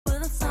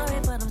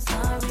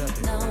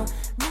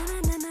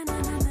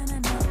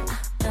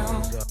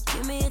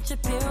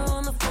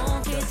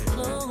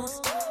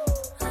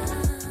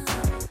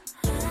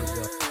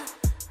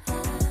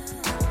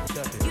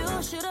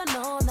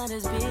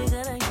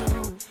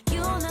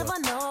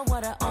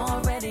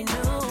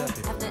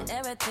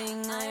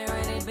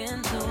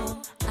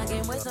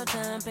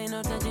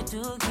no touch it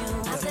took you.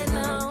 I said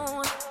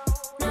no,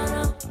 no,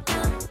 no,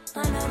 no,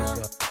 no, no, no.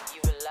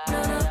 You rely on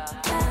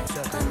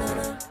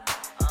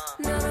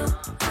no, no,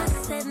 I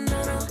said no,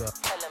 no,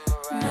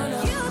 no,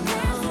 no. You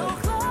came so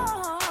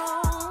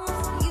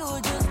close, you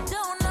just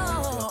don't know.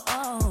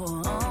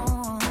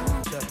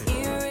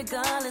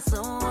 Irregardless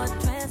of what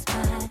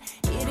transpired,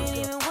 you didn't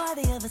even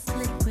worthy of a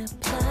slick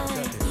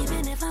reply.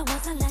 Even if I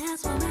was the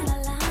last woman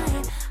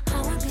alive,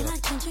 I would be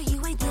like Ginger,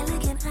 you ain't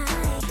elegant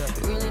high.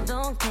 Really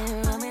don't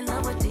care, I'm in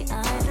love with the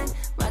island.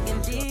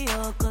 Rockin'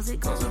 Dior, cause it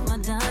goes with my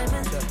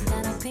diamonds.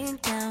 Got a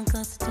pink gown,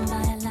 custom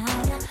by a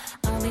liar.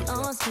 I'll be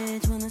on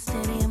stage when the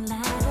stadium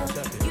light up.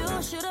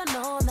 You should've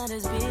known that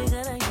it's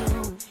bigger than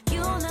you.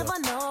 You'll never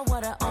know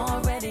what I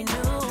already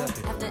knew.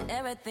 After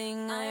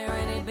everything I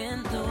already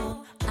been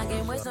through, I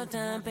can't waste no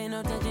time, pay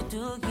no attention to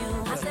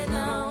you. I said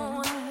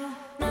no,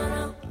 no,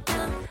 no,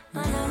 no,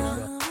 no, no, no, no,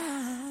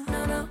 no,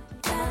 no, no,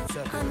 I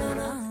said no,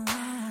 no,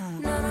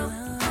 no,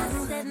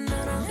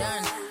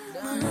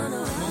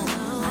 no,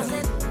 I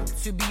said.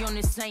 To be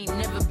honest, I ain't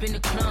never been a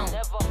clown.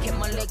 Kept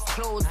my legs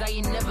closed, I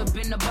ain't never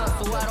been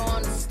about. So I don't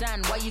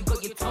understand why you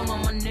got your tongue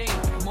on my name.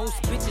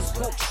 Most bitches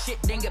talk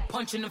shit, then get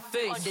punched in the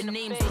face. The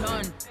name's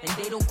done, and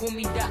they don't call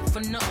me that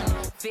for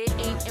nothing. Fear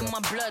ain't in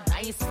my blood, I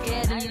ain't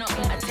scared of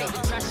nothing. I take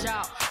the trash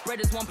out,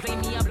 brothers won't play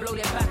me, I blow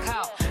their back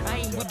out. I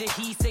ain't with the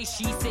he say,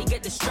 she say,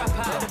 get the strap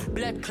out.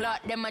 Blood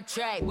clot, then I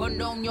try, run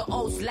down your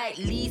oats like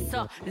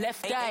Lisa.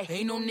 Left eye,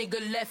 ain't no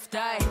nigga left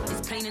eye. It's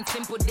plain and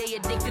simple, they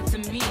addicted to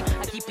me.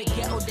 I keep it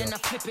ghetto, then I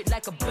flip it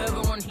like a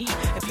burger on heat.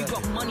 If you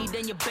got money,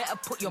 then you better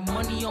put your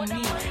money on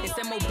me. It's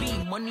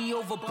MOB, money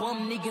over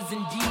bum niggas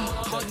indeed.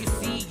 But you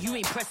see, you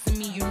ain't pressing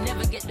me, you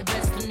never get the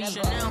best of me.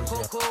 Chanel,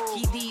 Coco,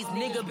 keep these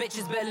nigga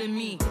bitches belling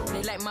me.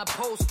 They like my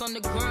post on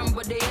the ground,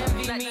 but they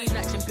envy me.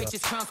 Snatching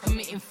bitches, crowns,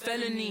 committing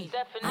felony.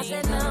 I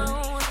said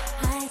no,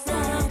 I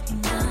said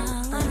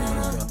no, no, no, no,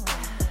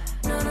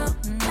 no, no,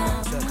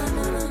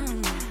 no,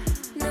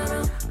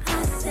 no,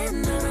 I said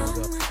no,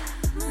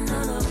 no,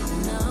 no, no.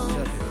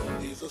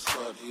 He's a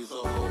slut, he's a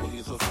hoe,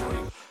 he's a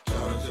freak.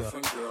 Got a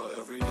different girl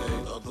every day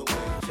of the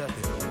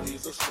week.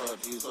 He's a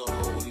slut, he's a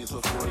hoe, he's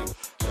a freak.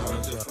 Got a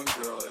different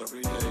girl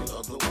every day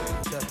of the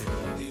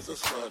week. He's a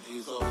slut,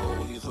 he's a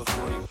hoe, he's a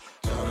freak.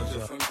 Got a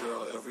different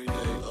girl every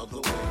day of the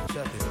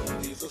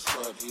week. He's a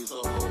slut, he's a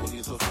hoe,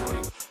 he's a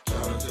freak.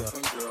 Got a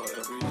different girl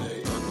every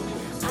day of the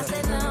week. I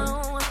said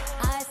no,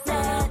 I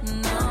said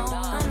no,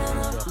 no,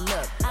 no.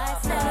 Look, I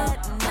said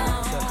no,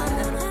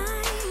 no, no.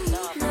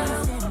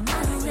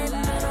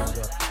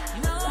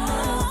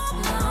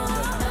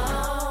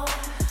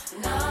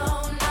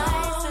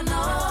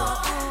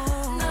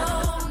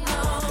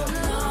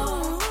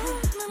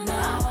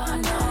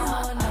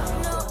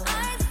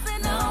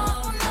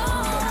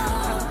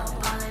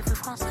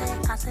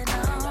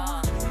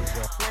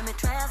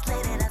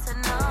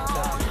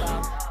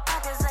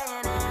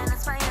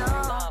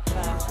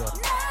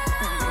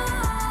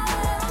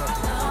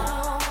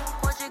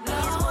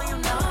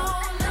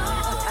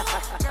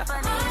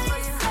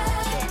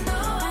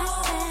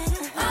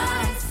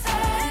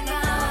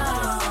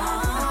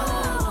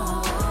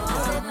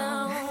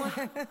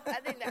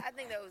 I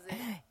think that was it.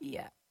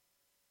 Yeah.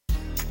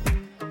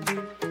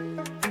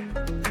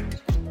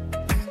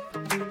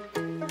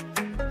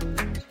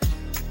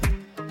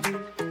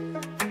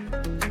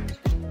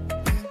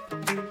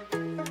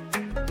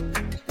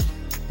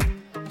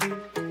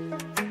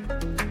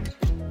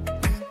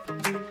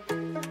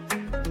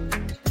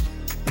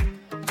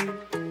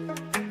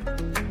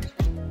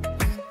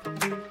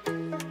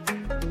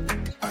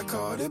 I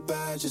caught it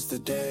bad just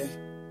today.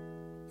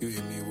 You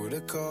hit me with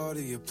a call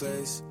to your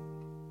place.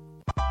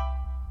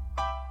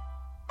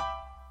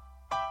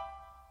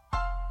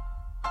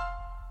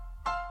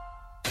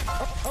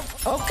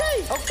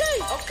 Okay.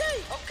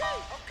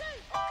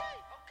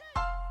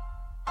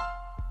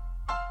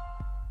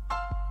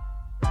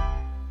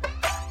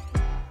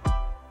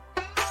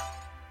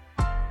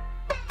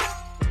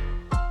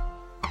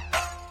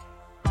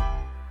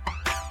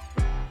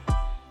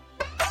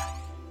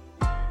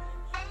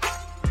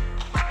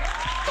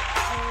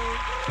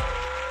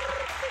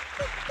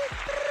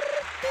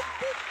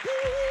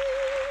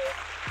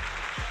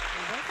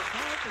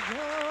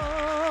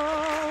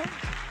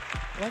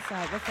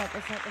 What's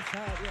up?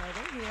 Yeah,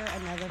 we're here,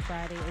 another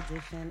Friday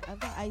edition of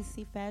the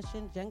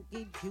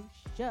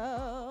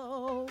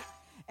Icyfashionjunkiejuiceshow.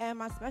 And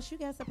my special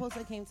guest supposed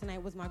to came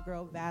tonight was my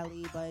girl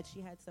Valley, but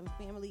she had some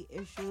family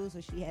issues,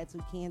 so she had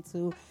to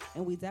cancel.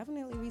 And we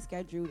definitely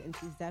rescheduled, and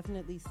she's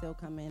definitely still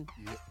coming.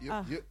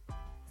 Yep.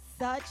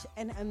 Such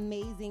an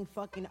amazing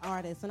fucking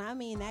artist. And I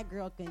mean, that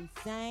girl can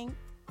sing.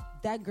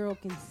 That girl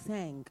can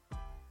sing.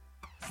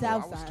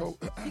 Southside.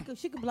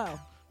 She could blow.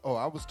 Oh,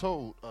 I was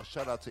told,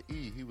 shout out to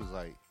E, he was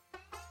like,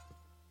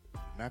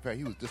 matter of fact,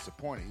 he was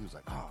disappointed. He was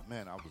like, oh,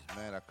 man, I was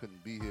mad I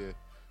couldn't be here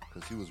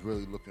because he was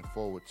really looking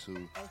forward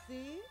to. Oh,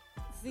 see?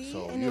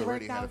 So and you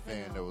already had a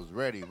fan that was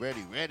ready. You know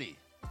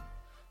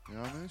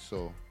what I mean?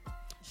 So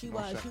she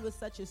was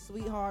such a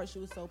sweetheart. She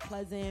was so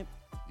pleasant.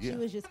 Yeah. She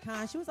was just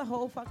kind. She was a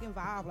whole fucking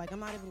vibe. Like, I'm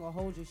not even going to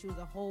hold you. She was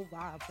a whole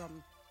vibe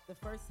from the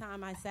first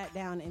time I sat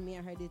down and me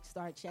and her did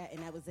start chatting,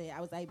 that was it.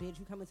 I was like, bitch,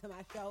 you coming to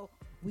my show,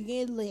 we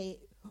getting lit,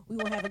 we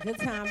gonna have a good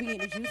time, we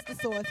getting juice the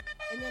sauce.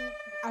 And then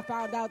I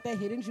found out that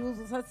Hidden Jewels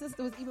was her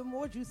sister, was even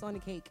more juice on the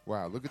cake.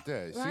 Wow, look at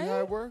that. Right? See how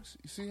it works?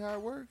 You see how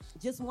it works?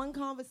 Just one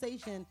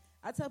conversation.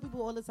 I tell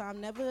people all the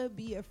time, never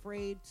be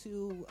afraid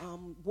to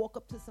walk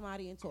up to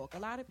somebody and talk. A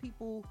lot of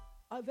people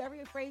are very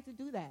afraid to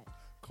do that.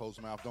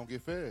 Closed mouth don't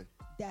get fed.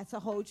 That's a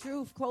whole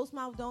truth. Closed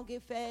mouth don't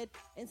get fed.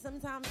 And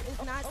sometimes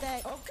it's not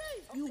that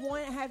you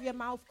want to have your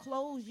mouth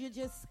closed. You're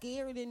just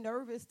scared and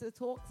nervous to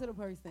talk to the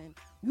person.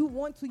 You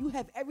want to. You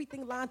have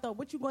everything lined up.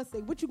 What you going to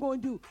say? What you going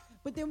to do?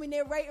 But then when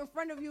they're right in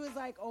front of you, it's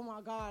like, oh,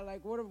 my God,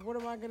 like, what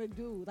am I going to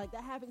do? Like,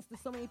 that happens to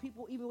so many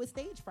people, even with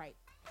stage fright.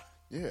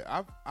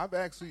 Yeah, I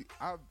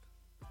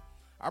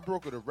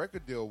brokered a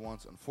record deal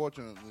once.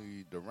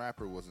 Unfortunately, the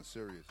rapper wasn't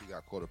serious. He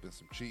got caught up in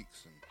some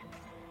cheeks.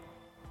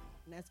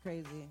 And that's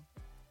crazy.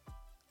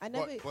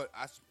 But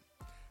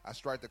I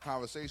strike the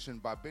conversation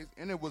by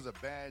and it was a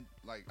bad,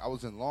 like, I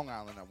was in Long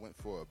Island. I went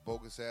for a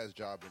bogus-ass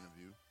job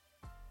interview,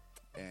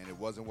 and it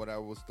wasn't what I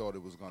thought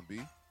it was going to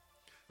be.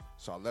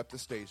 So I left the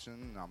station,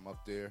 and I'm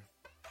up there,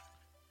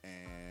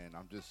 and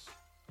I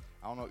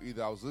don't know,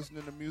 either I was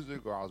listening to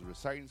music or I was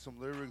reciting some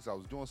lyrics. I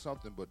was doing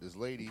something, but this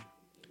lady,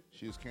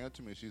 she just came up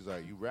to me. She's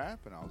like, you rap?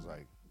 And I was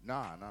like,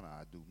 nah,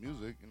 I do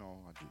music. You know,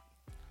 I do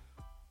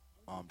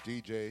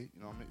DJ.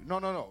 You know what I mean?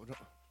 No.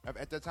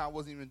 At that time, I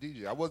wasn't even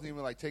DJ. I wasn't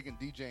even, like, taking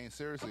DJing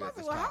seriously at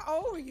this time.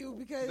 How old were you?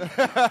 Because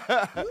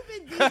you've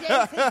been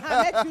DJing since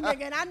I met you,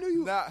 nigga, and I knew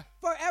you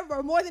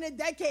forever, more than a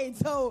decade.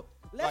 So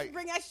let's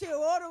bring that shit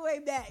all the way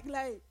back.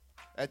 Like,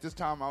 at this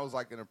time, I was,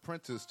 like, an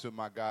apprentice to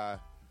my guy,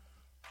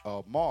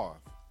 Marv.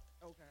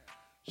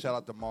 Shout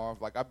out to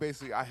Marv. Like,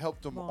 I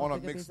helped him on a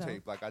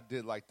mixtape. Like, I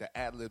did, like, the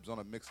ad-libs on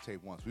a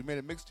mixtape once. We made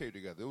a mixtape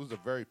together. It was a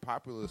very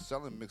popular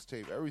selling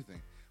mixtape,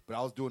 everything. But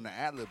I was doing the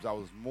ad-libs.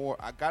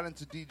 I got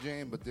into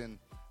DJing, but then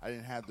I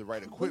didn't have the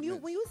right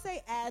equipment. When you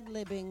say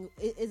ad-libbing,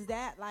 is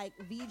that, like,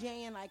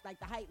 VJing, like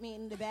the hype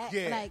man in the back?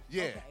 Yeah, like,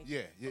 yeah.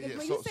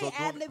 When you say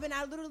ad-libbing,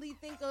 I literally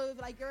think of,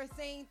 like, you're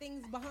saying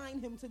things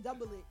behind him to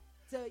double it.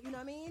 You know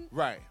what I mean?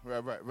 Right. Yeah,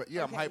 okay.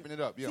 I'm hyping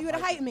it up. Yeah, so you're the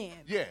hype man?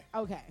 Yeah.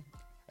 Okay.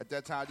 At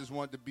that time, I just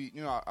wanted to be,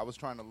 I was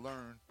trying to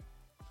learn,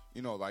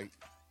 like,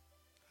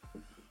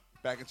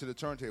 back into the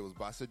turntables.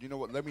 But I said, you know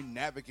what, let me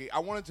navigate. I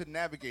wanted to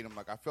navigate him.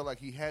 Like, I felt like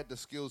he had the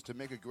skills to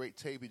make a great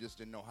tape. He just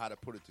didn't know how to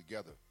put it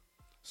together.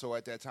 So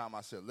at that time,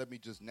 I said, let me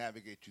just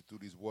navigate you through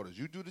these waters.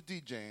 You do the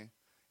DJing,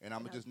 and I'm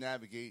going to just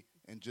navigate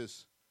and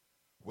just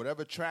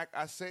whatever track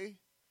I say,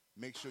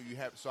 make sure you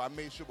have. So I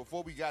made sure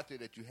before we got there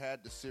that you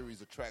had the series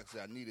of tracks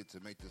that I needed to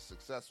make this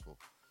successful.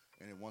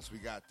 And then once we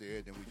got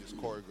there, then we just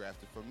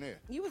choreographed it from there.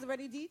 You was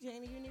already DJing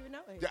and you didn't even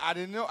know it. Yeah, I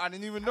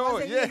didn't even know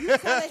it. Yeah. You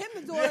was telling him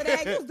to do all of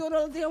that. You was doing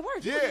all the damn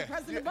work. You was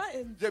pressing the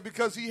buttons. Yeah,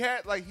 because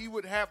he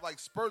would have like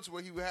spurts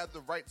where he would have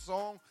the right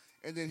song,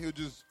 and then he'll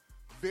just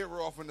veer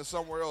off into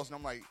somewhere else. And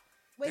I'm like,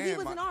 wait, he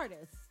was an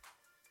artist?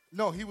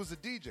 No, he was a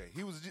DJ.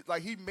 He was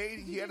like he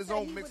had his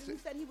own mixtape. You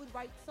said he would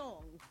write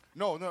songs.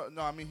 No.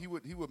 I mean, he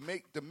would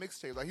make the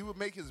mixtape. Like he would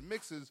make his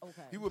mixes.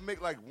 Okay. He would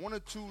make like 1 or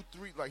 2,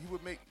 3. Like he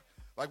would make,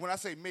 like when I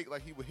say make,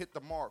 like he would hit the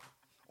mark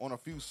on a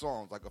few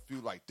songs, like a few,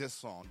 like this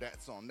song,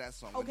 that song.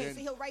 Okay, then,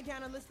 so he'll write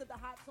down a list of the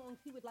hot songs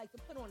he would like to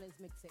put on his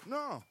mixtape.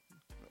 No.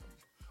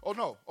 Oh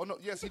no.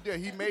 Yes, he did.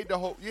 He made the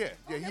whole. Yeah.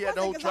 He had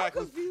the whole track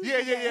list.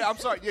 Yeah. I'm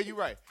sorry. Yeah, you're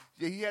right.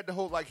 Yeah, he had the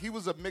whole, like he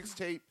was a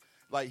mixtape.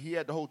 Like he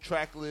had the whole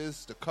track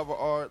list, the cover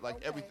art, like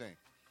everything.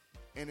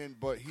 And then,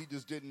 but he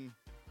just didn't.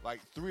 Like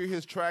 3 of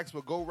his tracks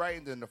would go right,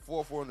 and then the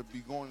 4th one would be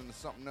going into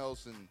something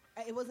else, and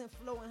it wasn't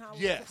flowing how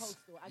it was supposed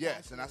to.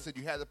 Yes, and I said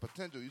you had the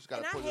potential. You just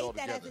got to put it all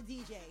together. And I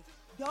hate that as a DJ.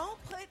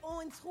 Don't put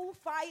on 2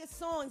 fire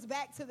songs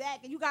back to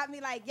back, and you got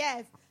me like,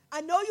 yes, I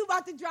know you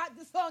about to drop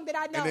the song that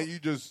I know. And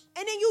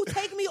then you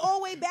take me all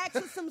the way back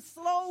to some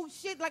slow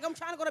shit, like I'm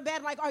trying to go to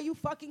bed. Like, are you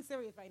fucking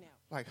serious right now?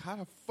 Like, how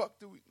the fuck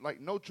do we,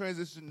 like, no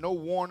transition, no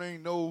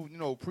warning, no,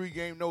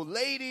 pregame, no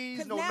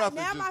ladies, no nothing.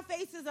 Now my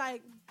face is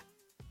like,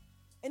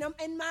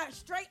 and my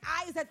straight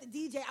eyes at the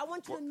DJ. I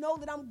want you to know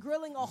that I'm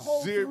grilling a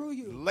hole through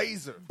you.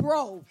 Laser.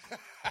 Bro.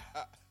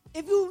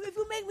 If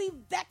you make me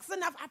vex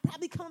enough, I'll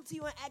probably come up to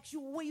you and ask you,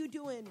 what you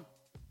doing?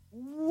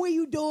 What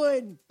you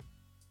doing?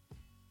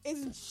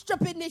 Is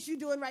stripping this you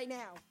doing right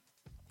now?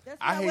 That's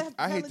what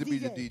I hate to be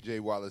the DJ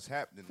while it's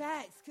happening.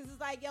 Facts, because it's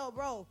like, yo,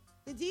 bro,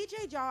 the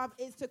DJ job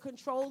is to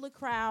control the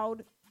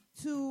crowd,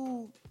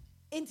 to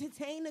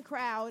entertain the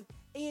crowd,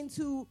 and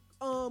to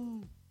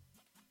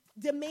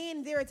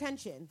demand their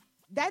attention.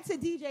 That's a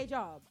DJ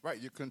job. Right,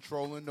 you're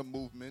controlling the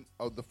movement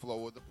of the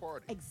flow of the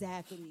party.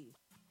 Exactly.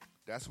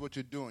 That's what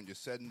you're doing. You're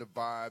setting the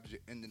vibes,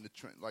 you're ending the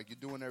trend, like you're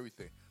doing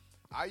everything.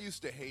 I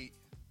used to hate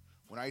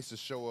when I used to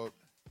show up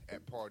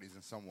at parties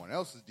and someone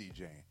else is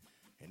DJing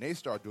and they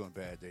start doing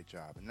bad day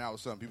job. And now all of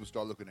a sudden people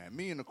start looking at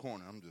me in the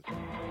corner.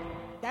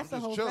 That's the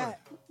whole chilling.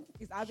 fact.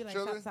 I'll be like,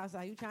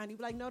 Southside, you trying? You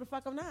be like, no, the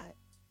fuck I'm not.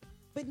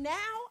 But now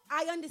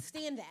I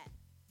understand that.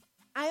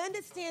 I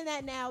understand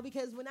that now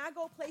because when I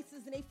go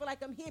places and they feel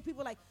like I'm here,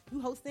 people are like,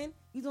 you hosting?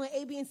 You doing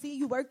A, B, and C?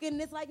 You working?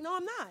 And it's like, no,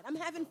 I'm not. I'm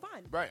having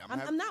fun. Right.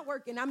 I'm not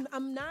working.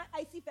 I'm not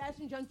Icy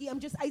Fashion Junkie. I'm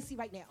just icy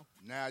right now.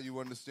 Now you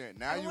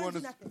understand. I don't want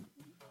to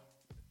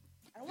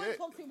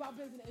talk to you about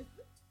business.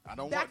 I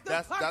don't want.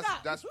 That's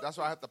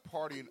why I have to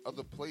party in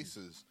other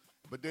places.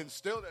 But then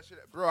still that shit,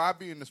 bro, I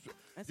be in this.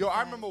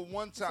 I remember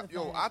one time,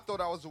 I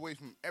thought I was away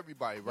from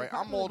everybody, right?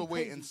 I'm all the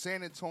way in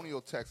San Antonio,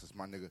 Texas,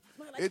 my nigga.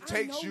 It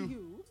takes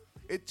you.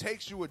 It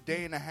takes you a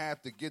day and a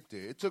half to get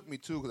there. It took me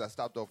 2 because I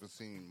stopped off and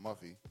seen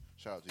Muffy.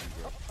 Shout out to you,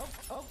 girl.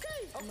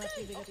 Okay.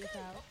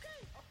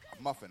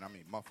 Muffin. Oh,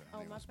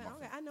 Muffin.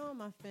 Okay, I know a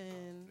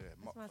Muffin. Yeah,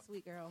 That's my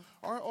sweet girl.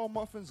 Aren't all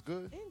muffins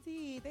good?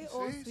 Indeed. They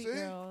all sweet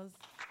girls.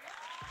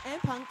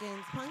 And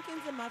pumpkins.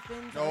 Pumpkins and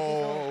muffins.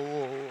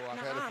 I've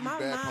had a few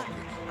bad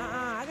pumpkins.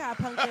 I got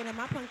a pumpkin, and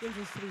my pumpkins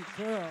are sweet,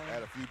 girl. I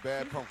had a few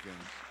bad pumpkins.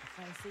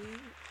 I see.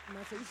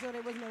 So you sure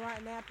there wasn't a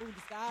rotten apple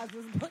disguised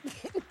as a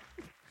pumpkin?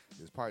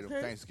 It's probably the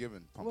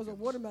Thanksgiving pumpkins. It was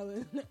a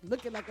watermelon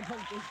looking like a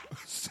pumpkin.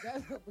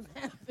 That's what was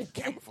happening.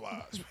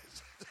 Camouflage.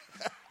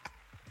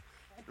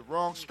 The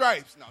wrong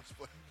stripes. No,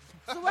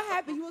 So what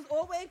happened? You was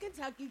all the way in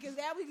Kentucky, because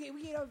now we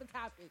get on the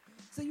topic.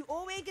 So you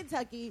all the way in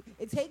Kentucky.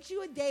 It takes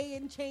you a day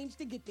and change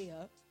to get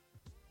there.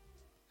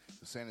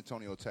 San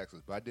Antonio,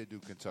 Texas. But I did do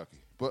Kentucky.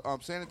 But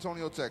San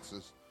Antonio,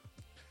 Texas.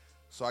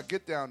 So I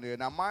get down there.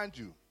 Now, mind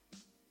you,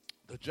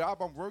 the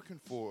job I'm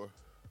working for,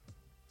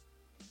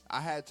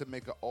 I had to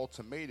make an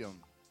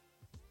ultimatum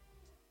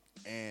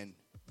and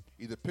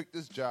either pick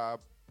this job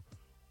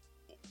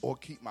or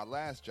keep my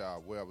last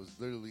job where I was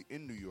literally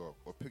in New York,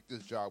 or pick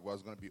this job where I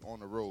was going to be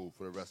on the road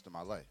for the rest of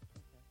my life.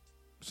 Okay.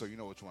 So you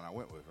know which one I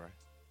went with, right?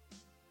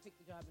 Pick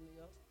the job in New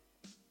York?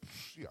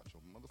 You got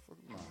your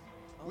motherfucking mind.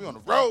 We on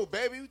the road,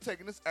 baby. We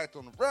taking this act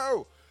on the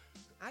road.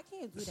 I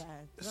can't do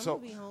that. I'm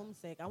going to be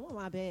homesick. I want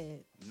my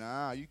bed.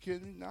 Nah, you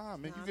kidding me? Nah,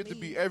 man. You get to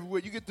be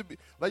everywhere. You get to be,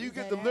 like, you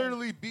get to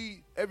literally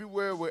be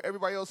everywhere where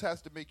everybody else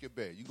has to make your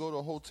bed. You go to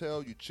a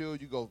hotel, you chill,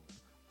 you go.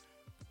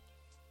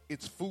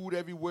 It's food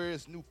everywhere.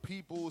 It's new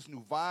people. It's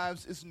new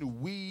vibes. It's new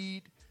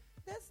weed.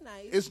 That's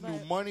nice. It's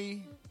new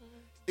money.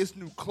 It's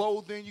new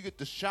clothing. You get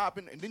to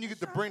shopping, and then you get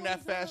to bring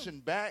that fashion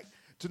back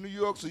to New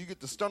York, so you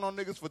get to stun on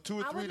niggas for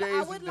 2 or 3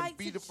 days and then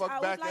beat the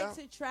fuck back out. I would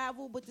like to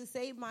travel, but to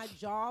say my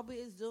job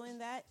is doing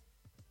that,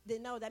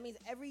 then no, that means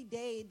every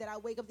day that I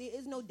wake up, there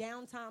is no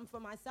downtime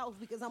for myself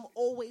because I'm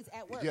always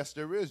at work. Yes,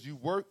 there is. You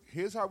work.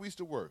 Here's how we used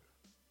to work.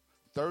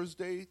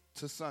 Thursday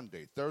to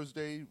Sunday.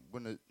 Thursday's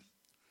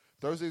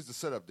the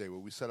setup day where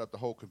we set up the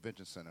whole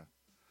convention center.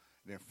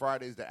 And then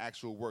Friday's the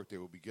actual work day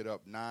where we get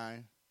up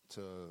 9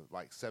 to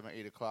like 7,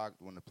 8 o'clock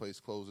when the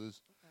place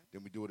closes. Okay.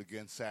 Then we do it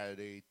again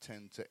Saturday,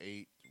 10 to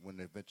 8 when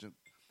the convention.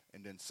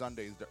 And then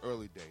Sunday's the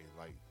early day,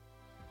 like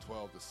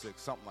 12 to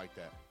 6, something like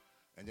that.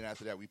 And then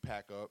after that, we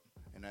pack up,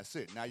 and that's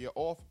it. Now you're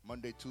off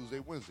Monday, Tuesday,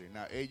 Wednesday.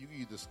 Now, you can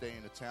either stay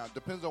in the town.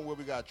 Depends on where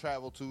we got to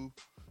travel to,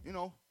 you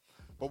know.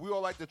 But we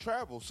all like to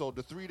travel. So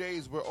the 3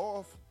 days we're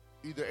off,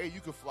 either, you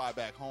can fly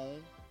back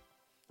home,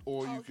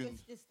 or you can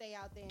just stay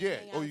out there.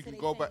 Yeah, or you can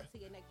go back.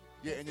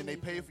 Yeah, and then they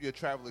pay for your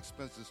travel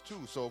expenses, too.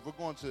 So if we're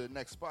going to the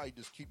next spot, you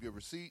just keep your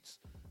receipts.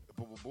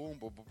 Boom, boom,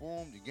 boom, boom,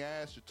 boom, your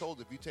gas, your tolls.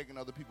 If you're taking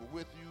other people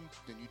with you,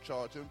 then you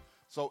charge them.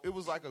 So it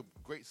was like a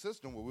great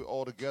system where we're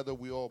all together,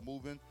 we all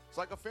moving. It's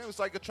like a family. It's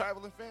like a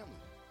traveling family.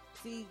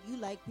 See, you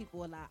like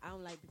people a lot. I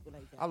don't like people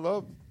like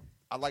that.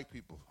 I like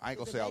people. I ain't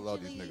going to say I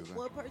love these niggas.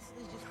 One person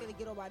is just going to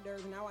get on my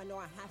nerves. Now I know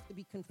I have to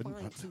be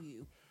confined to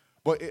you.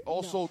 But it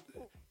also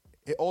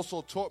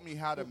taught me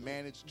how to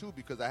manage, too,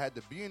 because I had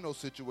to be in those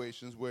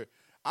situations where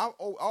I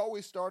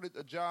always started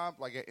a job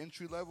like at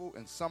entry level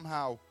and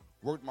somehow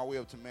worked my way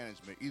up to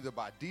management, either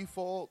by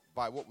default,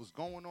 by what was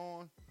going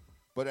on.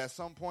 But at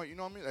some point, you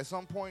know what I mean? At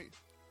some point,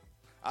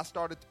 I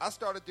started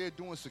there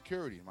doing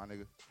security, my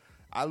nigga.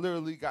 I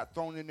literally got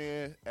thrown in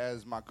there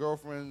as my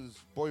girlfriend's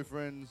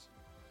boyfriend's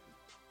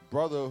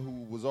brother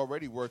who was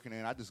already working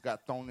there. I just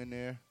got thrown in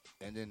there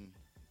and then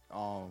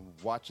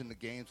watching the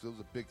games. It was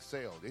a big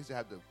sale. They used to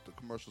have the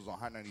commercials on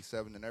High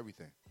 97 and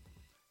everything.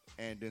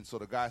 And then so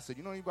the guy said,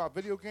 you know anything about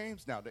video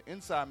games? Now, the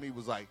inside me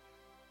was like,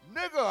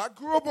 nigga, I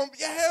grew up on,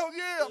 hell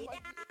yeah. I'm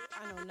like,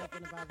 I know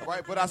nothing about that.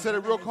 Right, but I said it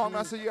real calm.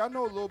 I said, yeah, I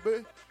know a little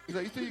bit. He's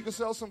like, you think you can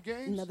sell some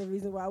games? Another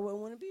reason why I wouldn't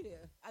want to be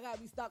there. I got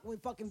to be stuck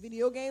with fucking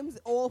video games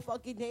all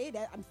fucking day.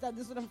 This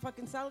is what I'm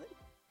fucking selling?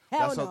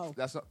 Hell no.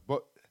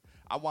 But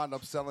I wound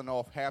up selling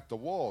off half the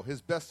wall.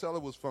 His best seller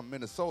was from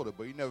Minnesota,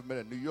 but he never met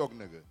a New York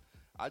nigga.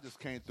 I just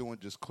came through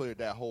and just cleared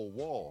that whole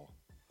wall.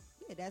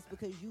 Yeah, that's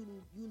because you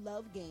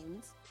love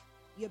games.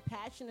 You're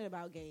passionate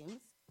about games.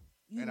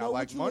 You and know I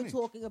like what you money. were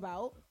talking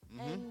about,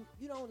 and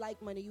you don't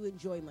like money. You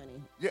enjoy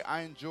money. Yeah,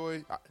 I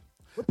enjoy.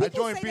 I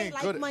enjoy being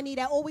good. Like money,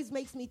 that always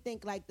makes me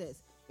think like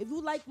this. If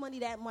you like money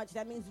that much,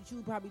 that means that you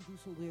would probably do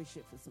some weird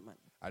shit for some money.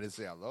 I didn't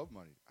say I love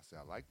money. I said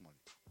I like money.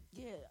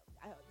 Yeah.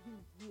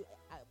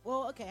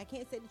 Well, okay. I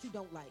can't say that you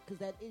don't like, because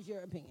that is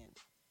your opinion.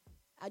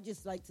 I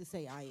just like to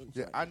say I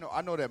enjoy. Yeah,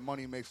 I know that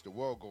money makes the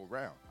world go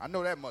round. I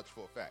know that much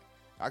for a fact.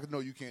 I know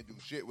you can't do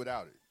shit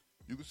without it.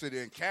 You can sit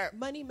there and cap.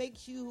 Money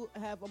makes you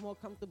have a more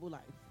comfortable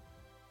life.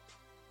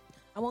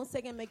 I won't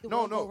say and make the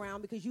world go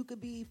around because you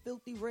could be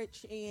filthy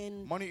rich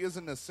and... Money is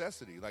a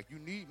necessity. Like, you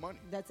need money.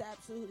 That's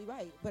absolutely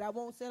right. But I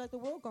won't say let the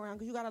world go around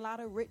because you got a lot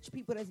of rich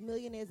people that's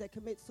millionaires that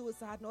commit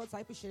suicide and all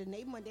type of shit. And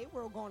they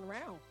world going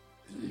around.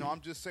 No,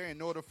 I'm just saying,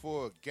 in order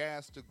for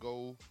gas to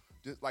go...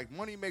 Just, like,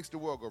 money makes the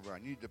world go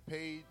around. You need to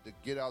pay to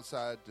get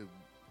outside, to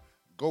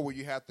go where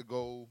you have to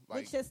go.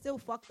 Like, which is still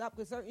fucked up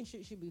because certain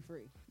shit should be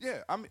free. Yeah,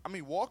 I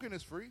mean, walking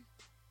is free.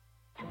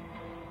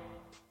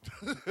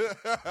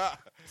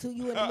 So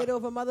you in the middle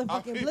of a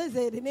motherfucking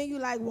blizzard, and then you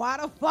like, why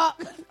the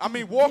fuck? I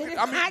mean, walking.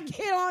 I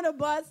get on a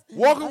bus.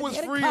 Walking was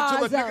free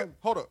until a nigga.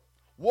 Hold up.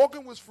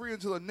 Walking was free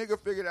until a nigga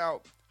figured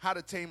out how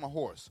to tame a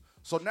horse.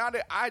 So now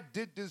that I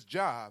did this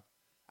job,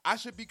 I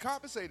should be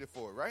compensated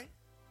for it, right?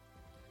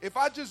 If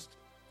I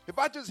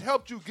just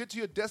helped you get to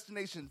your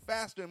destination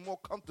faster and more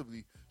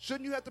comfortably,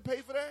 shouldn't you have to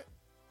pay for that?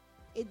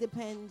 It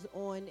depends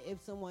on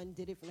if someone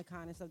did it from the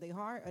kindness of their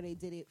heart or they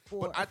did it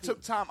for. But I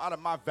took time out of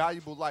my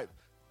valuable life.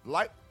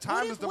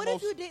 Time is the most. What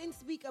if you didn't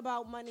speak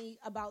about money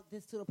about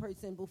this to the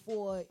person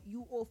before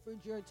you offered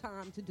your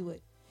time to do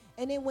it?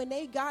 And then when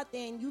they got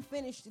there and you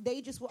finished,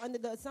 they just were under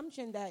the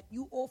assumption that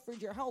you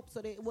offered your help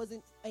so that it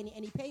wasn't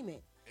any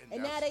payment.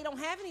 And now they don't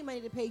have any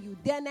money to pay you.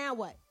 Then now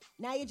what?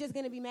 Now you're just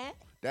going to be mad?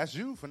 That's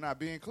you for not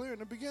being clear in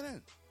the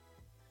beginning.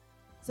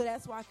 So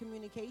that's why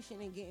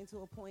communication and getting to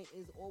a point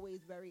is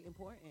always very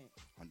important.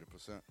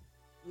 100%. You know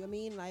what I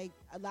mean? Like,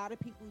 a lot of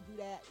people do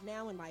that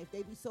now in life.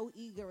 They be so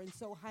eager and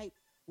so hyped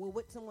with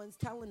what someone's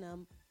telling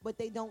them, but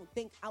they don't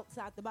think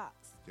outside the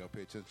box. They'll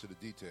pay attention to the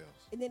details.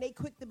 And then they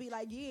quick to be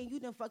like, yeah, you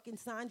done fucking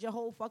signed your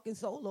whole fucking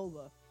soul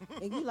over.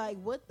 And you like,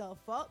 what the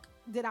fuck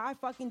did I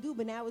fucking do?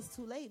 But now it's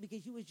too late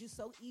because you was just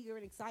so eager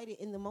and excited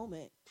in the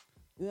moment.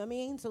 You know what I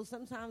mean? So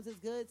sometimes it's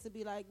good to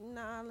be like,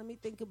 nah, let me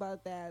think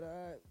about that.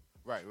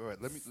 Right.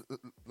 Let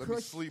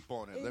me sleep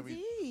on it.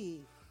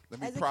 Indeed. Let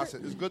me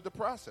process. It's good to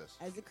process.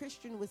 As a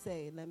Christian would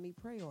say, let me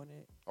pray on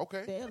it.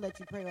 Okay. They'll let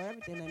you pray on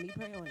everything. Let me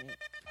pray on it.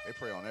 They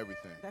pray on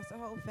everything. That's the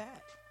whole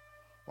fact.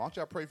 Why don't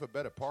y'all pray for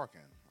better parking?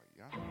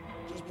 Like, y'all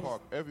just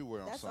park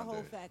everywhere on Sunday. That's the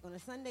whole fact. On a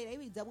Sunday, they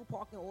be double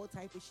parking all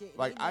type of shit.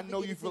 Like, I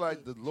know you feel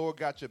like the Lord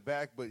got your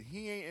back, but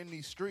he ain't in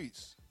these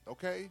streets,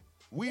 okay?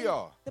 We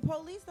are. The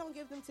police don't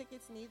give them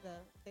tickets neither.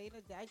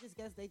 I just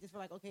guess they just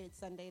feel like, okay, it's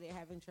Sunday, they're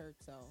having church,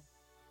 so...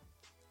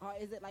 Or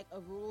is it like a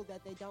rule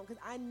that they don't?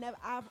 Because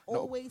I've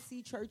always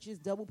see churches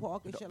double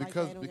park and shit like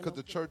that. Because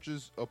the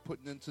churches are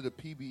putting into the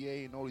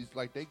PBA and all these,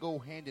 like, they go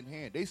hand in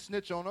hand. They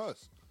snitch on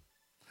us.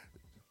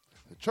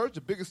 The church,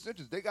 the biggest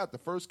snitches, they got the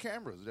first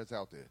cameras that's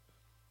out there.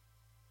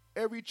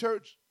 Every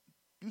church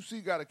you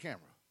see got a camera.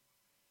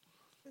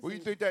 Where do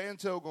you think that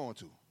intel going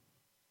to?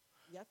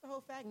 That's the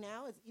whole fact.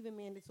 Now it's even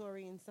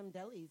mandatory in some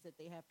delis that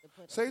they have to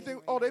put. Same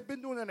thing. Oh, they've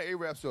been doing that in the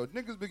Arab store.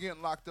 Niggas been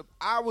getting locked up.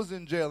 I was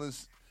in jail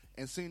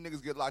and seen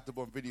niggas get locked up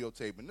on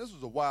videotape. And this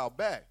was a while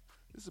back.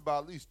 This is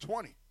about at least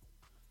 20.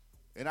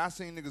 And I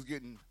seen niggas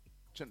getting,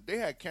 they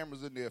had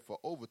cameras in there for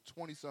over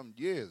 20-something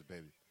years,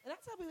 baby. And I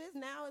tell you this,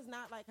 now is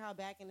not like how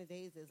back in the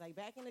days is. Like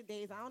back in the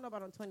days, I don't know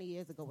about on 20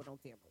 years ago with no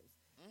cameras.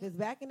 Because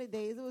back in the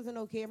days, there wasn't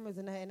no cameras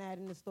in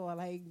the store.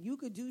 Like, you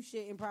could do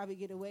shit and probably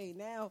get away.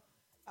 Now,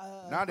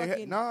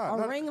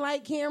 a ring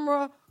light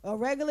camera, a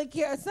regular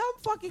camera, some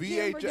fucking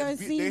camera done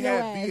seen They your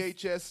had ass.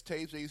 VHS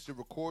tapes. They used to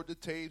record the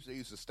tapes. They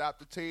used to stop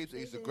the tapes. They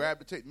used to grab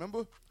the tape.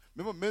 Remember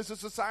Minister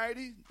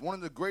Society? One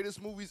of the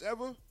greatest movies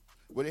ever?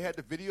 Where they had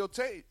the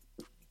videotape.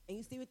 And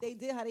you see what they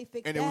did, how they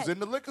fixed and that. And it was in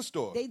the liquor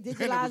store. They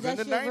digitalized that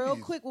shit 90s. real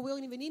quick. Well, we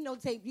don't even need no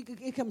tape.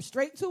 It comes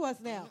straight to us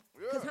now.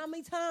 Because how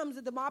many times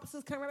did the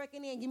mobsters come right back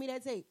in there and give me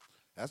that tape?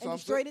 That's and what I'm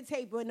straight saying. to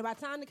tape. But by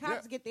the time the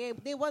cops get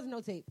there was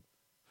no tape.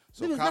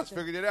 So cops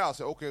figured it out.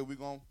 Said, okay, we're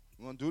gonna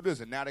do this.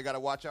 And now they got to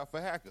watch out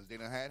for hackers. They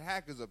done had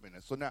hackers up in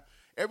it. So now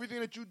everything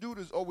that you do,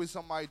 there's always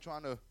somebody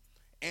trying to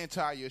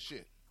anti your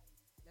shit.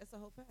 That's the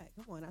whole fact.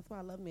 Come on. That's why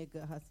I love me a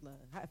good hustler.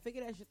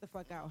 Figure that shit the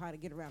fuck out, how to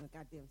get around the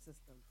goddamn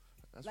system.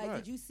 That's like, right.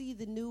 Did you see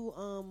the new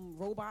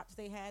robots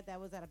they had that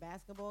was at a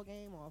basketball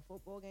game or a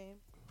football game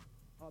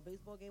or a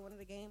baseball game, one of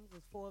the games?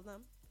 There's 4 of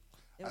them.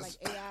 They were like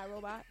AI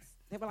robots.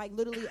 They were like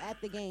literally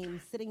at the game,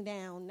 sitting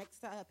down next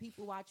to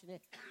people watching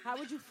it. How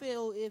would you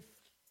feel if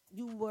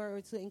you were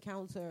to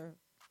encounter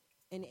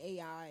an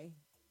AI?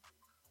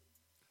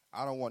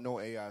 I don't want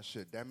no AI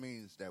shit. That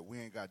means that we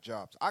ain't got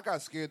jobs. I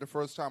got scared the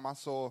first time I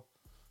saw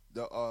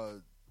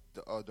the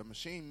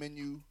machine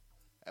menu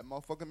at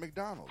motherfucking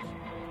McDonald's.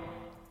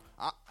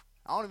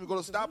 I don't even go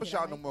to Stop and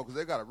Shop no more because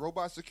they got a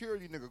robot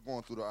security nigga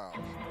going through the aisles.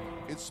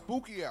 It's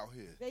spooky out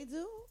here. They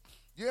do?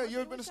 Yeah, you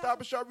ever been to Stop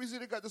and Shop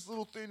recently? They got this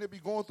little thing that be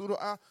going through the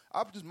aisle.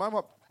 I just mind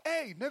my,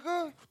 hey,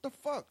 nigga, what the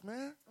fuck,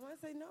 man? I want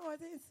to say, no, I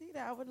didn't see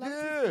that. I would love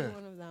to see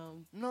one of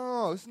them.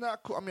 No, it's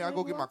not cool. I mean, I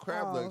go get my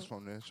crab legs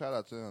from there. Shout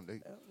out to them.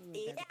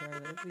 We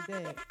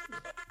did.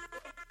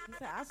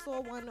 I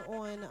saw one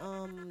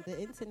on the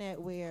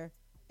internet where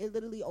it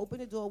literally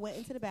opened the door, went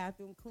into the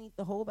bathroom, cleaned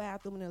the whole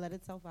bathroom, and then let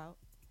itself out.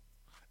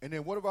 And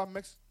then what about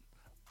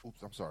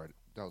oops, I'm sorry.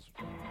 That was.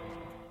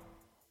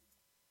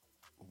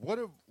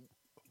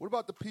 What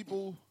about the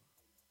people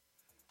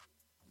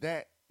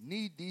that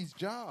need these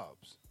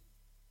jobs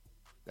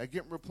that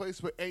getting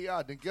replaced with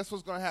AI, then guess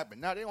what's going to happen?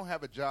 Now they don't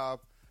have a job.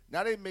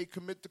 Now they may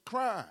commit the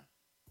crime.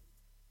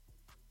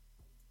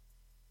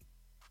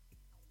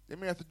 They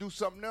may have to do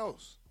something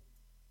else.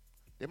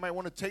 They might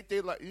want to take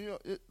their you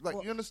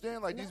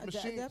understand, like these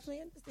machines.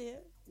 Definitely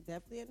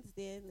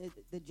understand.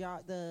 The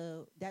job.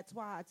 That's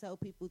why I tell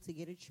people to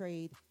get a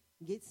trade,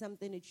 get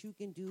something that you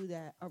can do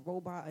that a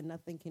robot or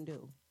nothing can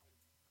do.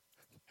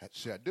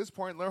 Shit, at this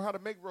point, learn how to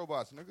make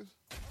robots, niggas.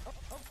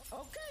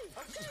 Okay.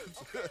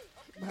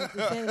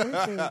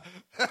 Listen,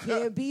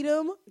 can't beat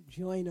them,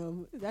 join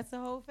them. That's the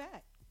whole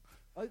fact.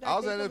 I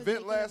was at an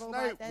event last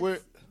night where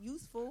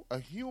useful. A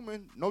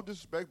human, no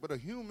disrespect, but a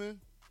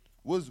human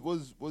was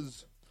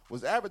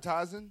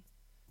advertising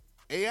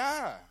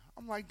AI.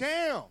 I'm like,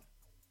 damn.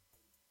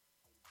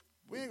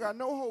 We ain't got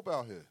no hope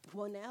out here.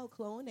 Well, now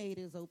Clone-Aid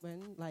is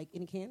open, like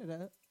in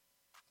Canada.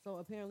 So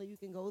apparently you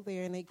can go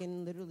there and they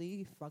can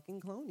literally fucking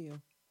clone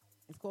you.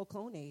 It's called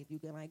Clone-Aid. You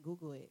can like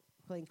Google it.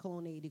 Playing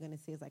Clone-Aid, you're gonna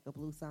see it's like a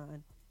blue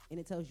sign, and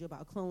it tells you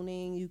about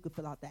cloning. You could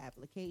fill out the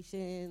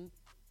application.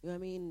 You know what I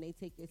mean? And they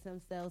take your stem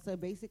cells. So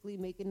basically,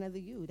 make another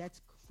you.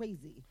 That's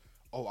crazy.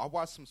 Oh, I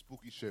watched some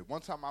spooky shit.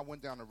 One time I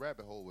went down a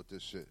rabbit hole with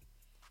this shit,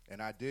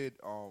 and I did.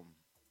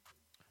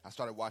 I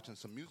started watching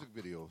some music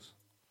videos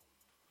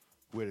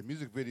where the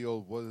music video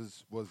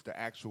was the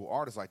actual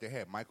artist. Like they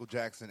had Michael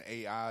Jackson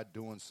AI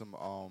doing some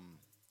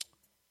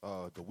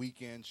The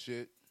Weeknd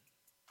shit.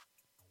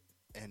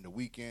 And The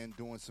Weeknd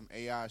doing some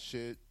AI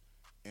shit,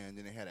 and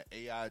then they had an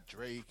AI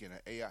Drake and an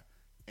AI,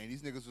 and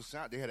these niggas was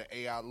sound. They had an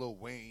AI Lil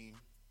Wayne,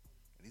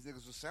 and these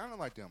niggas was sounding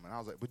like them. And I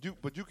was like,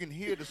 but you can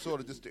hear the sort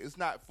of just. It's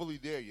not fully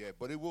there yet,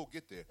 but it will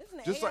get there.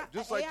 Listen,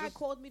 AI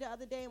called me the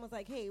other day and was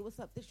like, "Hey, what's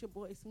up? This your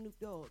boy Snoop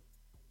Dogg,"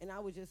 and I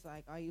was just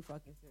like, "Are you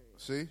fucking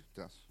serious?" See,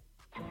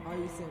 Are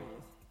you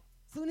serious?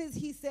 Soon as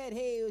he said,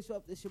 "Hey, what's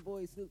up? This your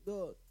boy Snoop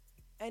Dogg,"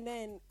 and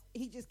then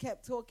he just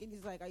kept talking.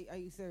 He's like, "Are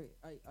you serious?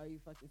 Are you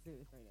fucking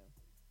serious right now?"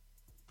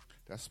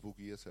 That's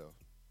spooky as hell.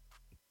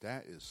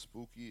 That is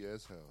spooky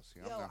as hell.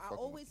 See, Yo, I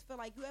always feel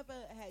like you ever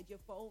had your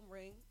phone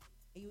ring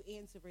and you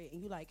answer it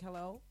and you like,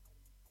 hello?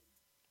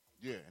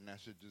 Yeah, and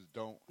that shit just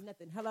don't.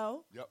 Nothing.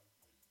 Hello? Yep.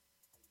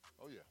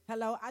 Oh, yeah.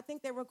 Hello? I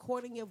think they're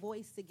recording your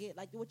voice to get,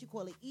 like, what you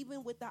call it,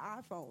 even with the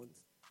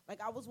iPhones.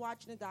 Like, I was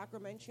watching a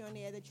documentary on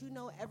there that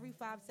every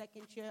 5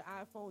 seconds your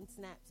iPhone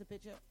snaps a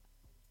picture.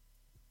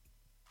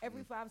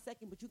 Every 5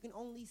 seconds, but you can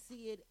only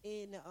see it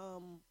in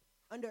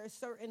under a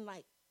certain,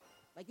 like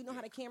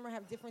how the camera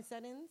have different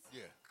settings?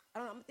 Yeah. I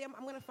don't know.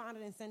 I'm going to find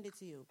it and send it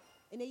to you.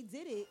 And they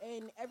did it,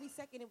 and every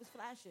second it was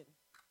flashing.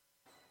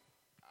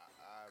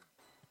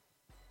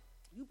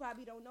 You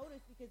probably don't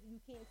notice because you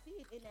can't see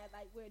it in that,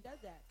 like, where it does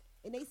that.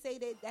 And they say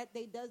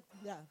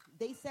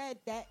they said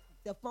that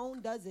the phone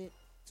does it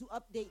to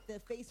update the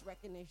face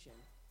recognition.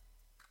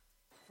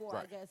 For,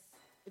 right. I guess,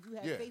 if you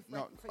have face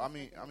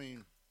recognition. I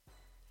mean,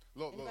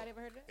 look. Anybody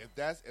ever heard of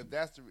that? If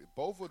that's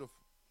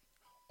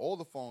all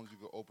the phones you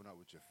can open up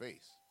with your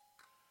face.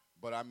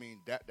 But I mean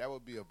that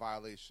would be a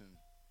violation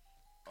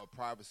of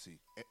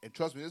privacy. And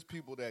trust me, there's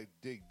people that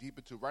dig deep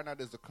into. Right now,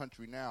 there's a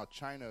country now.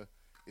 China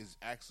is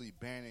actually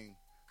banning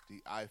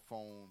the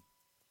iPhone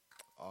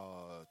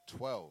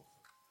 12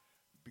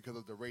 because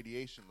of the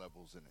radiation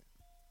levels in it.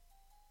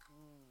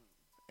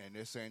 And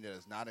they're saying that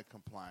it's not in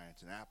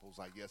compliance. And Apple's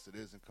like, yes, it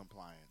is in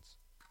compliance.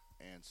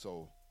 And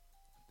so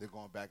they're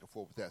going back and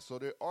forth with that. So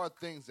there are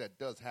things that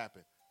does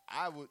happen.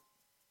 I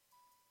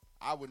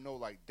would know,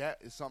 like, that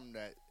is something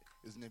that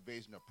is an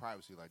invasion of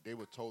privacy. Like, they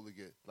would totally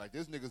get, like,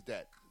 there's niggas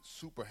that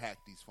super hack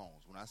these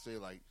phones. When I say,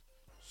 like,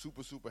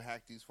 super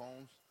hack these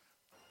phones,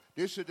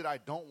 there's shit that I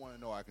don't want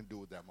to know I can do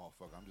with that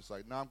motherfucker. I'm just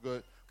like, nah, I'm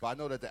good. But I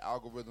know that the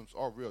algorithms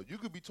are real. You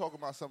could be talking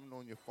about something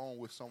on your phone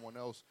with someone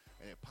else,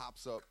 and it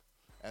pops up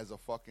as a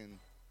fucking,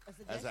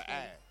 as an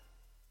ad.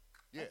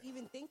 Yeah. Like,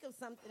 even think of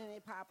something and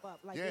it pop up.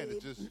 Like, yeah,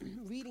 and just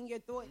reading your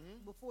thought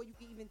before you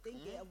can even think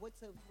of what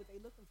they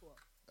looking for.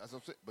 That's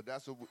what I'm saying.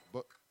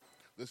 But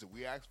listen,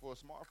 we asked for a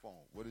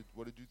smartphone. What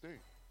did you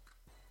think?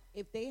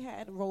 If they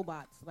had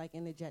robots like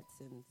in the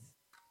Jetsons,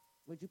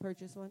 would you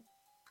purchase one?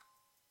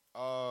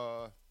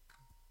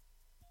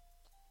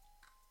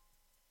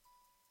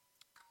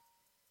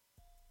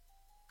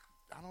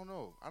 I don't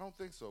know. I don't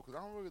think so because I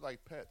don't really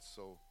like pets.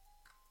 So,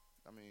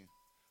 I mean,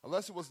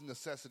 unless it was a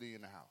necessity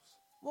in the house.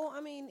 Well,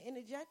 I mean, in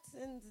the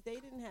Jetsons, they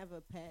didn't have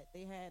a pet.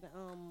 They had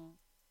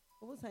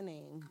what was her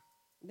name?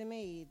 The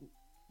maid.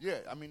 Yeah,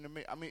 I mean,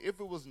 if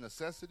it was a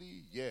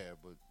necessity, yeah,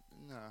 but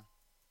nah.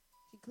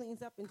 She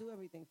cleans up and do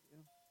everything for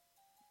you.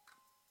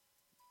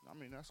 I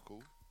mean, that's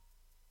cool.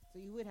 So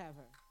you would have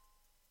her?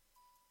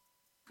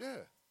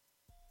 Yeah.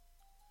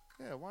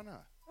 Yeah, why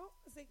not? Oh,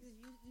 I say because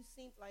you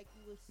seemed like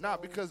you were. Nah,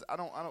 because I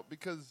don't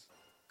because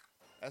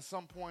at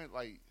some point,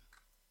 like,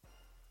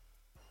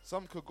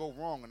 something could go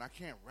wrong and I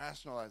can't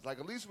rationalize. Like,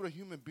 at least with a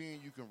human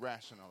being, you can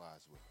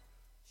rationalize with.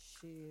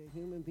 Shit,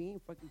 human being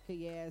fucking kill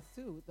your ass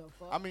too. What the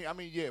fuck? I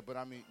mean, yeah, but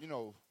I mean, you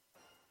know,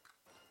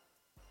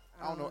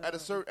 I don't know. At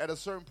a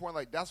certain point,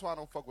 like, that's why I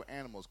don't fuck with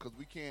animals because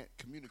we can't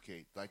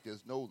communicate. Like,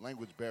 there's no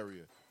language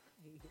barrier.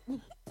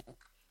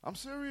 I'm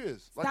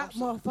serious. Stop,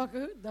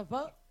 motherfucker. The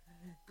fuck?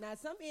 Now,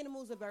 some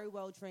animals are very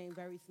well trained,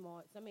 very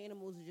smart. Some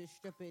animals are just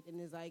stupid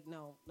and it's like,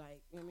 no.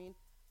 Like, you know what I mean?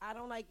 I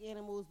don't like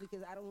animals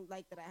because I don't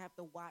like that I have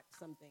to watch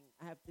something.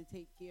 I have to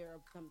take care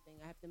of something.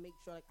 I have to make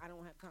sure, like, I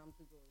don't have time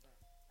to do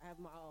that. I have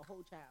my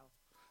whole child.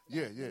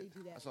 Yeah.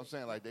 That's what I'm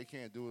saying. Like, they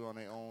can't do it on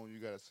their own. You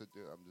got to sit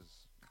there.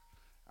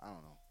 I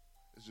don't know.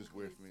 It's just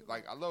weird for me.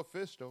 Like, I love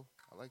fish, though.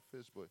 I like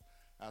fish, but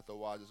after a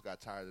while, I just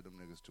got tired of them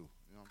niggas, too.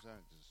 You know what I'm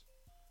saying?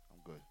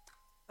 I'm good.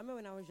 I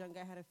remember when I was younger,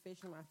 I had a fish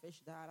and my fish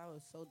died. I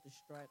was so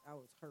distraught. I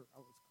was hurt. I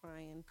was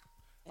crying.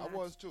 I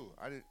was, too.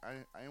 I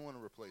didn't want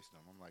to replace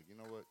them. I'm like, you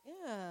know what?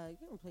 Yeah, you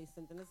can replace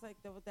something. It's like,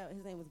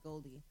 his name was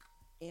Goldie.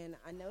 And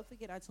I never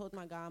forget, I told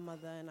my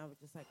godmother, and I was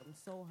just like, I'm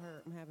so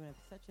hurt. I'm having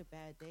such a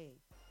bad day.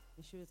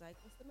 And she was like,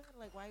 what's the matter?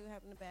 Like, why are you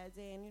having a bad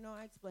day? And,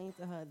 I explained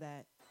to her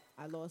that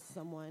I lost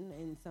someone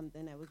in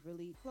something that was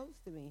really close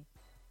to me.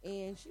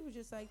 And she was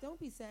just like, don't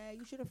be sad.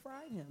 You should have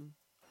fried him.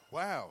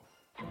 Wow.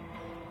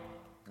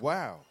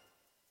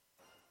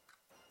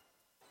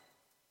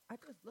 I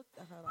just looked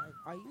at her like,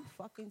 are you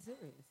fucking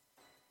serious?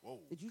 Whoa.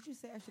 Did you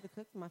just say I should have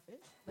cooked my fish?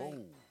 Like,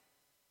 whoa.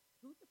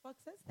 Who the fuck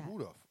says that?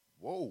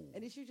 Whoa.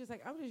 And then she was just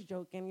like, I'm just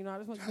joking. I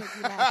just want to make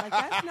you laugh.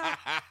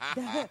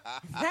 Like,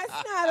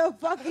 that's not a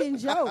fucking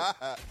joke.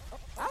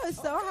 I was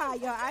so high,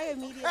 yo. I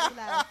immediately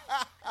laughed.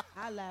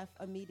 I laughed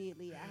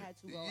immediately. I had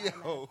to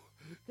go.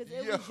 Because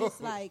it was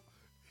just like,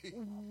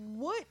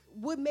 what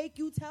would make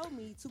you tell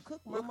me to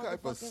cook my motherfucking... What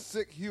type of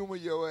sick humor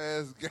your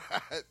ass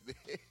got,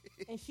 man?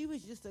 And she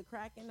was just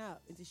cracking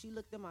up until she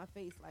looked at my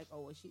face like,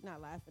 oh, well, she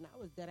not laughing. I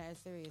was dead ass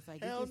serious.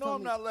 Like, hell no,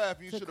 I'm not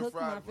laughing. You should have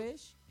fried my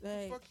fish. What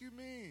the fuck you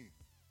mean?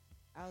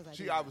 I was like,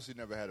 she obviously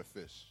never had a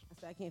fish. I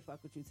said, I can't fuck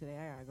with you today.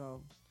 I gotta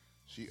go.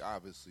 She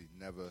obviously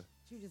never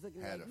She was just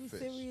looking had like, a you fish.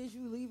 serious?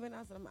 You leaving?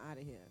 I said, I'm out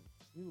of here.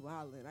 You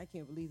wildin'. I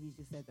can't believe you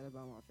just said that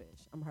about my fish.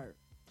 I'm hurt.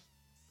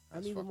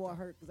 I'm even more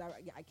hurt because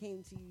I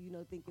came to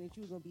you, thinking that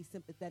you were going to be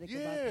sympathetic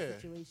about the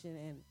situation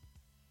and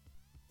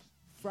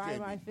fry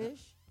my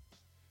fish.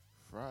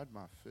 Fried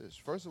my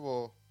fish. First of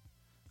all,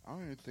 I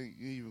don't even think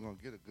you're even going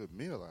to get a good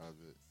meal out of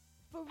it.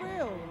 For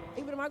real.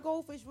 Even if my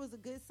goldfish was a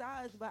good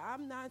size, but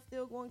I'm not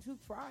still going to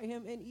fry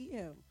him and eat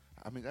him.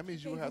 I mean, that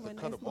means you have to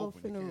cut him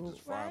open. You can't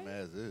just fry him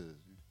as is.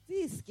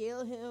 See,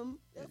 scale him.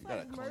 That's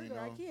like murder.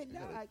 I can't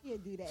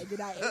do that.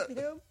 Did I eat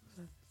him?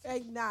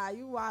 Like, nah,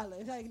 you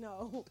wildin'. Like,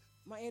 no.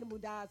 My animal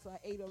died, so I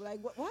ate him. Like,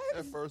 what?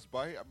 That first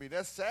bite, I mean,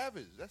 that's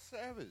savage. I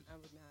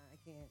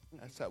can't.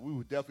 That's how we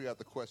would definitely have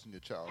to question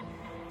your child.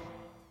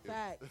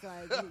 Facts.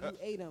 Like, you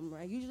ate him,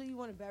 right? Usually you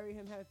want to bury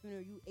him, have a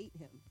funeral, you ate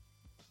him.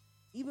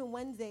 Even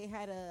Wednesday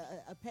had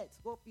a pet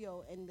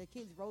Scorpio, and the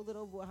kids rolled it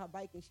over with her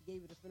bike, and she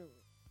gave it a funeral.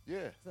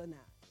 Yeah. So, nah.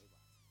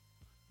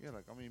 Yeah,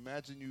 like, I mean,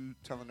 imagine you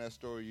telling that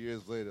story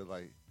years later,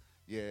 like,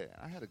 yeah,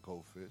 I had a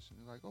goldfish. And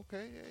you're like,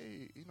 okay,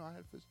 hey, I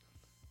had fish.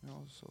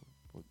 So...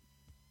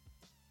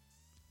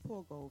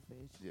 Poor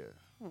goldfish. Yeah.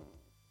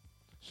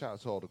 Shout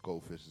out to all the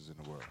goldfishes in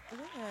the world.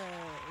 Yes.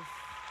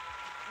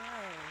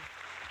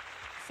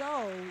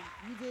 So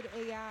you did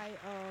AI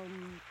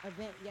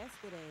event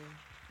yesterday.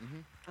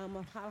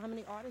 Mm-hmm. How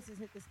many artists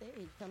hit the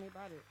stage? Tell me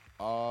about it.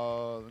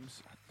 Let me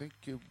see. I think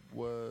it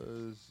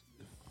was.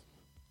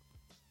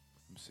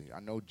 Let me see. I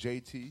know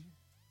JT.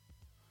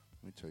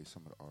 Let me tell you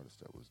some of the artists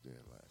that was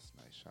there last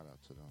night. Shout out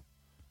to them.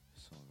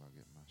 As soon as I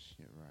get my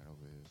shit right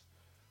over here.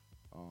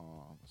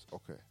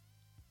 Okay.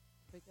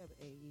 Pick up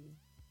AE.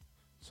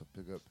 So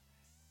pick up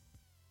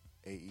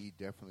AE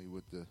definitely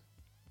with the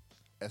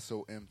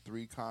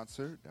SOM3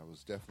 concert. That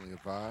was definitely a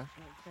vibe.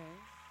 Okay.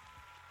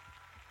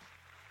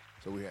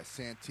 So we had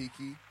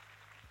Santiki.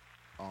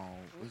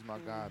 Who's my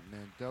guy?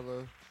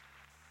 Mandela.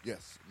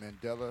 Yes,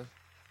 Mandela.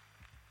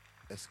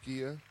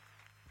 Eskia.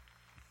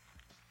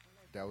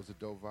 That was a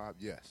dope vibe.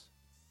 Yes.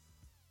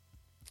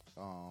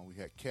 We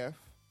had Kef.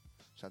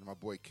 Shout out to my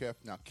boy Kef.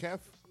 Now Kef.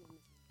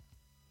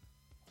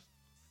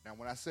 Now,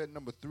 when I said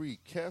number 3,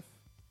 Kef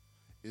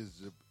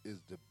is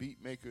the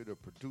beat maker, the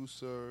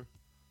producer,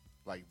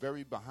 like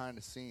very behind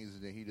the scenes,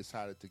 and then he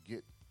decided to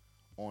get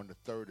on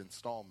the 3rd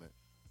installment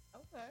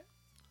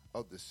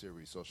of the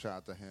series. So shout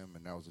out to him,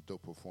 and that was a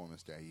dope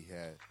performance that he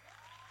had.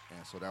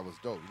 And so that was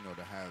dope,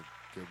 to have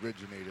the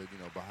originator,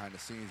 behind the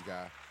scenes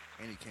guy,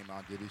 and he came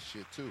out and did his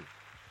shit too.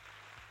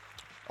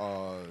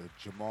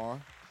 Jamar.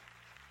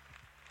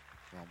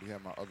 We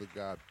have my other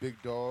guy,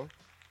 Big Dog.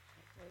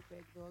 Okay,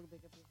 Big Dog, big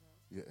up yourself.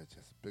 Yeah, it's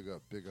just big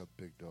up, Big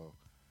Dog.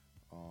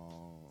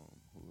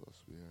 Who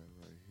else we have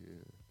right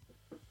here?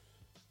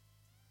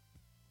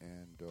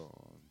 And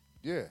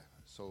yeah,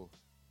 so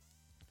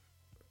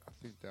I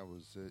think that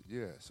was it.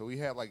 Yeah, so we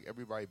had like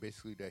everybody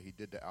basically that he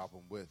did the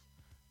album with.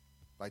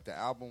 Like the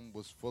album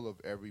was full of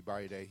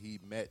everybody that he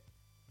met.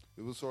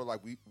 It was sort of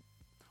like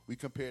we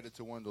compared it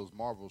to one of those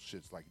Marvel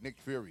shits, like Nick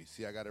Fury.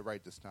 See, I got it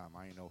right this time.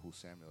 I didn't know who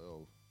Samuel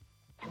L.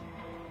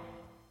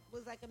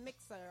 Was like a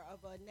mixer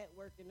of a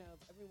networking of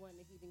everyone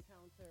that he'd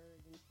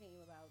encountered and came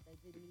about that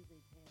did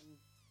music and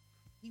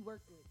he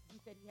worked with. He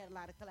said he had a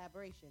lot of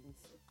collaborations.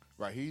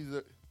 Right.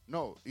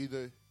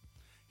 Either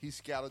he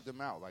scouted them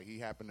out. Like he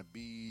happened to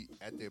be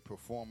at their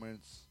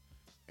performance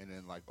and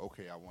then like,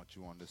 okay, I want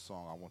you on this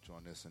song, I want you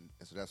on this, and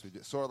so that's what we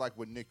did. Sort of like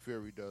what Nick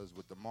Fury does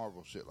with the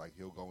Marvel shit. Like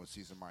he'll go and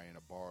see somebody in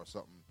a bar or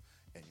something,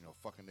 and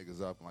fucking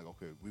niggas up, and like,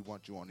 okay, we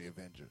want you on the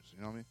Avengers.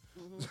 You know what I mean?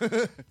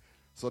 Mm-hmm.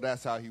 So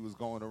that's how he was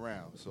going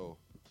around. So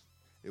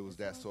it was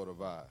that sort of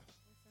vibe.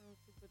 That sounds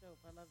super dope.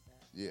 I love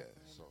that. Yeah.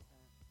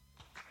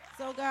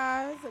 So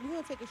guys, we're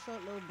gonna take a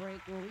short little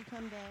break. When we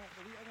come back,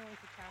 we are going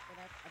to chop it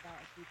up about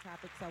a few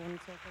topics I want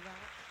to talk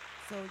about.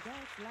 So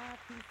yes, live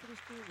Peace to the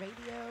Street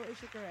Radio. It's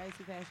your girl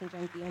Icy Fashion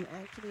Junkie. I'm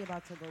actually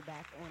about to go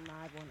back on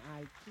live on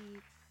IG.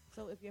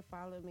 So if you're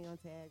following me on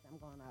tags, I'm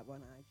going live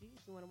on IG.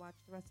 If you want to watch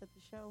the rest of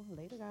the show,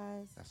 later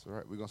guys. That's all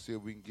right. We're gonna see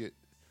if we can get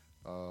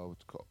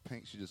what's called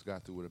Pink. She just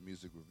got through with a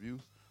music review.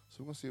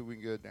 So we're gonna see if we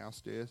can get her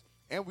downstairs.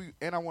 And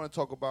I want to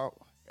talk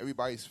about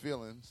everybody's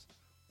feelings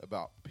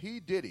about P.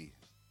 Diddy.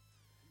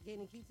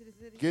 Getting the key to the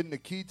city. Getting the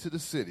key to the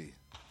city.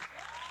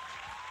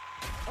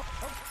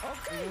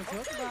 Okay.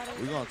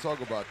 We're going to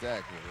talk about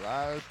that because a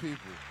lot of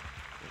people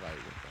are like,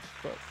 what the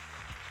fuck?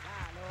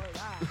 Lie, Lord,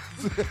 lie.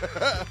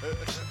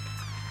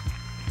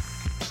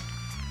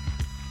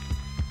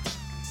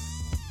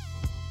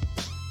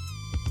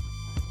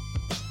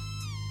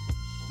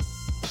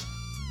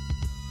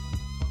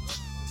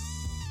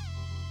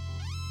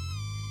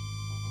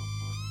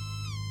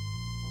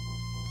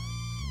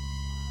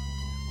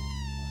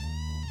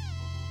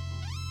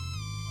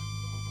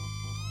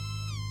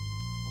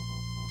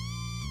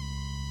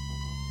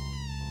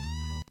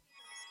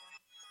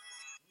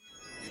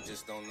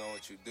 Don't know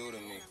what you do to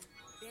me.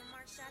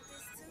 Denmark shot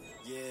this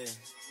too? Yeah.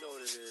 Know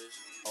what it is.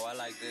 Oh, I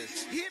like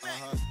this.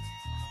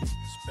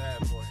 It's bad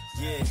boy.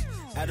 Yeah,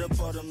 add up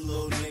all them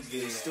little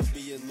niggas, still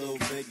be a little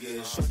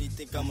bigger. Shorty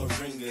think I'm a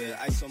ringer,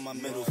 ice on my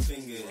middle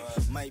finger.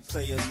 Might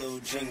play a little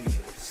jingle.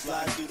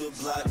 Slide through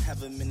the block,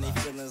 have them in their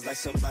feelings like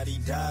somebody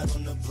died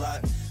on the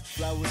block.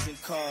 Flowers and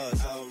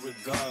cars, out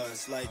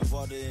regards. Like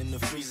water in the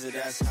freezer,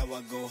 that's how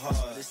I go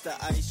hard. It's the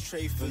ice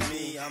tray for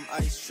me, I'm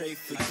ice tray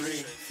for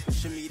three.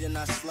 Shimmy then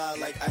I slide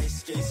like ice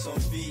skates on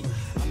feet.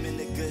 I'm in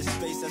a good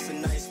space, that's a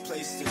nice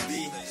place to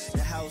be.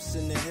 The house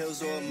in the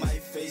hills or it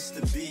might face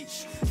the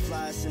beach.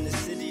 Flies in the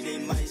city, they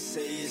might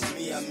say it's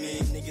me. I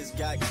mean, niggas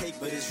got cake,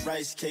 but it's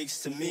rice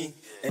cakes to me.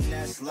 And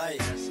that's light,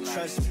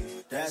 trust me,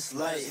 that's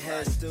light.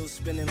 Head still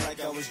spinning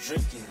like I was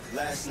drinking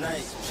last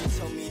night. She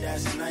told me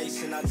that's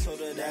nice, and I told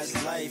her that's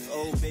life.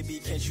 Oh, baby,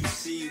 can't you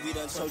see? We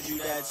done told you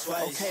that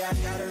twice. Okay, I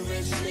got a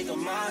rich nigga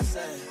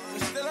mindset.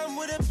 But still I'm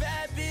with a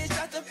bad bitch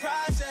out the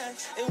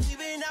project. And we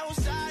been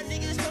outside,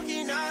 niggas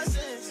talking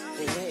nonsense.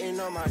 They hating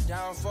on my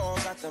downfall,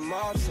 got the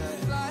mob set.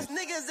 Flies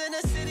niggas in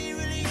the city,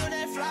 really on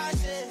that fly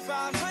shit.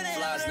 500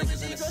 Flies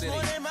niggas in the city,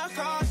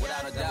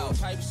 without a doubt.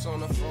 Pipes on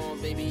the phone,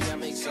 baby,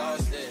 I'm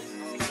exhausted.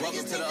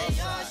 Welcome to the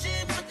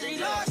upside. But they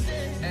lost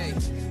it. Hey,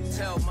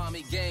 tell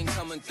mommy gang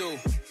coming through.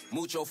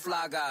 Mucho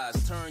fly guys,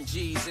 turn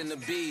G's into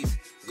B's.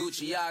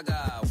 Gucci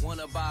Yaga,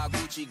 wanna buy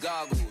Gucci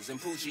goggles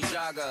and Poochie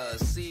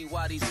joggers. See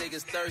why these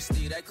niggas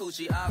thirsty, that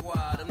Coochie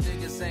Agua. Them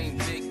niggas ain't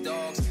big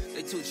dogs,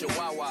 they too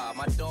chihuahua.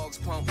 My dogs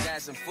pump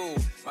gas and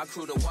food, my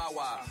crew the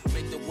Wawa.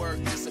 Make the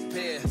work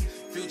disappear,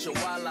 future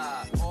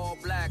Walla. All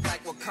black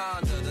like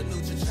Wakanda, the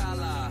new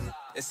T'Challa.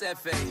 It's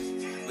F.A.,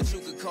 but you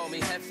could call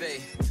me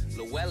Hefe.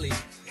 Llewellyn,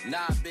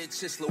 nah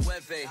bitch, it's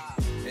Loewe.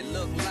 It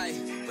look light,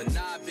 but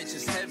nah bitch,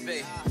 it's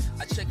heavy.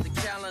 I check the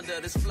calendar,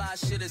 this fly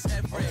shit is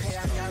every. Okay,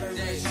 I got a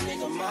rich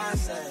nigga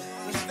mindset.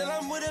 But still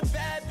I'm with a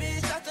bad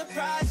bitch out the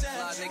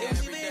project. And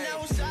we been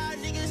outside,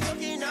 niggas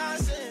talking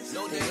nonsense.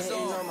 No niggas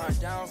on my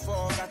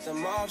downfall, got the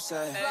mob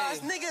set.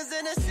 Flies niggas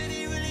in the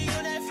city, really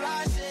on that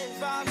fly shit.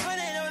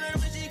 500 on the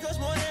Richie, cost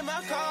more than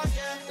my car,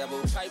 yeah.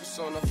 Double pipes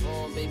on the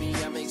phone, baby,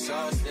 I'm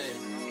exhausted.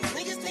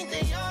 Niggas think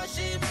they all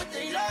shit, but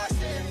they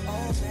lost it.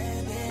 Oh,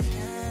 baby,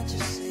 can't you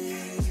see?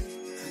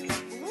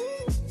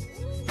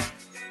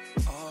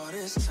 All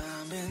this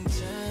time been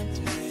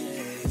tempting me.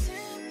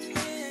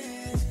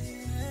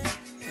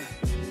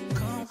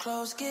 Come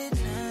close, get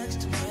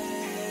next to me.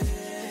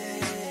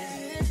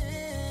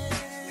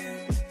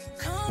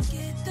 Come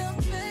get the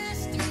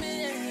best of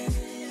me.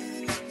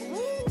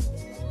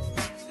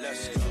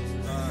 Let's go.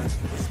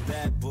 It's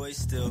bad boy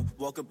still.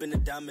 Walk up in the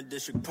diamond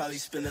district, probably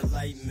spin a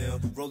light mill.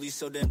 Rollie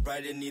so damn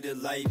bright, it need a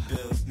light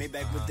bill.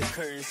 Maybach with the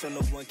curtains so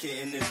no one can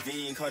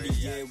intervene.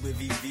 Cartier with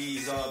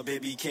VVs, oh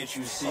baby, can't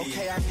you see?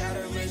 Okay, I got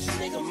a rich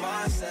nigga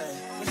mindset.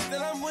 But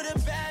still I'm with a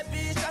bad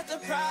bitch out the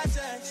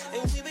project.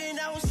 And we been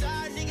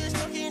outside, niggas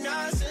talking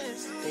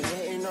nonsense. They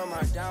hating on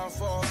my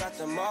downfall, got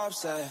the mob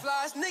set.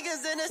 Flies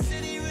niggas in the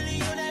city,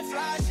 really on that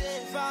fly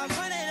shit.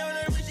 500 on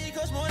the Richie,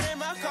 cost more than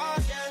my car,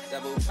 yeah.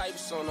 Double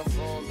pipes on the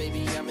phone,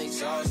 baby, I'm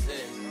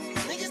exhausted.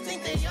 Niggas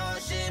think they all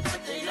shit,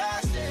 but they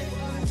lost it.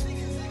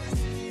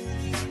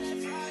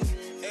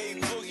 Hey,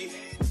 Boogie,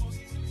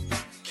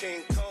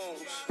 King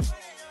Combs,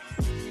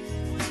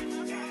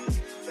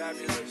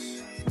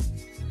 fabulous,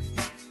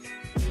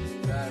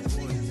 bad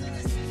boy.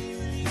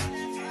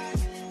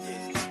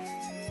 Yeah.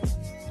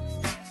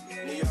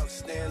 New York,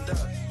 stand up.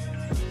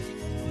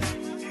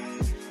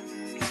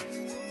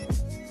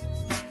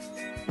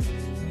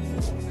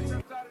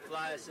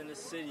 Fly as Bias in the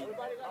city. Know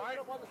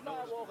what's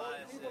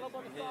bias is. We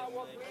here,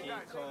 man.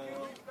 King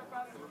Cone.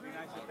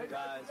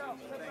 Guys,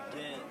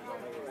 again.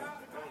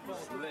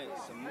 It's lit.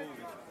 It's a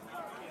movie.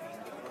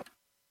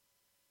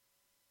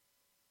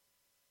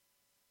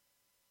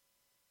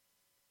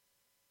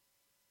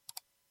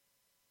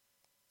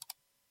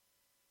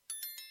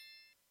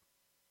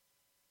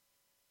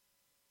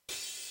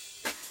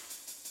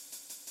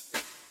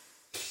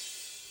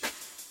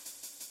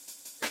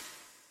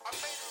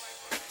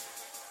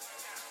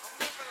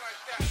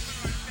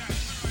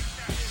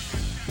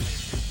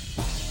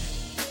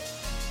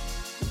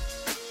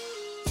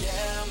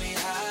 Tell me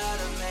how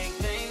to make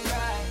things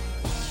right,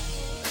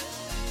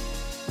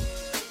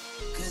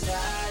 'cause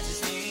I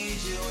just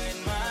need you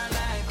in my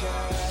life,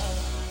 girl.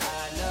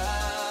 I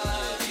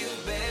love you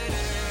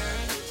better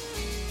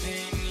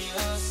than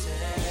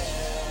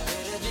yourself,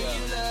 better than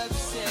you love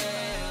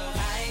yourself.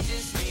 I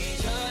just need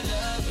your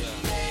love,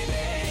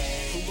 baby.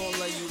 Who gon'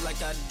 love you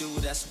like I do?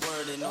 That's word.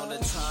 And all the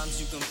times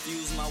you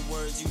confuse my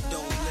words, you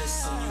don't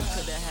listen. You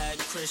coulda had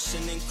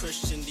Christian and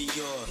Christian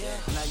Dior.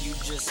 Now you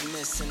just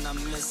missing, I'm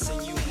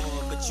missing you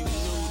more. But you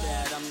knew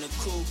that I'm the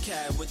cool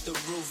cat with the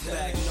roof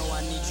back. No,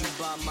 I need you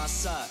by my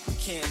side,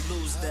 can't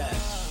lose that.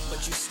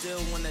 But you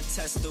still wanna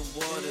test the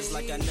waters,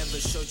 like I never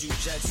showed you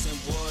jets and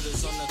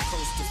waters on the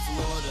coast of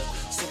Florida.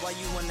 So why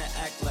you wanna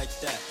act like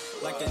that?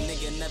 Like a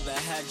nigga never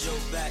had your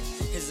back,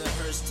 his and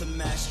hers to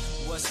match.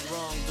 What's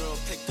wrong, girl?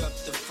 Pick up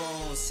the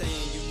phone,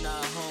 saying you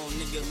not home,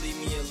 nigga, leave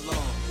me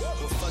alone.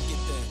 Well, fuck it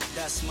then,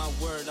 that's my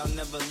word, I'll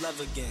never love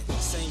again.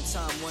 Same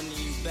time wanting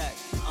you back,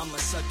 I'ma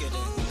suck it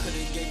in.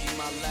 Could've gave you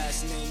my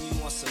last name, you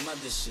want some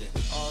other shit.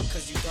 All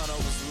 'cause you thought I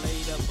was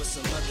laid up with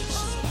some other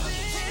shit.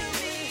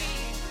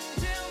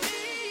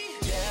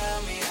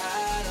 Tell me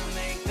how to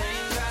make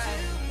things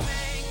right,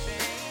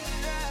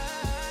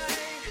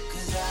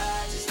 'cause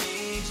I just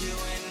need you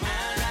in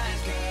my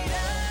life, girl.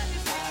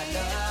 I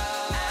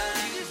love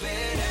you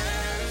better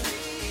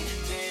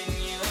than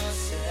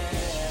yourself,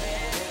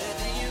 better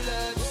than you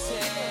love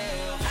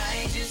yourself.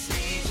 I just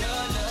need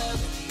your love,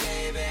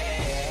 baby.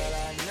 Girl,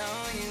 I know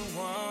you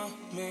want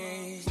me.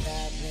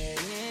 Stop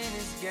playing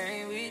this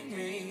game with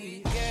me.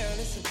 Girl,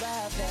 it's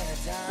about that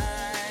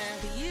time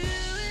for you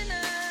and I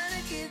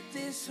to get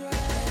this right.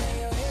 Lay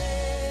your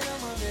head on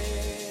my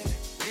bed,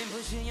 then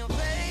pushing your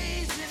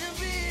face in the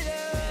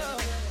middle.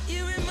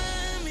 You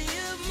remind me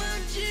of my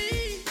G,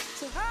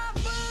 so hop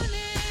on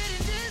it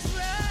and just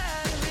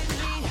ride with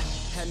me.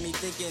 Had me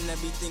thinking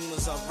everything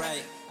was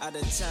alright. Out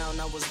of town,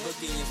 I was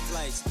booking your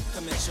flights.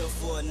 Come and chill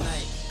for a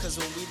night. 'Cause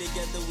when we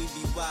together, we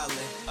be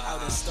wildin'.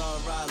 Out in Star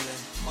Island.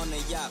 On the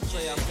yacht,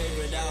 play our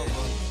favorite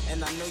album.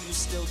 And I know you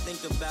still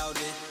think about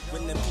it.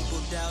 When the people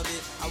doubt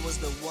it, I was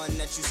the one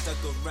that you stuck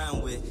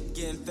around with.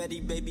 Getting fetty,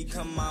 baby,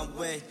 come my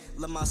way.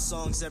 Love my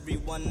songs, every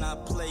one I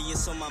play.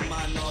 It's on my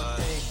mind all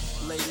day.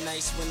 Late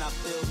nights when I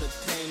feel the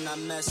pain. I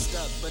messed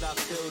up, but I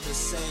feel the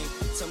same.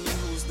 Tell me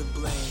who's to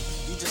blame.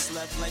 You just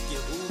left like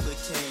your Uber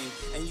came.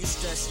 And you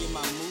stress, yeah,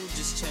 my mood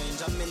just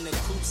changed. I'm in the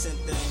coops and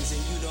things,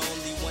 and you the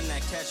only one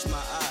that catch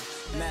my eye.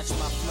 Match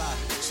my fly.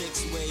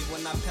 Chicks wave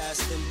when I pass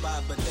them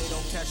by, but they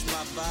don't catch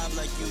my vibe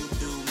like you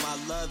do. My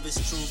love is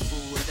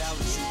truthful. Without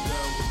you,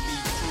 girl, would be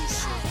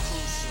crucial.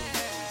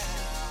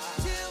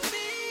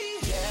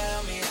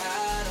 Tell me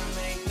how to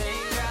make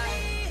things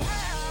right,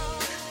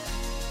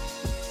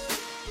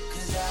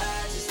 'cause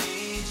I just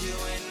need you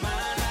in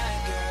my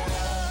life, girl.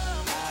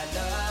 I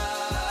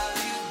love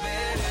you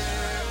better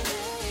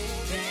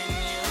than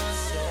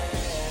yourself,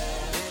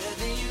 better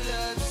than you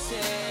love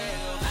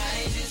yourself. I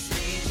just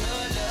need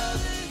your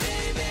love,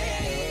 baby.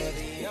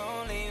 You're the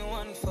only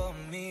one for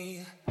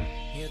me.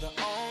 You're the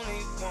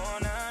only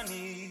one I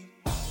need.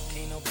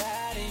 Ain't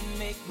nobody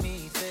make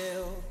me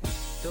feel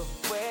the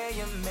way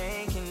you're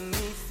making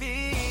me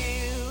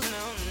feel.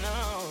 No, no.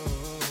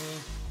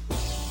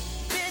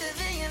 Better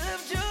than you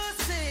loved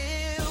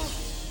yourself,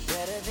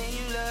 better than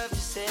you loved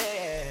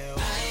yourself.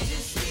 I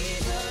just need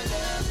your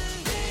love,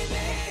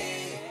 baby.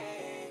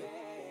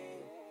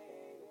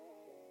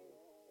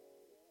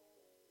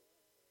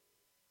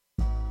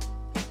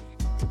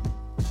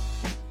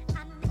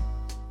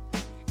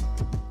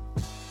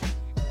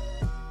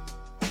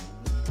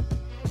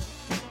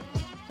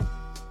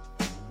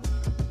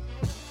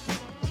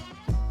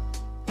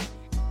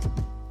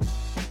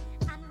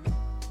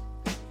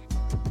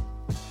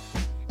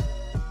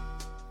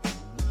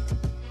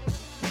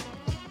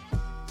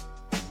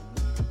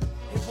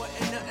 It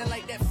wasn't nothing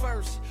like that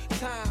first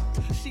time.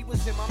 She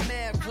was in my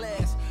math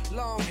class.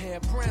 Long hair,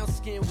 brown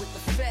skin with the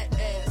fat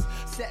ass.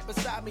 Sat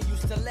beside me,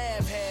 used to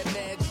laugh, had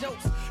mad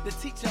jokes. The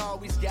teacher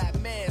always got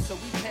mad, so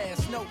we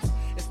passed notes.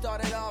 It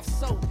started off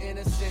so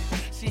innocent.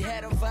 She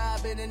had a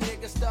vibe and a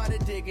nigga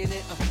started digging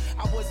it.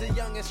 I was a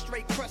young and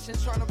straight crushing,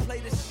 trying to play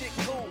this shit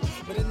cool.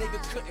 But a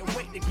nigga couldn't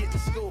wait to get to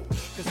school.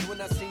 Cause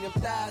when I seen them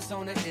thighs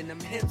on her, and them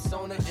hips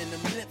on her, and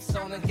them lips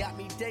on her, got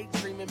me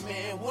daydreaming,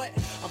 man, what?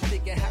 I'm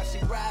thinking how she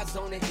rides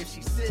on it, if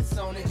she sits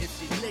on it, if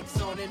she licks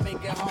on it,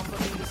 make it hard for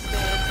me to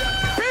stand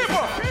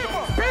up.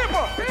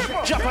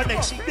 People! Jump on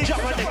next,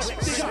 jump on next,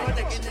 jump on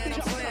next. Thinking that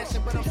I'm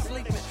flashing, but I'm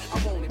sleeping. I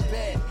want it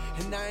bad.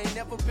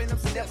 never been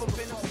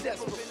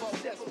obsessed before.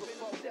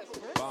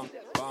 Bang,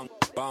 bang,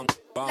 bang,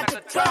 bang, Like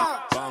a drum.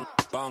 bang,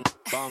 bang,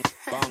 bang,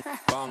 bang,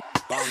 bang,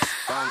 bang,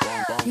 bang,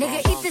 bang. Nigga,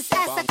 eat this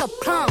ass like a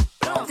plum.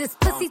 This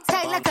pussy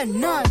tight like a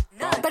nun.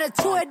 Better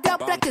chew it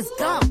up like it's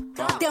gum.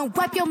 Then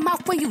wipe your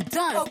mouth when you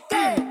done.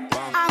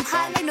 I'm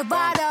hot like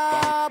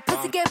Nevada.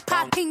 Pussy get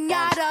pop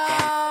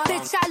pinata.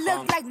 Bitch, I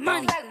look like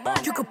money.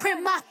 You can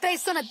print my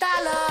face on $1.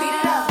 Beat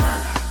it up.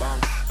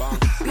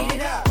 Beat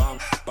it up.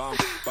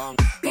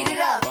 Beat it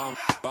up.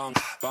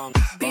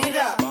 Beat it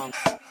up.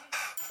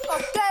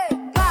 Okay.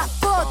 5,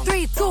 4,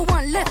 3, 2,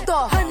 1, lift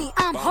off. Honey,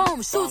 I'm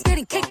home. Shoes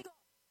getting kicked.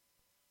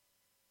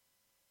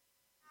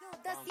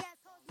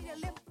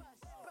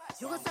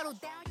 You gon' settle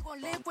down, you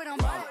gon' live with him.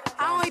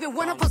 I don't even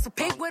wanna post a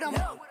pic with him.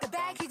 The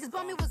bag he just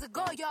bought me was a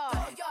go yard.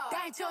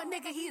 That ain't your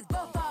nigga, he is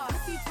both ours.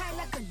 Pussy tight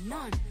like a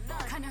nun.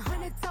 Kinda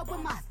hunted up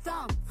with my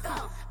thumb.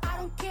 I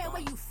don't care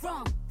where you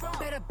from.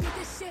 Better beat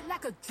this shit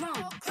like a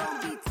drum.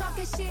 Don't be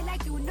talking shit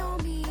like you know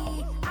me.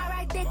 I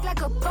ride dick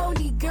like a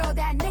pony, girl.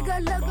 That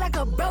nigga look like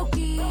a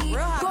brokey.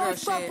 Go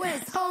fuck with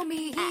his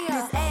homie here.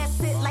 This ass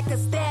sit like a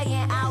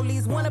stallion. All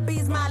these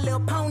wannabes, my little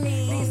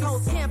pony. These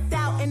hoes camped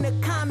out in the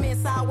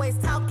comments, always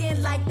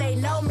talking like they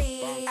know me.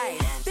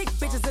 Thick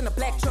bitches in a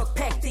black truck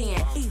packed in.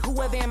 Eat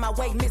whoever in my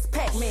way, Miss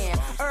Pac-Man.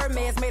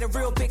 Hermes made a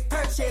real big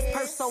purchase.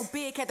 Purse so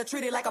big, had to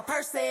treat it like a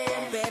person.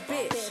 Bad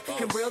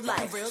bitch, in real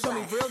life. Show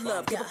me real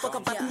love, give a fuck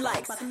about them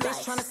likes.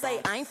 Bitch tryna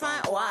say I ain't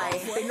fine, or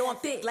they know I'm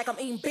thick, like I'm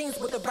eating beans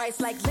with the rice.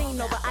 Like lean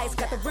over ice,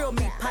 got the real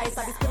meat pies.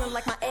 I be feeling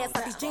like my ass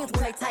out these jeans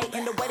when they tight.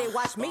 And the way they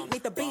watch me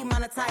need to be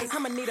monetized.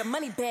 I'ma need a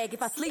money bag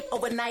if I sleep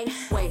overnight.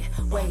 Wait.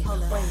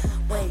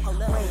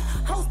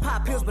 Hoes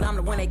pop pills, but I'm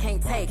the one they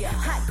can't take.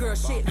 Hot girl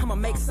shit, I'ma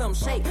make some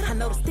shake. I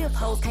know the stiff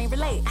hoes can't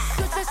relate.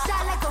 Shoot your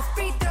shot like a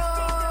free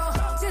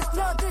throw. Just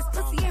love this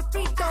pussy and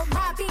free throw.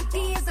 My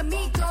BP is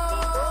amigo.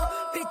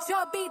 Bitch,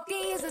 your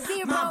BP is a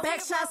 0. My back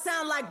shot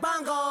sound like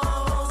bongos.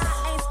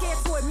 I ain't scared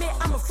to admit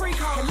I'm a freak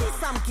hoe. At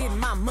least I'm getting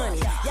my money.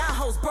 Y'all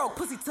hoes broke.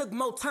 Pussy took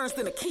more turns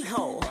than a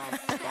keyhole.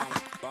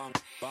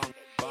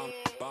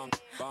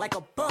 Like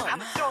a bum. I'm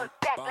throwing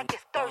back like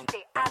it's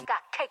Thursday. I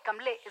got cake, I'm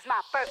lit, it's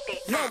my birthday.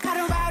 I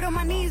don't ride on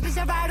my knees, bitch,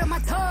 I ride on my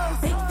toes.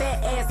 Big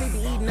fat ass, they be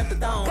eating up the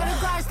thong. Got a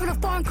garage full of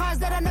foreign cars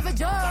that I never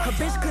drove. A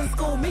bitch couldn't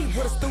school me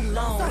with a student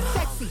loan. So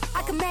sexy,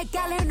 I can make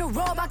gala in the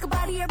robe. I can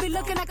body every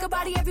look and I can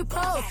body every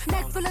pose.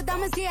 Neck full of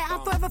diamonds, yeah,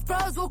 I'm forever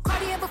froze. We'll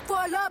Cartier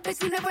before love,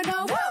 bitch, you never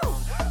know. Woo!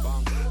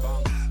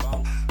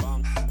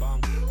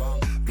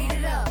 Beat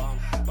it up.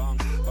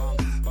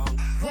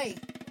 Wait.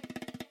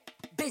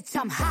 Bitch,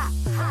 I'm hot,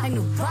 like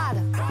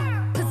Nevada.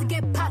 Pussy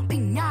get pop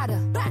pinata.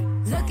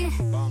 Looking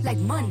like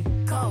money.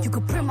 You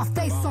could print my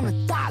face on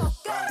 $1.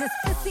 This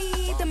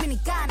pussy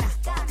dominicana.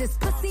 This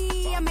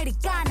pussy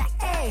americana.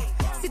 Ayy,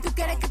 si tú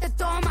quieres que te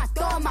toma,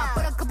 toma.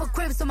 Put a couple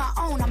cribs on my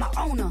own, I'm a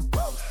owner.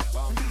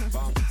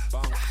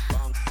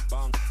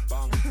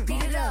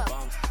 Beat it up.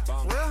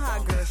 Real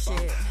hot girl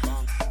shit.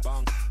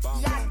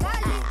 Yeah,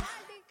 got it.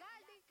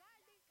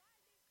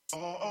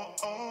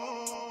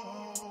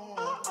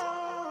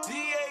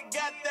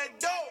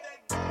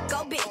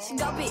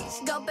 Go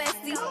bitch, go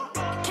bestie.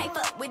 Can't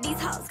fuck with these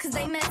hoes cause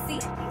they messy.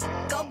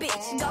 Go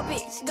bitch, go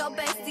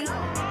bestie.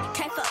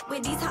 Can't fuck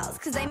with these hoes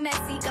cause they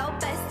messy. Go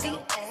bestie.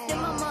 Then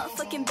my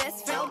motherfucking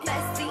best friend,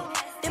 bestie.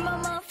 Then my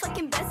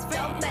motherfucking best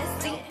friend,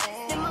 bestie.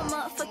 Then my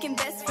motherfucking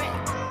best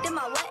friend. Then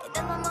my what?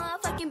 That's my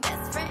motherfucking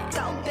best friend.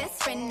 Go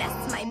best friend,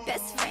 that's my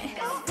best friend.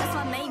 That's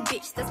my main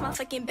bitch, that's my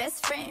fucking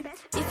best friend.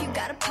 If you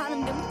got a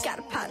problem, then we got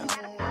a problem.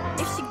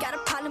 If she got a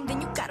problem,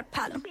 then you got a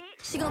problem.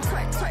 She gon'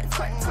 twerk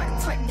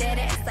that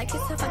ass like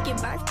it's her fucking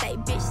birthday,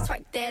 bitch.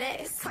 Twerk that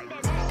ass.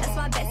 That's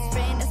my best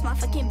friend, that's my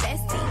fucking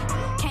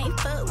bestie. Can't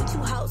fuck with you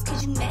hoes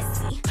cause you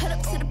messy. Put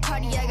up to the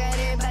party, I got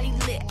everybody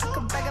lit. I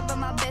could brag about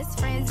my best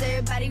friends,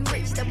 everybody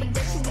rich. Double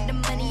dutching with the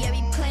money, I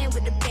be playing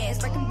with the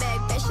bands. Working bag,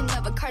 fashion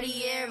of a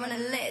Cartier on the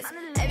list.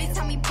 Every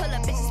time we pull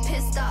up, bitches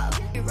pissed off.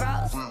 It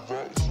rolls.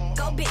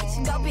 Go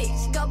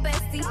bitch, go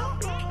bestie.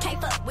 Can't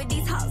fuck with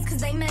these hoes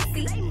cause they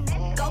messy.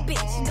 Go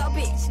bitch, go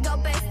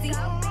bestie.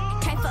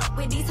 Can't fuck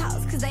with these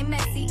hoes cause they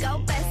messy.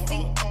 Go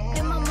bestie.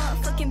 Then my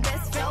motherfucking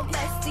best friend,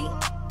 bestie.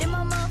 Then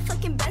my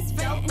motherfucking best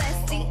friend,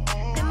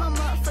 bestie. Then my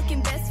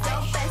motherfucking best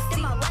friend,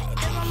 bestie. My what?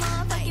 Then my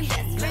motherfucking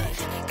best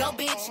friend. Go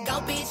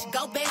bitch,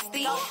 go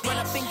bestie. Run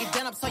up and get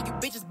done up so you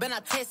bitches better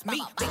not test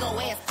me. Big ol'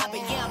 ass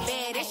poppin', yeah I'm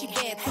bad and she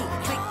bad too.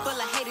 Click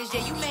full of haters,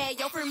 yeah you mad,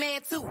 your friend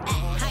mad too.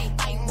 I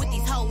ain't fighting with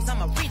these hoes,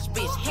 I'm a rich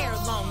bitch. Hair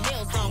long,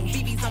 nails long,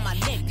 BB's on my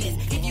necklace.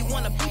 If you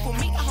wanna beef with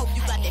me, I hope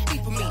you got that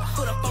beef with me.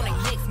 Put up on their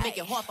necks, make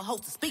it hard for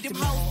hoes to speak to me.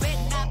 Them hoes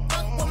better not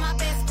fuck with my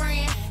best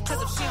friend.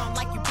 Cause if she don't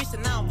like you, bitch,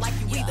 then I don't like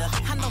you either.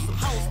 I know some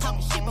hoes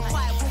talking shit, but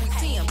quiet when we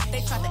see them.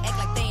 They try to act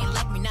like they ain't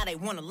like me, now they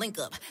wanna link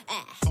up.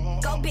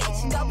 Go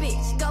bitch, go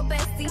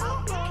bestie.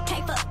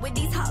 Can't fuck with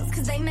these hoes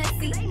cause they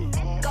messy.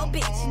 Go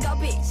bitch, go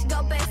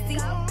bestie.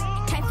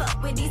 Can't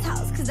fuck with these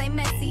hoes cause they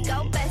messy.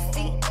 Go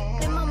bestie.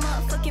 Then my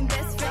motherfucking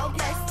best friend,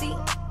 bestie.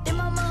 Then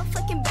my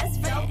motherfucking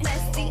best friend,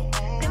 bestie.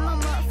 Then my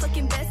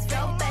motherfucking best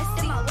friend, bestie.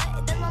 Then my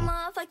what? Then my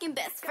motherfucking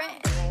best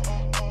friend.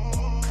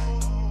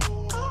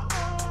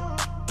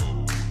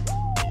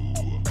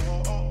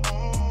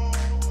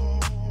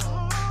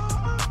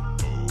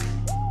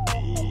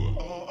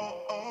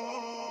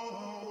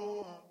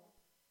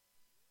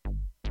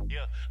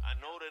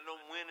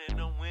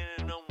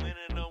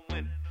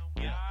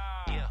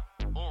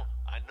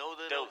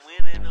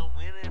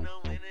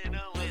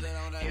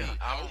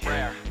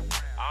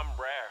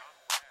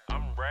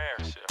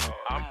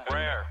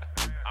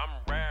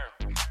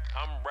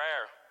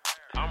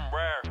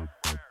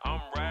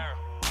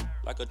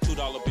 a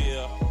 $2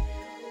 bill.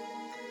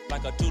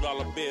 Like a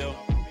 $2 bill.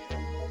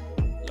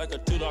 Like a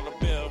 $2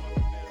 bill.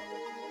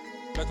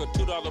 Like a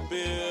 $2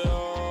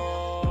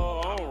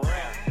 bill. I'm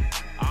rare.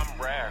 I'm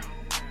rare.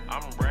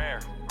 I'm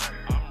rare.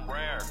 I'm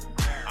rare.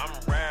 I'm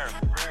rare.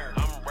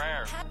 I'm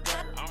rare.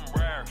 I'm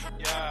rare.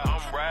 Yeah,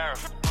 I'm rare.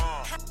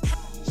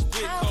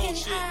 Spit cold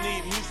shit,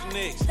 need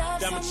Mucinex.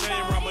 Diamond chain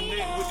around my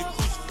neck with the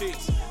crucifix.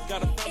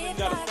 Got a family,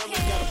 got a family,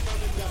 got a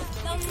family, got a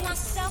family. Love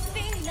myself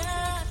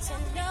enough to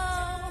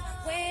know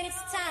when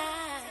it's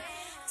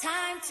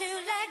time to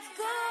let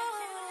go.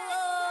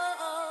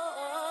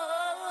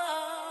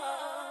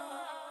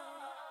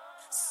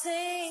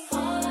 Sing.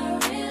 All I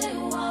really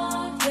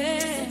want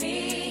is to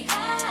be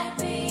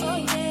happy. Oh,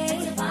 yeah.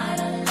 And to find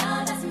a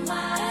love that's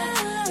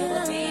mine. It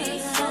would be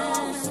so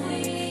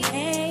sweet.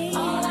 Hey.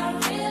 All I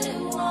really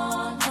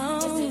want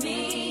is to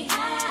be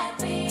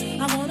happy.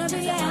 I wanna be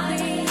happy.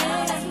 Find a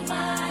love that's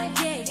mine.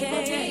 Yeah, yeah, it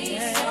would be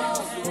so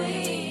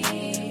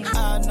sweet. I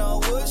know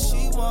what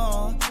she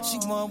want. She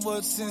want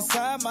what's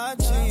inside my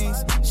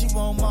jeans. She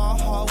want my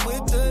heart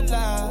with the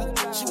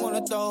lie. She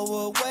wanna throw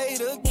away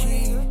the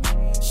key.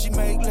 She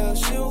make love,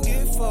 she don't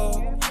get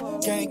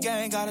fucked. Gang,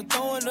 gang, gotta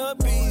throw in the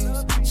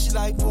beats. She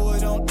like, boy,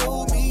 don't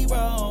do me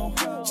wrong.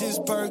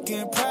 Just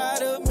Birkin,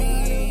 proud of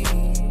me.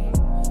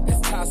 As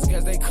toxic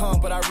as they come,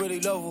 but I really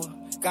love her.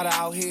 Got her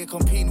out here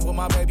competing with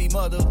my baby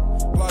mother.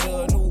 Brought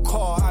her a new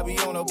car, I be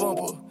on a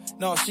bumper.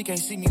 No, she can't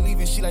see me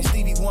leaving, she like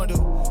Stevie Wonder.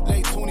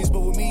 Late 20s,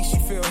 but with me, she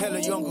feel hella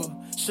younger.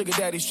 Sugar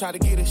daddies try to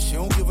get her, she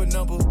don't give a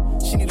number.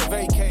 She need a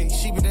vacay,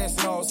 she been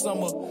dancing all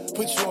summer.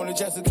 Put you on the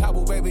Jessica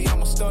Cabo, baby,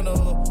 I'm a stunner.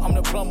 I'm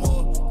the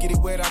plumber, get it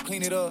wet, I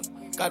clean it up.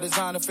 Got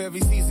designer for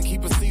every season,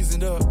 keep it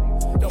seasoned up.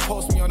 Don't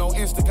post me on no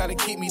Insta, gotta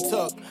keep me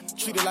tucked.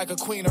 Treat her like a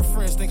queen, her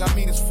friends think I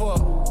mean as fuck.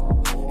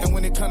 And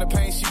when it come to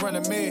pain, she run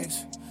a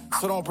mess.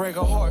 So don't break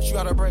her heart, you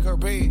gotta break her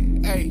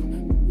bed. Hey,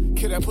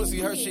 kill that pussy,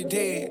 her shit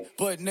dead.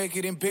 Butt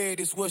naked in bed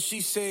is what she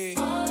said.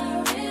 All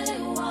I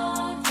really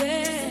want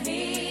is to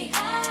be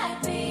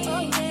happy. Oh,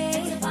 yeah.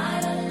 And to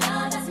find a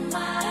love that's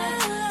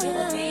mine. It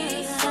would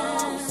be so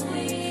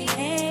sweet.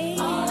 Hey.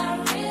 All I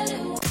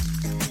really want.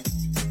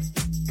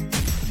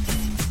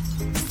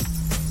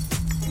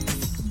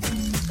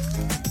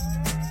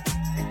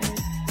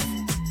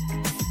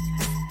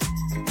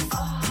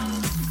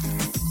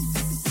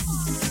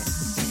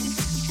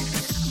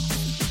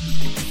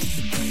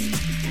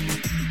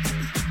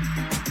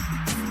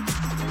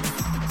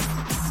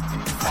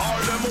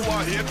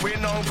 Hate we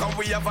know, cause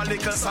we have a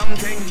little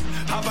something.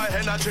 Have a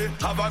energy,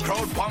 have a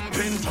crowd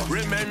pumping.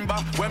 Remember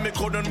when me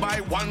couldn't buy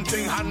one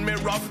thing, and me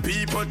rob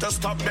people to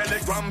stop belly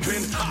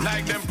grumping.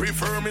 Like them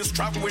prefer me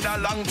strap with a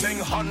long thing,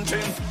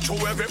 hunting to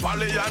every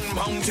valley and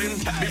mountain.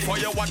 Before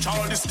you watch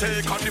all the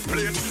steak on the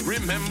plate,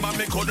 remember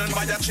me couldn't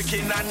buy a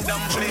chicken and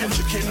dumpling.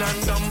 Chicken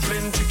and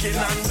dumpling, chicken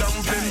and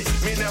dumpling.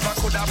 Me never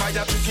could have buy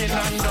a chicken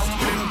and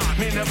dumpling.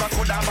 Me never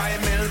could have buy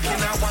milk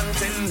in a one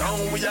thing. Now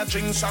we a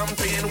drink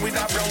champagne with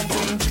a brown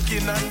thing.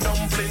 Chicken and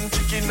dumpling,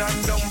 chicken and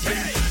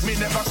dumpling. Me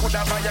never could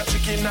have buy a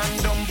chicken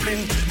and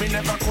dumpling. Me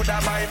never could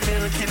have buy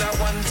milk in a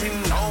one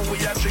thing. Now we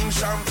a drink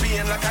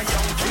champagne like a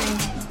young king.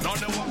 Not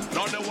the one,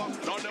 not the one,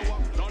 not the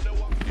one, not the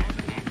one.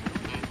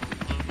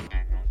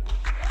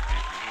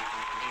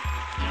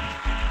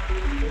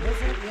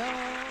 What's up,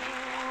 y'all?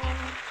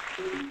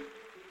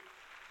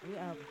 We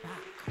are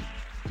back.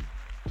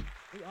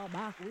 We are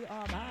back. We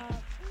are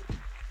back.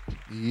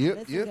 Yep,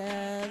 Listen,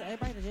 guys,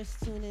 everybody that's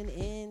just tuning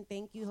in,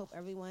 thank you. Hope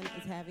everyone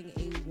is having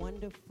a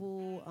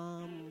wonderful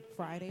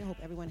Friday. Hope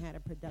everyone had a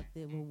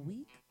productive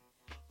week.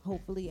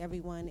 Hopefully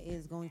everyone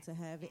is going to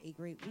have a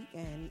great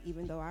weekend,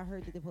 even though I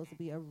heard that there's supposed to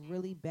be a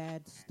really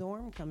bad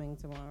storm coming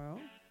tomorrow.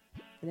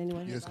 Did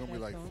anyone hear it's about going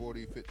to be like storm?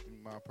 40, 50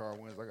 mile per hour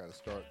winds. I got to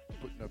start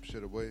putting up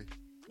shit away.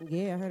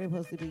 Yeah, I heard it's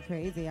supposed to be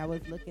crazy. I was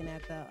looking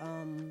at the,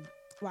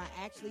 well,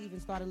 I actually even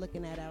started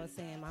looking at it. I was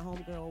saying my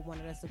homegirl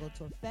wanted us to go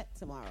to a fete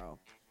tomorrow.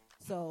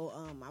 So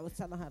I was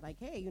telling her, like,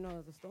 hey, you know,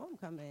 there's a storm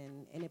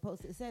coming. And it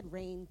said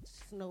rain,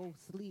 snow,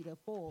 sleet, or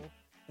fall.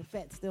 The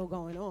fete's still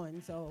going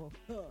on. So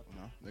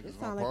Niggas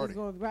sound like party. it's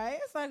going to be right.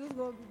 It's like it's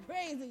going to be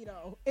crazy,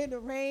 though. In the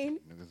rain,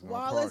 Niggas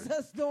while gonna it's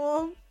a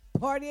storm,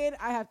 partying.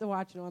 I have to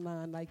watch it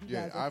online. Like, you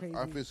guys are crazy.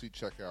 I officially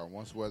check out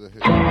once weather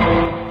hits.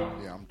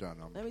 Yeah, I'm done.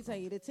 Let me tell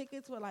you, the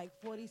tickets were like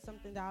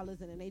 $40-something, and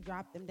then they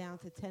dropped them down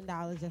to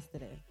 $10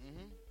 yesterday.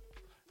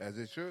 As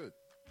it should.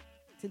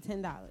 To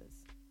 $10.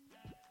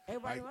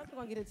 Everybody wants to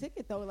go get a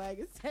ticket though. Like,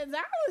 it's $10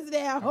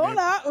 now. Hold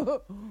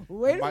up.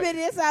 Wait a minute.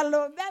 It's a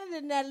little better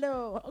than that,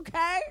 little.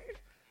 Okay.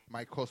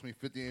 Might cost me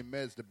 50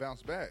 meds to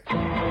bounce back.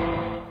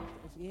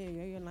 Yeah,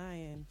 you're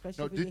lying.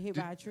 Especially if you get hit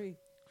by a tree.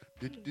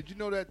 Did you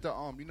know that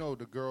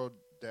the girl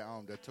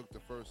that took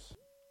the first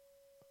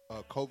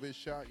COVID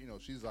shot? You know,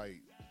 she's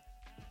like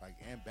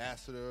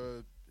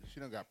ambassador. She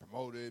done got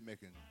promoted,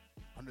 making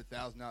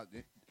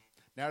 $100,000.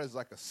 Now there's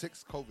like a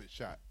 6th COVID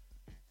shot,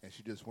 and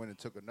she just went and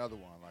took another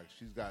one. Like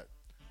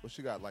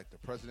she got like the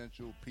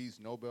Presidential Peace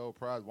Nobel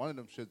Prize. One of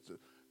them shits,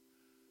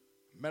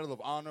 Medal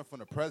of Honor from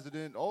the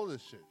president. All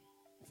this shit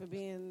for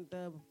being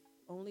the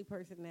only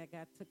person that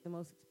took the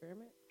most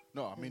experiment.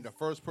 No, I mean the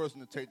first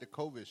person to take the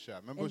COVID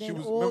shot. Remember, And she then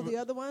was. all remember, the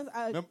other ones,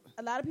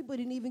 a lot of people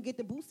didn't even get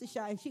the booster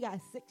shot, and she got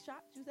 6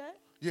 shots. You said?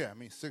 Yeah, I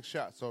mean 6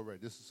 shots already.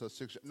 This is her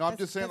 6 shot. No, I'm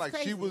just saying That's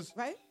like she crazy, was.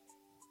 right.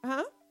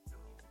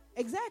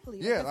 Exactly.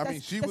 Yeah, I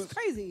mean she was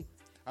crazy.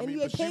 I And mean,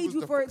 you had but she paid was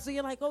you the for it, so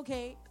you're like,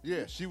 okay.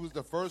 Yeah, she was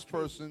the first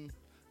person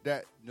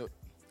that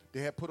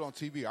they had put on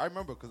TV. I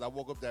remember because I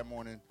woke up that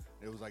morning.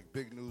 It was like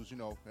big news. You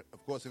know,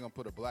 of course they're gonna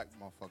put a black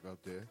motherfucker up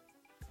there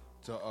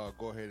to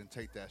go ahead and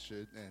take that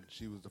shit, and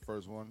she was the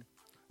first one,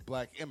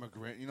 black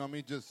immigrant. You know what I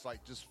mean? Just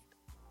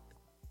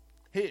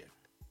here.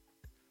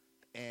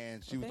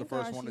 And she was the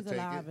first one to take it.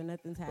 And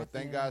nothing's happening. But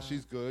thank God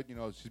she's good. You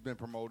know, she's been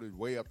promoted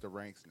way up the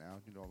ranks now.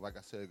 You know, like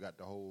I said, got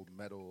the whole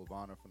Medal of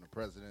Honor from the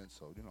president.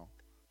 So, you know,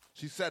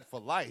 she's set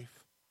for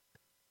life.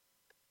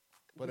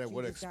 But at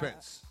what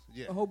expense?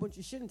 Yeah. A whole bunch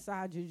of shit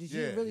inside you.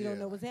 You really don't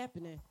know what's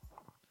happening.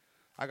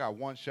 I got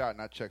 1 shot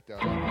and I checked out.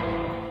 Like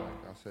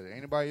I said,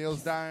 anybody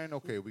else dying?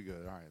 Okay, we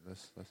good. All right,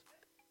 let's.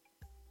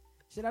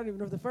 Shit, I don't even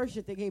know if the first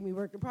shit they gave me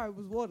working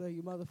probably was water.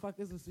 You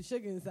motherfuckers with some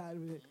sugar inside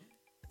of it.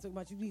 Talking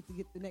about you need to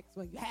get the next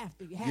one. You have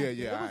to. Yeah.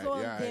 It was all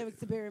a damn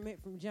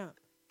experiment from jump.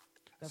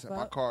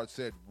 My card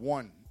said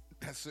 1.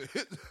 That's it.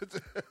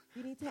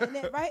 You need to have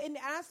that right. And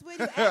I swear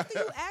to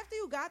you, after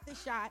you got the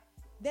shot,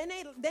 then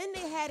they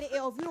had it. If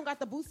you don't got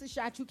the booster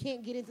shot, you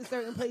can't get into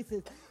certain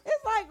places.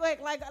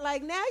 It's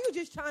like now you're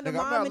just trying to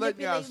mind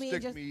manipulate me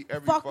and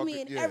just fuck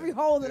me in every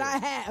hole that I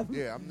have.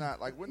 Yeah, I'm not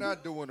we're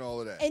not doing all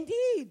of that.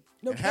 Indeed,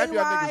 no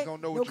KY,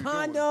 no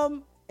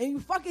condom. And you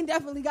fucking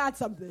definitely got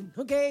something,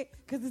 okay?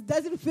 Because it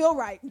doesn't feel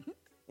right.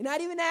 Not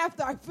even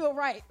after I feel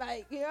right.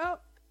 Like, you know?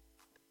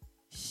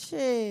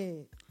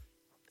 Shit.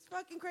 It's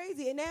fucking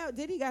crazy. And now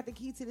Diddy got the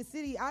key to the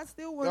city. I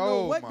still want to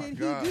know what did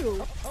he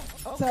do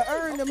to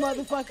earn the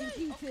motherfucking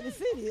key to the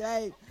city.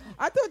 Like,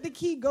 I thought the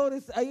key go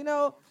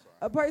to,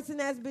 a person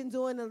that's been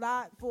doing a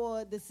lot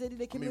for the city,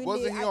 the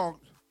community. I mean,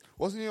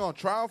 wasn't he on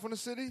trial from the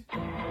city?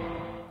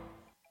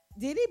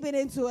 Diddy been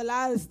into a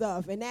lot of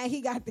stuff, and now he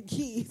got the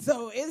key.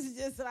 So it's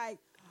just like,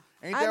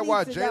 ain't that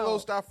why J-Lo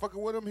stopped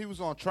fucking with him? He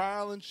was on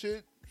trial and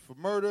shit for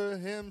murder.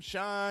 Him,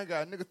 Shine,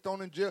 got a nigga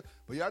thrown in jail.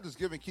 But y'all just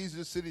giving keys to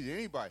the city to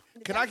anybody.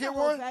 Can I get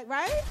one? Fact,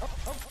 right?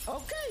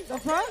 Okay. The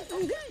fuck?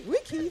 We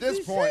keys At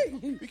this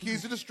point, we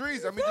keys to the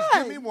streets. I mean, just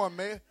give me one,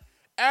 man.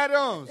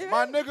 Adams,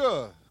 my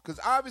nigga. Because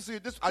obviously,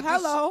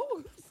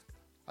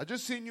 I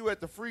just seen you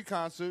at the Free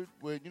concert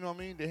where, you know what I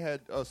mean? They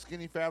had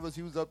Skinny Fabulous.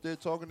 He was up there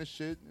talking this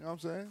shit. You know what I'm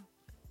saying?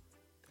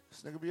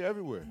 This nigga be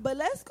everywhere. But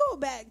let's go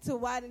back to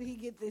why did he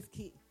get this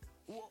key?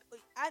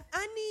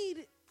 I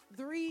need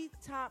 3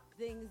 top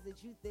things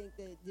that you think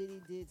that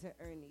Diddy did to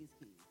earn these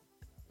keys.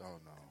 Oh,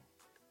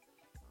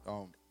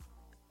 no.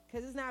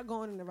 Because it's not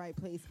going in the right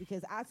place.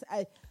 Because I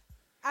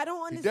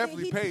don't understand.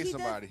 He definitely paid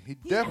somebody. He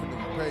definitely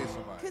paid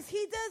somebody. Because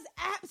he does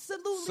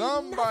absolutely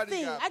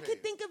somebody nothing. I can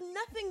think of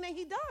nothing that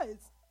he does.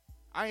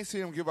 I ain't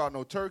seen him give out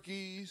no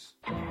turkeys.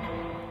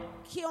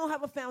 He don't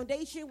have a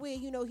foundation where,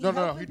 he No,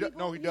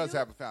 he does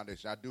have a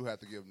foundation. I do have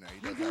to give him that. He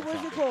does have a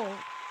what's it foundation. called?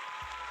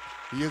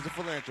 He is a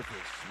philanthropist.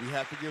 We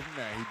have to give him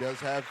that. He does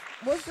have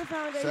what's the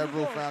foundation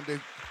several called?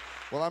 foundations.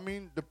 Well, I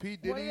mean, the P.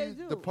 What do Diddy, they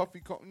do? the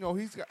Puffy,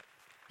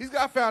 he's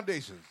got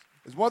foundations.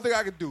 There's one thing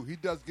I can do. He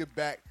does give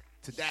back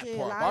to that Shit,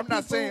 part. a lot But I'm of not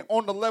people- saying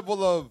on the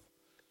level of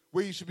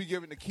where you should be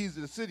giving the keys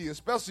to the city,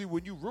 especially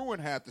when you ruin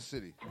half the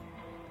city.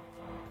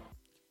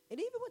 And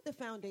even with the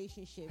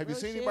foundation shit. Have you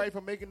seen anybody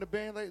from making the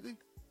band lately?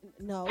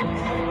 No.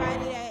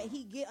 Everybody that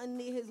he get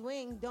under his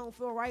wing don't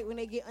feel right when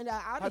they get out of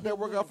How'd his that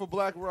work wing. out for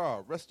Black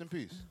Rob? Rest in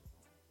peace.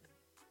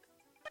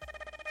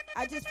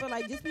 I just feel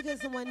like just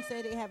because someone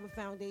said they have a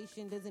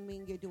foundation doesn't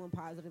mean you're doing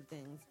positive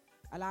things.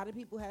 A lot of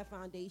people have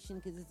foundation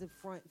because it's a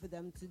front for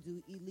them to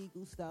do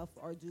illegal stuff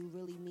or do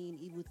really mean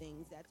evil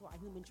things. That's why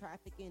human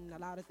trafficking and a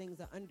lot of things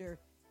are under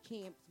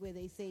camps where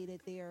they say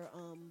that they're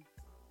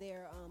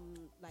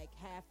like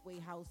halfway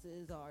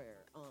houses or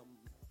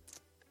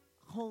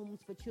homes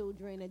for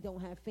children that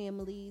don't have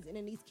families, and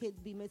then these kids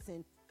be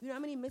missing. You know how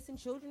many missing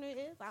children there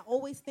is? I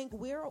always think,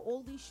 where are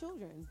all these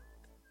children?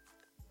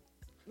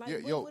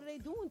 Like, what are they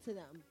doing to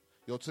them?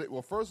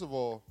 Well, first of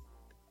all,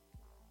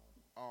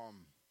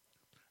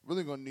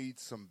 really gonna need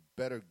some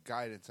better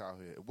guidance out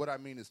here. What I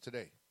mean is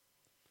today,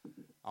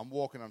 I'm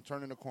walking, I'm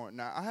turning the corner.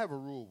 Now, I have a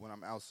rule when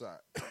I'm outside.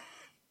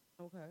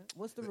 Okay.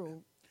 What's the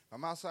rule?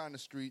 I'm outside in the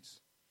streets.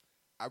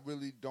 I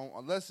really don't,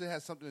 unless it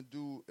has something to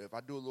do, if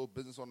I do a little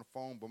business on the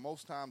phone, but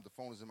most times the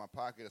phone is in my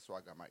pocket, so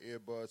I got my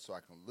earbuds so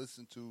I can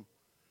listen to,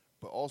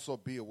 but also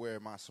be aware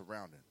of my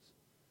surroundings.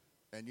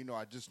 And,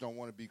 I just don't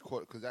want to be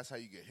caught, because that's how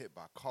you get hit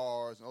by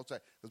cars and all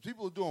that. Because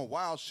people are doing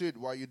wild shit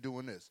while you're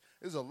doing this.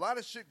 There's a lot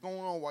of shit going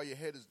on while your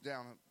head is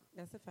down.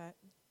 That's a fact.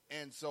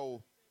 And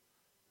so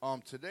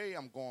today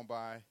I'm going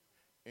by,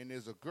 and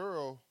there's a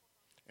girl,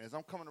 and as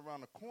I'm coming around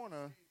the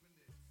corner,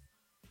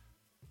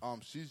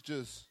 she's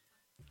just,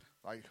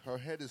 like, her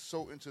head is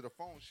so into the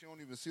phone, she don't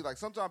even see. Like,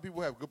 sometimes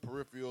people have good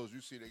peripherals. You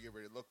see they get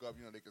ready to look up,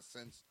 they can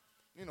sense.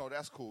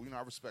 That's cool.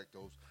 I respect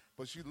those.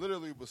 But she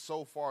literally was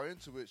so far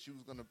into it, she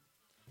was going to.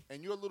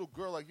 And you're a little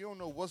girl, like, you don't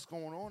know what's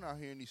going on out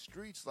here in these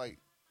streets. Like,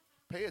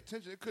 pay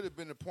attention. It could have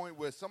been a point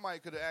where somebody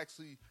could have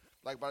actually,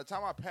 like, by the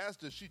time I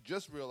passed her, she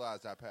just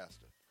realized I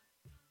passed her.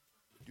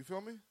 You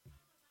feel me?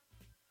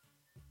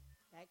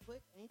 That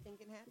quick, anything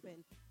can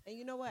happen. And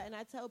you know what? And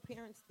I tell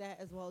parents that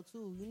as well,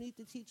 too. You need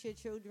to teach your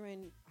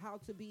children how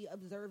to be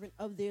observant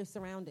of their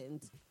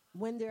surroundings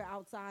when they're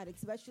outside,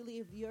 especially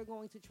if you're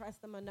going to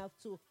trust them enough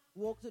to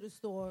walk to the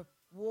store,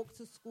 walk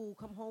to school,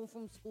 come home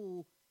from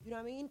school. You know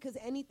what I mean? Because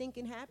anything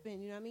can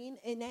happen, you know what I mean?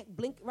 And that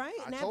blink, right?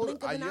 In that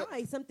blink of an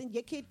eye,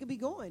 your kid could be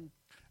going.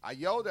 I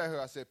yelled at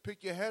her. I said,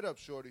 pick your head up,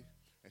 shorty.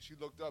 And she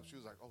looked up. She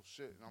was like, oh,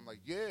 shit. And I'm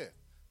like, yeah,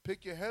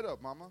 pick your head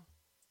up, mama.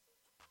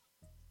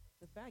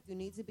 The fact, you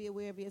need to be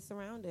aware of your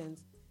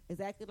surroundings.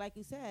 Exactly like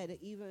you said,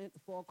 even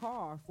for a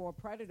car, for a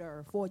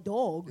predator, for a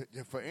dog.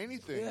 Yeah, for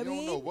anything. You know You don't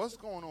what I know mean? what's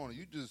going on.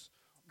 You just...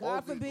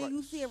 God forbid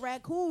you see a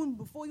raccoon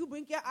before you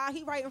blink your eye,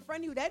 he right in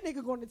front of you. That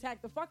nigga going to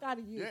attack the fuck out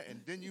of you. Yeah,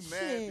 and then you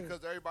mad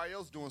because everybody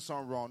else doing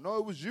something wrong. No,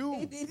 it was you.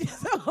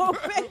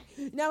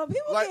 Now when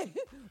people like,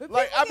 get,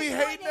 like I be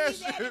hating that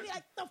shit. They be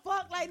like, the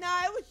fuck? Like,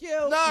 nah, it was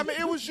you. Nah,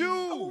 man, it was you.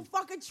 I will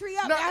fucking tree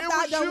up Nah, after it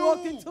I was done you.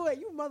 walked into it.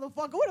 You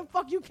motherfucker. Where the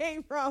fuck you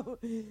came from?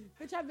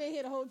 Bitch, I've been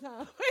here the whole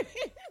time.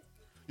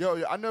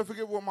 Yo, I never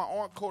forget what my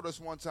aunt called us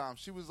one time.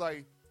 She was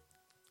like,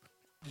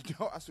 you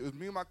know, it was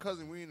me and my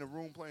cousin. We in the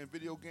room playing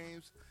video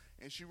games.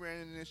 And she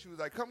ran in there. She was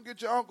like, come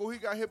get your uncle. He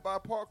got hit by a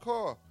parked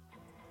car.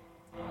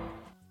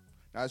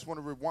 Now, I just want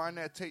to rewind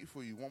that tape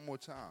for you one more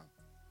time.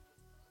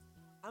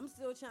 I'm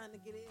still trying to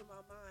get it in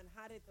my mind.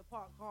 How did the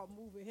parked car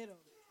move and hit him?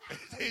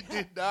 It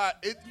did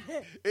not.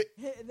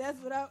 That's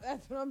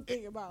what I'm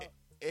thinking about.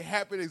 It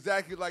happened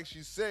exactly like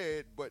she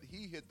said, but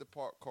he hit the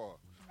parked car.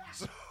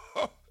 So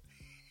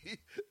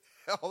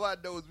all I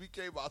know is we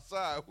came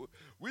outside.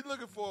 We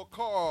looking for a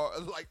car,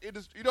 like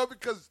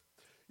because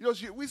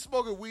we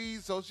smoking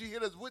weed, so she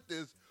hit us with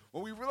this.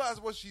 When we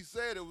realized what she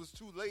said, it was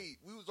too late.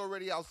 We was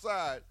already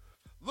outside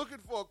looking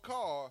for a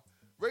car,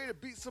 ready to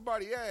beat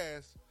somebody's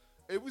ass,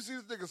 and we see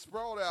this nigga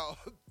sprawled out,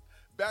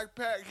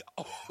 backpack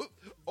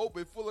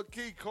open, full of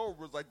king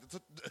cobras, like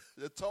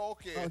the tall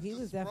kid. Oh, he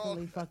was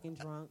definitely fucking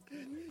drunk.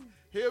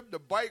 Him, the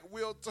bike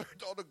wheel turned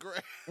on the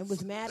grass. And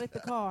was mad at the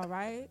car,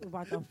 right?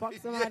 About to fuck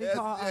somebody's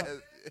car up.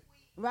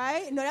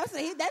 Right? No, that's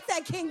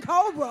that King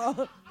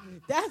Cobra.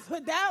 That's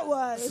what that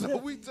was. So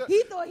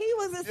he thought he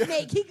was a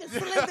snake. He could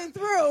slither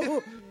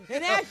through.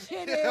 And that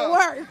shit didn't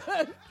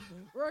work.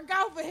 Work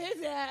out for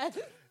his ass.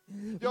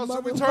 Yo, so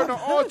we turned her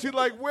on. She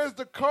like, where's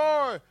the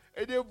car?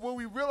 And then when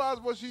we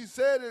realized what she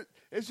said,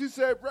 and she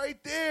said, right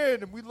there.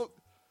 And we looked,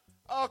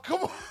 oh,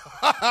 come on.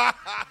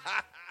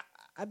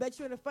 I bet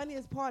you the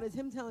funniest part is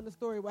him telling the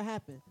story what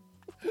happened.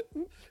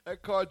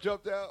 That car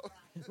jumped out.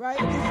 Right?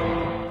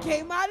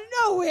 Came out of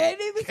nowhere.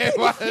 Didn't even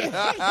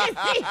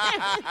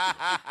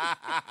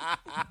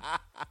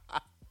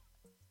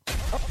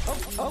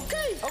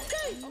Okay.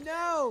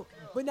 No.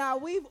 But now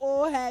we've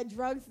all had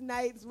drunk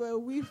nights where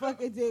we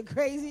fucking did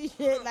crazy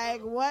shit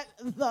like, what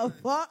the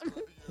fuck?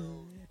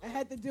 I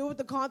had to deal with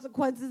the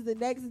consequences the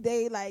next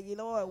day. Like, you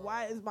know what?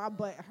 Why is my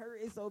butt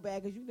hurting so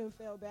bad? Because you done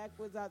fell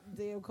backwards out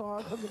the damn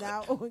car coming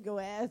out on your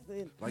ass.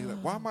 And, like,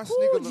 why my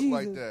sneaker look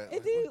like that?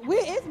 Indeed,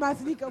 where is my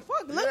sneaker?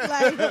 Fuck, look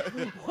like.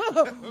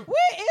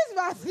 Where is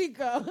my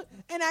sneaker?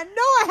 And I know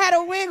I had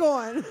a wig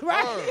on,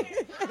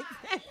 right?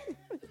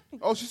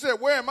 Oh, she said,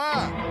 where am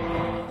I?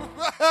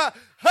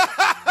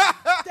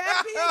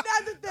 That be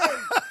another thing.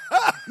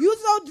 You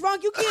so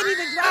drunk you can't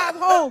even drive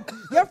home.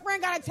 Your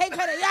friend gotta take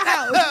her to your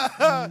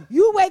house.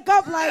 You wake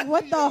up like,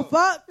 what the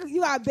fuck?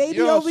 You got a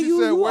baby over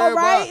you. Said, you all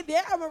right?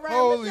 Yeah, I'm around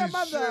Holy with your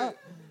mother. Shit.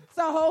 It's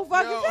a whole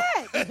fucking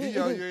fact.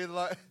 Yo, you ain't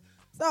like.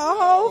 It's a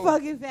whole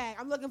fucking fact.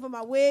 I'm looking for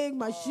my wig,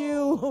 my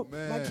shoe,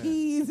 my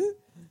keys.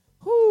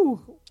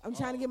 Whew. I'm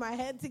trying to get my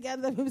head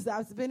together.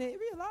 Stop spinning. It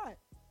be a lot.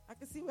 I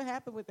can see what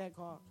happened with that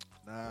car.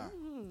 Nah.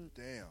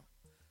 Damn.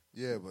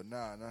 Yeah, but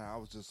nah. I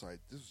was just like,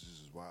 this was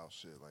just wild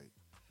shit. Like,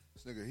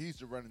 this nigga, he used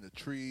to run in the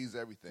trees,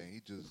 everything. He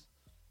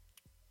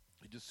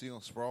just see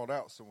him sprawled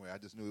out somewhere. I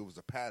just knew it was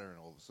a pattern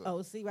all of a sudden.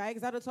 Oh, see, right?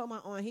 Because I done told my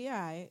aunt, he all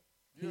right.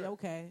 He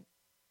okay.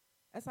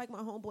 That's like my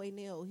homeboy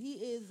Neil.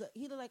 He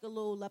look like a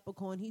little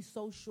leprechaun. He's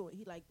so short.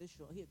 He like this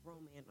short. He a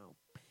grown man though.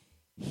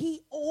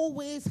 He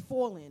always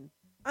falling.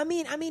 I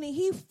mean,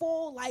 he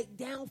fall like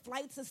down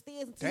flights of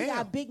stairs until he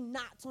got big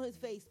knots on his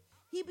face.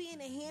 He be in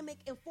the hammock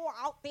and fall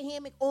out the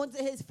hammock onto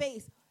his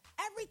face.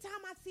 Every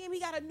time I see him, he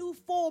got a new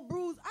fall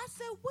bruise. I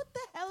said, what the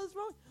hell is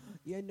wrong?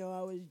 You know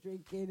I was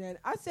drinking. And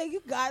I said,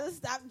 you got to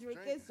stop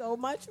drinking so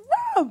much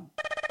rum.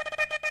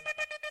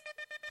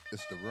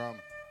 It's the rum.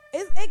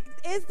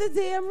 It's the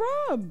damn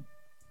rum.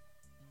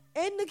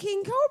 And the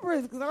King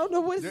Cobras, because I don't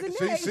know what's in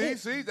there.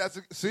 See,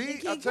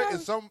 I tell you,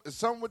 it's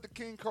something with the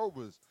King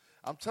Cobras.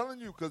 I'm telling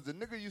you, because the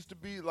nigga used to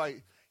be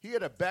like, he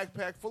had a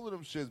backpack full of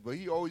them shits, but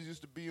he always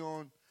used to be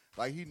on,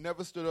 like, he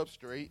never stood up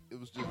straight. It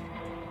was just,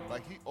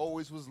 like, he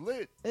always was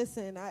lit.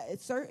 Listen,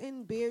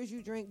 certain beers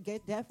you drink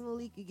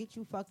definitely could get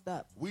you fucked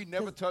up. We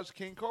never touched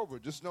King Cobra.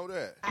 Just know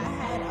that. I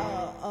had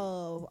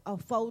a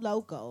Faux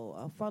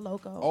Loco.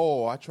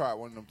 Oh, I tried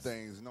one of them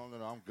things. No,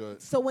 I'm good.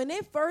 So when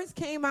it first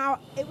came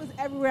out, it was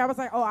everywhere. I was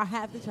like, oh, I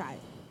have to try it.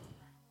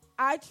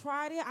 I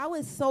tried it. I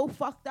was so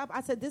fucked up.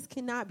 I said, this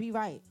cannot be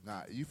right.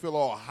 Nah, you feel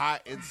all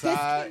hot inside.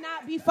 This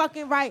cannot be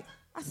fucking right.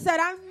 I said,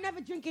 I'm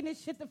never drinking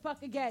this shit the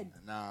fuck again.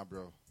 Nah,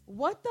 bro.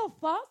 What the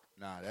fuck?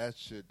 Nah, that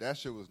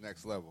shit was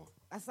next level.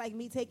 That's like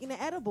me taking an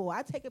edible.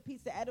 I take a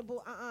piece of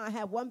edible. I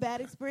have one bad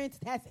experience.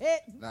 That's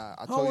it. Nah,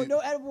 I don't told want you. no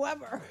edible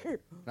ever.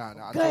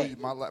 Nah. I told you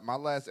my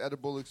last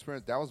edible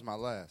experience. That was my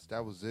last.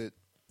 That was it.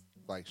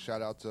 Like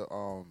shout out to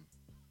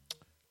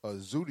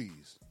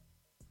Zooties.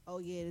 Oh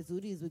yeah, the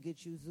Zooties would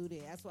get you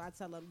zooted. That's why I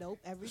tell them nope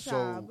every So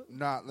time.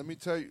 let me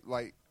tell you.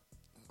 Like,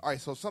 all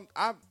right. So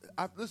I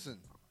listen.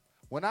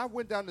 When I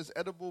went down this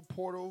edible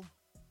portal,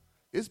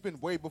 it's been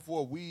way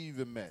before we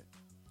even met.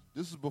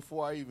 This is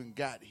before I even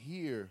got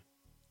here.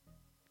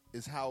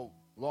 Is how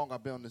long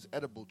I've been on this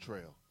edible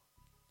trail.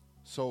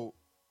 So,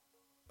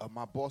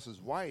 my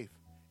boss's wife,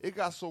 it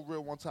got so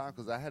real one time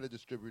because I had a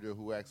distributor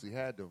who actually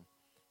had them,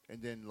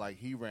 and then like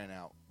he ran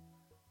out,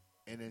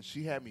 and then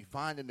she had me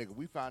find a nigga.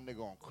 We found a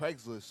nigga on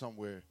Craigslist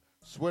somewhere.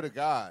 Swear to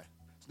God,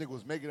 this nigga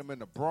was making them in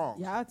the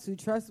Bronx. Y'all too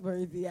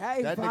trustworthy. I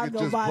ain't That find nigga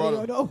just nobody brought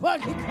on no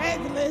fucking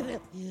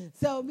Craigslist.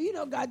 So me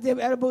no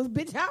goddamn edibles,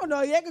 bitch. I don't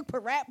know. You can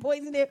put rat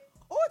poison in it,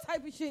 all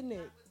type of shit in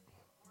it.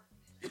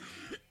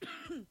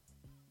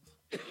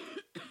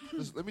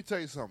 Listen, let me tell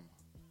you something.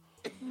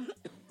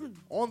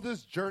 On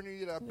this journey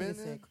that I've been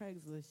in,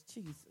 Craigslist,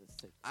 Jesus.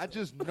 I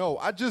just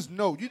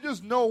know. You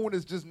just know when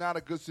it's just not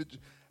a good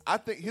situation. I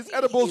think his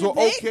edibles were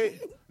okay.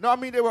 No, I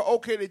mean they were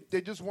okay.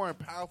 They just weren't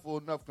powerful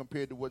enough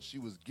compared to what she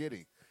was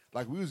getting.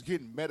 Like we was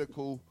getting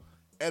medical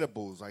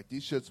edibles. Like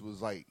these shits was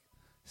like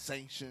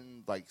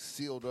sanctioned, like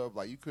sealed up.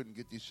 Like you couldn't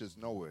get these shits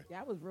nowhere.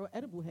 Yeah, I was real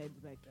edible heads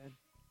back then.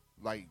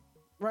 Like.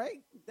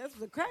 Right? That's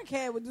what a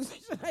crackhead would do.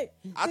 Like,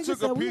 I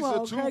took a piece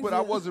or two, but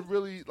I wasn't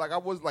really,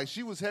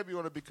 she was heavy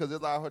on it because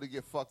it allowed her to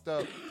get fucked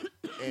up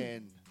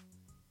and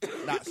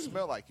not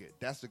smell like it.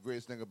 That's the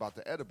greatest thing about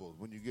the edibles.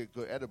 When you get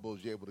good edibles,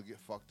 you're able to get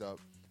fucked up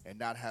and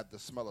not have the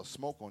smell of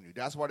smoke on you.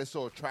 That's why they're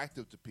so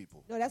attractive to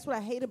people. No, that's what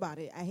I hate about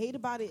it. I hate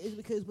about it is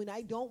because when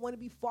I don't want to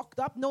be fucked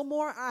up no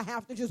more, I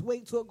have to just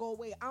wait till it go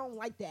away. I don't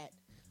like that.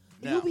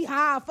 Now, you be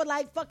high for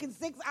like fucking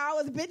 6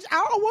 hours, bitch.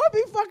 I don't want to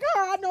be fucking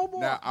high no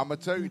more. Now, I'm going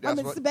to tell you I'm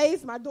in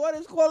space. My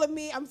daughter's calling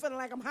me. I'm feeling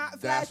like I'm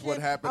hot. That's what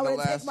happened the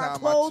last time I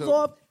took. I want to take my clothes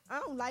off. I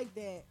don't like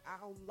that. I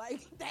don't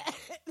like that.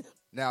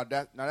 Now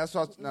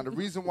the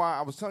reason why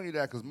I was telling you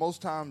that, because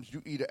most times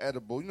you eat an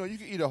edible. You know, you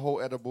can eat a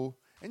whole edible,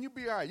 and you'll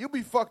be all right. You'll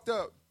be fucked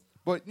up,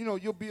 but, you know,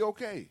 you'll be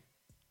okay.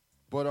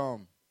 But,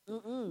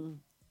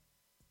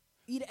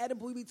 Eat an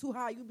edible, you be too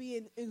high. You be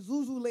in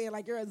Zuzu land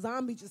like you're a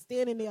zombie just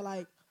standing there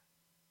like,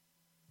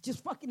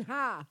 just fucking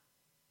high.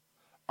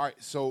 All right,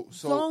 so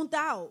zoned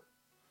out.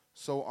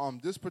 So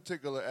this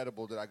particular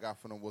edible that I got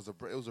from them was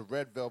a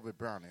red velvet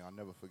brownie. I'll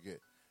never forget.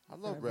 I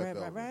love red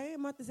velvet. Right,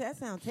 I'm about to say that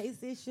sounds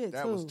tasty as shit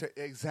that too. Was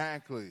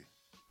exactly.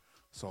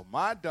 So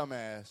my dumb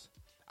ass,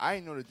 I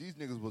didn't know that these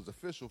niggas was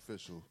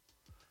official.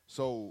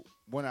 So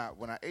when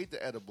I ate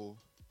the edible,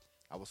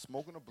 I was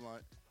smoking a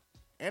blunt,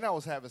 and I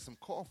was having some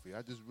coffee.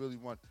 I just really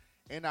want.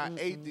 And I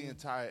ate the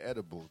entire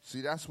edible.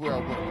 See, that's where I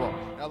went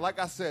wrong. Now, like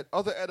I said,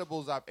 other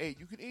edibles I've ate,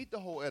 you can eat the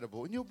whole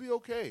edible and you'll be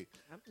okay.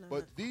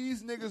 But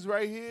these niggas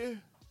right here,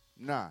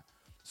 nah.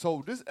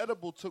 So this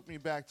edible took me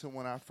back to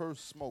when I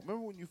first smoked.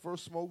 Remember when you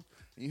first smoked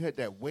and you had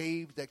that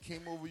wave that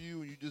came over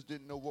you and you just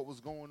didn't know what was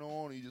going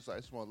on and you just like, I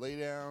just want to lay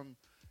down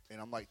and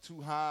I'm like too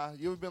high.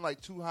 You ever been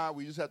like too high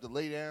where you just have to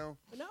lay down?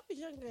 When I was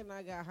younger and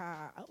I got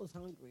high, I was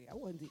hungry. I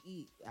wanted to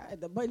eat. I had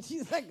the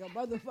munchies like a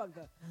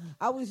motherfucker.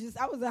 I was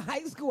in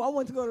high school. I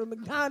wanted to go to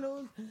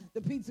McDonald's, the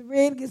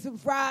pizzeria, to get some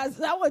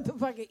fries. I wanted to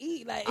fucking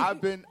eat. Like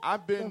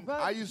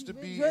I used to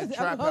be in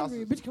trap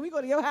houses. Bitch, can we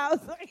go to your house?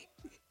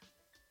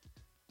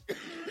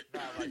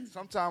 Nah, like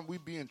sometimes we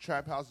be in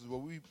trap houses where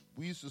we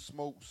used to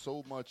smoke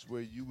so much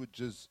where you would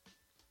just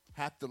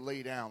have to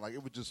lay down. Like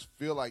it would just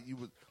feel like you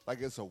would, like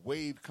it's a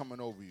wave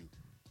coming over you.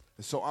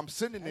 And so I'm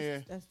sitting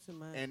there, that's too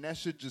much. And that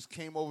shit just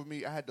came over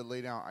me. I had to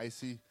lay down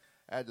icy.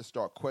 I had to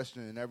start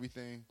questioning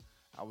everything.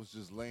 I was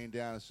just laying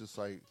down. It's just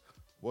like,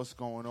 what's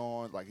going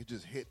on? Like it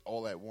just hit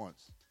all at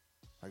once.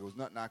 Like it was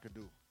nothing I could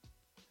do.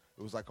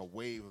 It was like a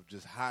wave of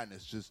just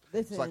highness. Just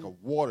it's like a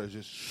water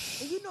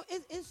just. You know,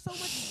 it's so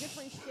much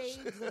different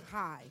shades of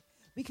high.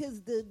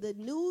 Because the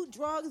new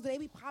drugs, they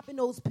be popping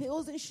those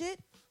pills and shit.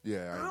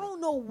 Yeah. I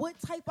don't know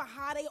what type of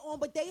high they on,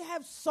 but they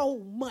have so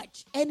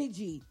much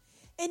energy.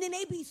 And then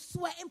they be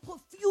sweating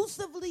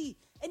profusively.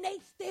 And they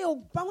still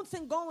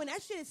bouncing going.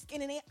 That shit is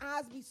skin and their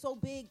eyes be so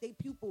big, they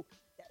pupil.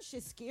 That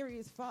shit scary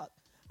as fuck.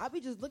 I be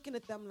just looking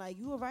at them like,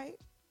 you all right?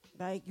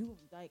 Like,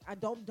 I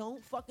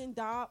don't fucking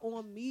die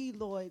on me,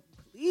 Lord.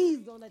 Please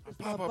don't let this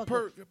pop motherfucker. a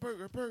perk.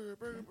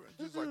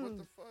 Just like, what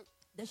the fuck?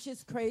 That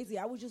shit's crazy.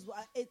 I was just,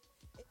 it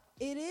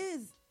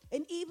is.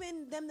 And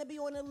even them that be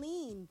on the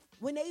lean,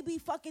 when they be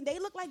fucking, they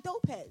look like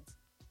dope heads.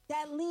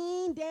 That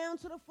lean down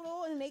to the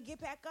floor and they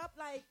get back up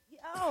like,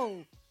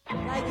 yo,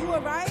 like you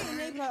all right? And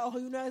they be like, oh,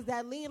 you know, it's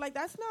that lean. Like,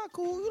 that's not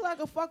cool. You like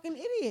a fucking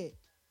idiot.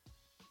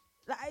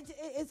 Like,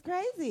 it's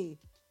crazy.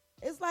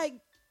 It's like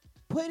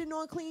putting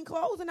on clean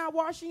clothes and not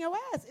washing your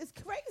ass. It's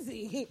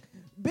crazy.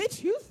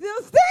 Bitch, you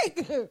still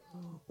stink.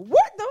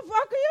 What the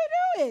fuck are you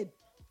doing?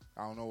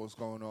 I don't know what's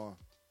going on.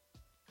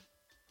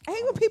 I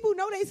hate when people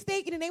know they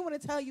stink and they want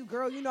to tell you,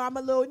 girl, you know I'm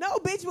a little. No,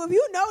 bitch, well, if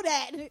you know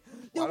that,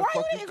 then why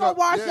you didn't go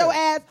wash your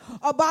ass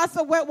or buy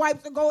some wet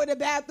wipes and go in the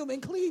bathroom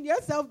and clean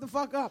yourself the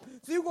fuck up?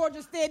 So you going to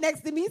just stand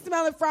next to me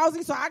smelling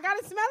frowsy so I got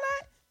to smell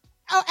that?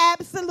 Oh,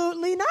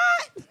 absolutely not.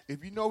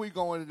 If you know he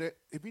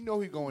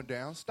going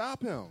down,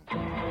 stop him.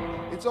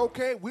 It's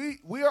okay.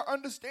 We are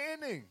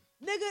understanding.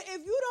 Nigga,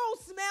 if you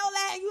don't smell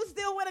that and you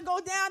still want to go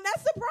down,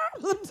 that's the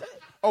problem.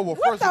 Oh, well,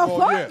 what first of all,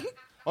 fuck? yeah.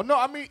 Oh no,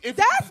 I mean if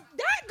that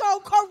go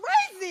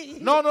crazy.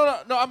 No.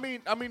 I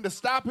mean to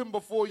stop him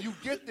before you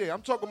get there.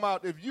 I'm talking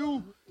about if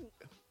you.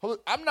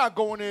 I'm not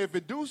going there if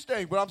it do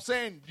stink, but I'm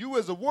saying you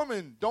as a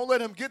woman, don't let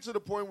him get to the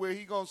point where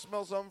he gonna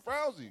smell something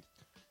frowsy.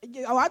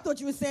 Oh, I thought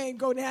you were saying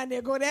go down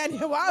there. While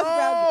I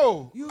was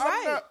no, you I'm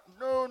right?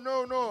 Not,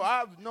 no.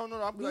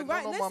 I'm you like,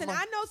 right. no, Listen, mama.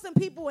 I know some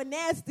people are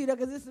nasty though,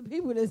 because there's some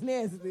people that's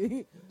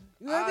nasty.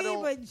 You know what I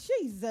mean? But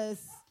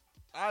Jesus,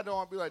 I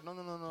don't be like,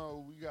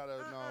 no. We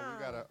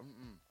gotta.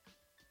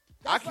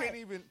 I can't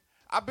even.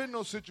 I've been in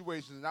those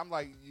situations, and I'm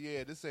like,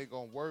 yeah, this ain't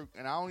gonna work,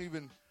 and I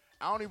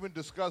don't even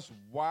discuss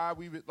why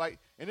we like.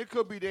 And it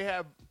could be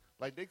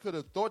they could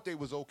have thought they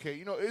was okay.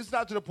 You know, it's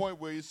not to the point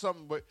where it's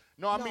something. But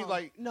I mean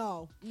like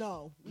no.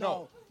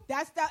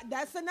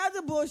 That's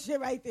another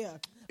bullshit right there.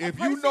 If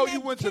you know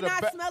you went to the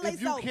back,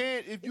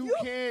 if you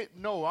can't,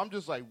 no. I'm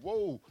just like,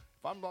 whoa.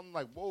 If I'm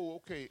like, whoa,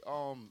 okay.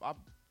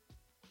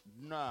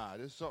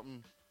 There's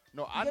something.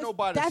 No, I know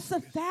by That's a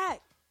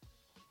fact.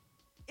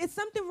 It's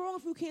something wrong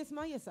if you can't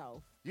smell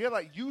yourself. Yeah,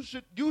 like you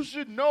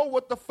should know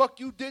what the fuck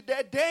you did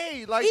that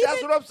day. Like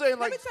that's what I'm saying.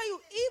 Like, let me tell you,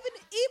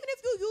 even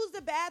if you use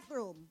the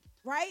bathroom,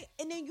 right,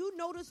 and then you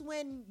notice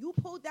when you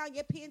pulled down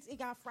your pants, it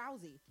got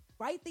frowsy.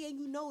 Right there,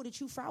 you know that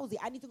you frowsy.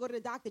 I need to go to the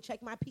doctor,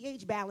 check my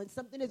pH balance.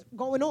 Something is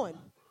going on.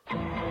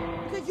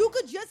 Because you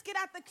could just get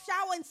out the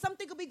shower and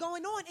something could be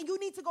going on, and you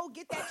need to go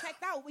get that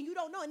checked out when you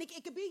don't know. And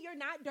it could be you're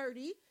not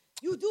dirty.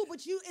 You do, but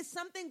it's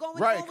something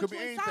going on with you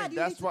inside.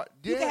 That's what.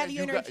 You can have a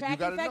urinary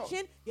tract infection.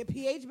 Know. Your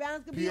pH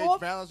balance could be pH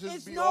off. balance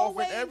There's be no off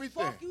way and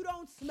everything. Fuck you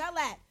don't smell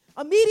that.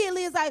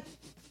 Immediately it's like,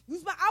 you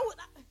smell.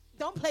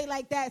 Don't play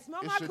like that.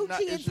 Smell my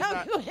coochie and tell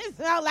me what it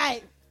smell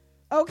like.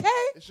 Okay?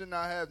 It should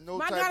not have no.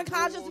 My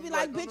gynecologist would be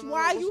like, bitch,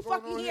 why are you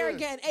fucking here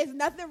again? There's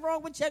nothing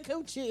wrong with your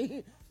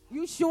coochie.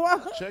 You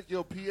sure? Check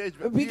your pH.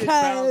 Because pH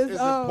balance is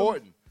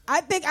important.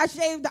 I think I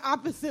shaved the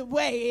opposite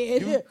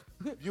way.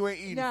 You ain't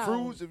eating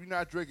fruits if you're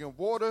not drinking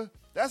water.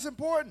 That's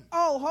important.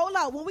 Oh, hold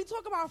up. When we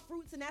talk about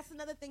fruits, and that's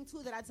another thing,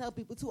 too, that I tell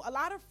people, too, a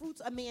lot of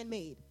fruits are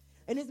man-made.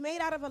 And it's made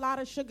out of a lot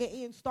of sugar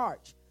and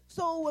starch.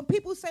 So when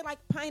people say, like,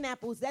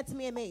 pineapples, that's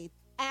man-made.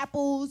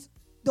 Apples,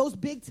 those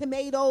big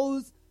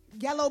tomatoes,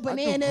 yellow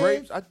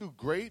bananas. I do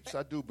grapes.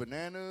 I do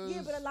bananas.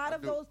 Yeah, but a lot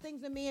of those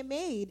things are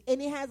man-made.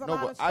 And it has a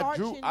lot of starch.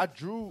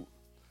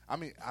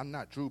 I'm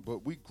not Drew,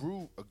 but we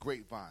grew a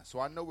grapevine. So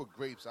I know what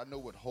grapes, I know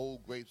what whole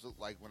grapes look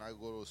like when I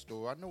go to a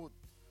store. I know what,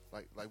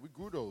 like we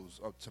grew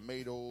those,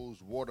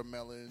 tomatoes,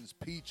 watermelons,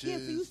 peaches. Yeah,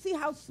 so you see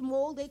how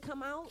small they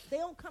come out? They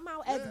don't come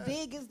out as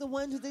big as the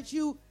ones that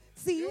you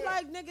see. You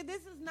like, nigga,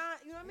 this is not,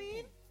 you know what I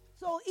mean?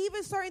 So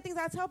even certain things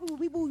I tell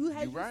people you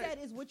said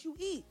is what you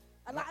eat.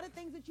 A lot of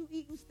things that you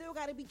eat, you still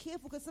got to be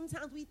careful because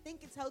sometimes we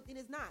think it's healthy and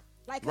it's not.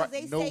 Like, because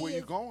they say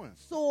it's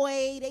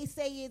soy, they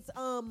say it's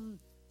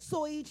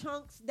soy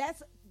chunks.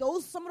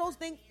 Some of those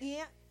things,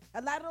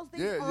 a lot of those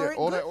things aren't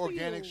all good that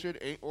organic you. shit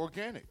ain't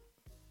organic.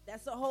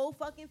 That's a whole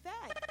fucking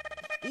fact.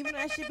 Even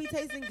that shit be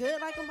tasting good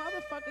like a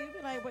motherfucker. You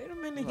be like, wait a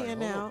minute here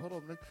now.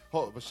 Hold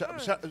on. But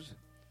shout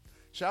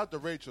out to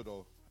Rachel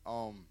though.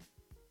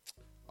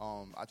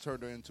 I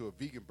turned her into a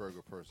vegan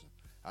burger person.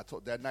 I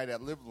told that night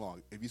at Live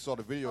Long. If you saw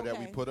the video that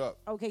we put up.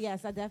 Okay,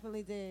 yes, I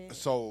definitely did.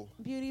 So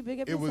beauty, big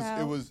up it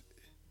was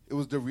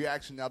the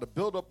reaction. Now the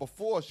build up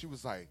before, she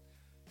was like,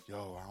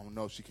 "Yo, I don't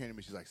know." She came to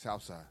me. She's like,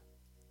 "Southside,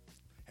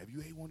 have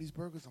you ate one of these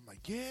burgers?" I'm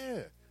like,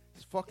 "Yeah,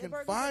 it's fucking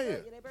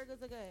fire." Yeah, their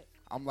burgers are good.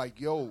 I'm like,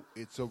 "Yo,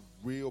 it's a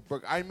real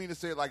burger." I didn't mean to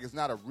say it like it's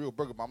not a real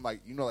burger, but I'm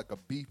like, you know, like a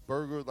beef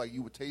burger, like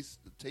you would taste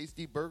a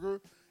tasty burger.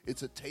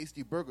 It's a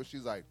tasty burger.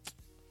 She's like,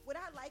 what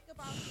I like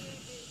about it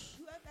is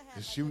you ever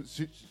have.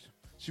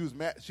 She was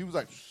mad. She was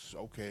like,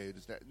 "Okay,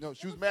 this that." No,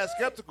 she was mad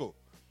skeptical.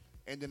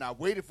 And then I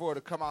waited for her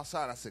to come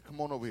outside. I said, "Come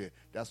on over here."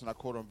 That's when I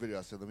caught her on video.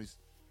 I said, "Let me."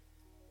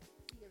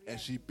 And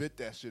she bit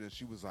that shit, and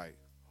she was like,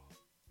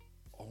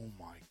 "Oh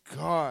my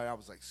God!" I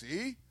was like,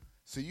 "See,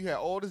 you had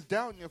all this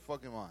doubt in your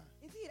fucking mind."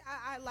 Indeed,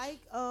 I like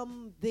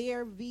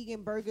their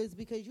vegan burgers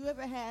because you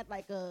ever had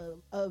like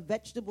a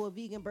vegetable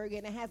vegan burger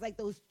and it has like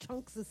those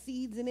chunks of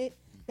seeds in it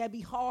that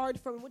be hard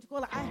for what you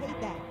call it. I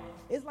hate that.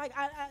 It's like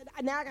I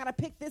now I gotta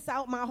pick this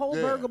out my whole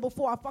burger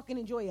before I fucking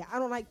enjoy it. I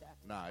don't like that.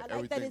 Nah, I like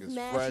everything that it's is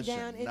mashed fresh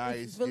down. and nice.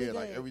 It's really good.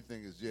 Like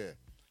everything is You're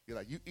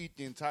like, you eat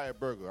the entire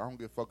burger. I don't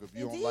give a fuck if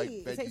you Indeed. don't like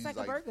veggies. It tastes like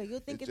a burger.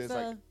 You'll think it's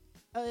like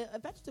a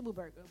vegetable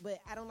burger, but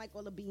I don't like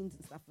all the beans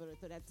and stuff, so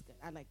that's good.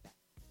 I like that.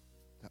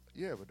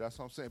 Yeah, but that's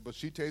what I'm saying. But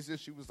she tasted it.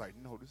 She was like,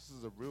 "No, this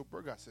is a real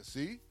burger." I said,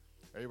 "See?"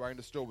 Everybody in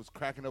the store was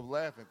cracking up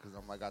laughing because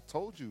I'm like, I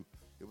told you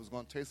it was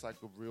going to taste like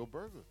a real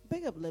burger.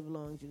 Big up Live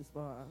Long Juice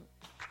Bar.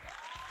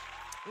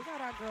 We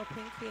got our girl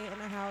Pink here in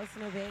the house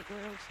in the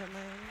background chilling.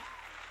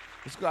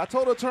 It's good. I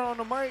told her to turn on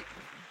the mic.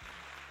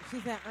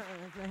 She said,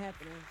 it's not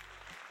happening.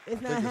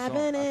 It's not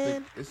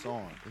happening. It's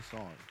on. It's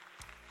on.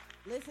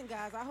 Listen,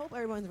 guys, I hope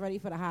everyone's ready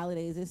for the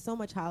holidays. There's so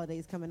much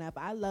holidays coming up.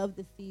 I love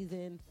the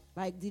season.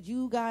 Like, did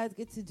you guys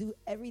get to do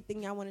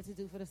everything y'all wanted to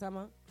do for the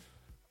summer?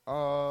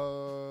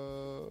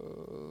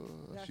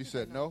 She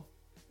said no.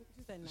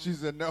 She said no. She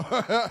said no.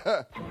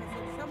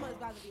 Summer's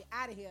about to be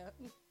out of here.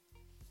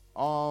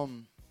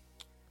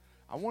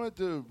 I wanted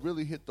to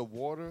really hit the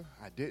water.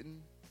 I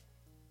didn't.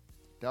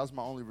 That was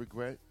my only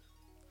regret.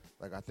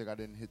 Like, I think I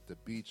didn't hit the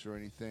beach or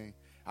anything.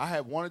 I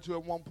had wanted to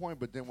at one point,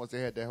 but then once they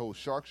had that whole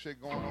shark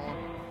shit going on,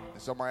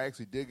 and somebody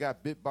actually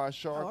got bit by a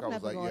shark, I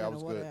was like, yeah, I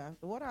was good.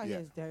 The water out here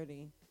is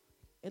dirty.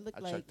 It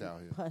looked like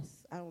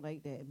pus. I don't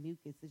like that.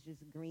 Mucus. It's just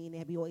green.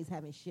 They be always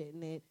having shit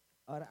in it.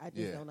 I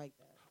just don't like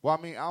that. Well,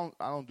 I mean, I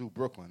don't do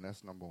Brooklyn.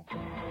 That's number one.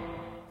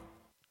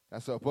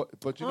 That's up.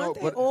 But you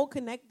Aren't know, they all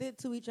connected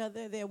to each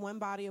other? They're one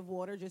body of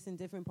water, just in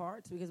different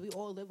parts, because we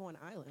all live on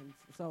islands.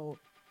 So,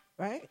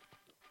 right?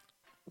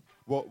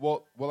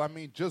 Well. I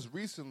mean, just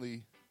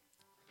recently,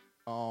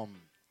 I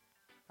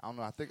don't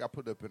know. I think I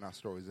put it up in our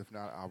stories. If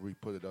not, I'll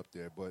re-put it up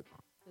there. But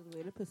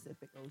we're the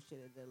Pacific Ocean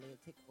and the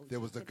Atlantic Ocean. There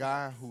was a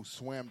guy who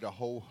swam the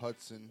whole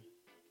Hudson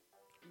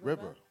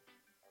River,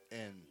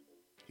 and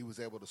he was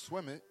able to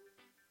swim it,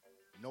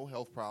 no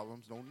health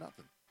problems, no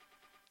nothing.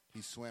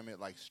 He swam it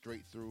like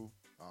straight through.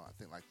 I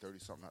think like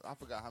 30-something. I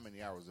forgot how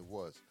many hours it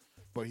was,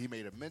 but he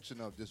made a mention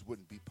of this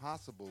wouldn't be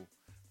possible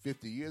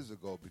 50 years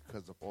ago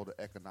because of all the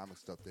economic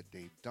stuff that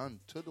they've done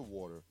to the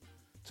water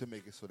to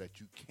make it so that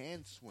you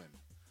can swim,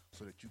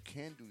 so that you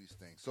can do these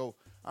things. So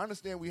I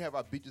understand we have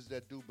our beaches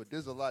that do, but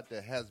there's a lot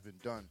that has been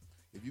done.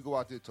 If you go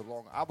out there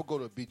to I would go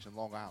to a beach in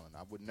Long Island.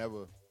 I would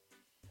never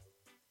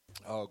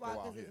go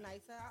out here. It's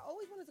nicer. I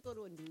always wanted to go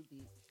to a nude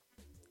beach.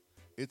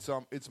 It's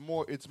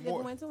more. You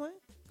ever went to one?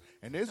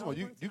 And there's one.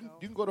 You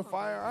can go to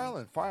Fire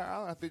Island. Fire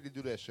Island, I think they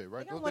do that shit,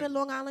 right? They got one in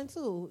Long Island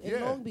too. In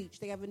Long Beach,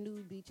 they have a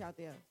nude beach out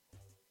there.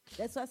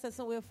 That's why I said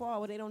somewhere far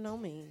where they don't know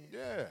me.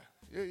 Yeah.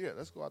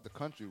 Let's go out the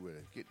country with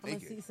it. Get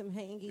naked. See some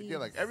hangies. Yeah,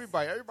 like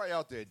everybody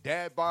out there.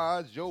 Dad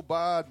bods, Joe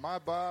bod, my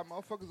bod.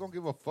 Motherfuckers don't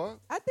give a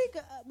fuck. I think.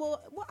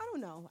 Well, I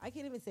don't know. I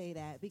can't even say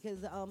that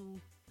because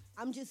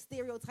I'm just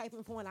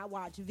stereotyping for when I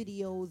watch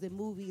videos and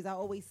movies. I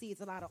always see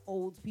it's a lot of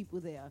old people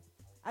there.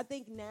 I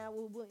think now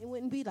it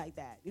wouldn't be like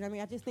that. You know what I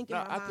mean? I just think in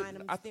my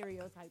mind I'm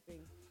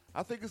stereotyping.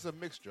 I think it's a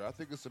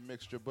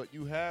mixture. But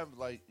you have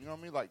like, you know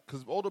what I mean? Like,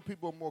 because older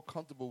people are more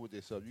comfortable with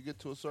themselves. You get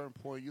to a certain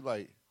point, you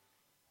like,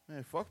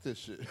 man, fuck this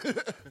shit.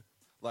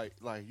 like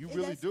you and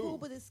really that's do. Cool,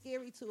 but it's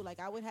scary too.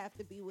 Like I would have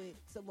to be with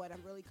someone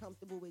I'm really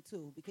comfortable with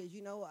too, because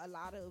you know a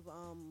lot of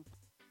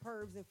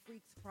pervs and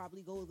freaks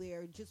probably go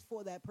there just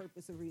for that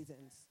purpose of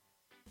reasons.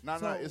 No,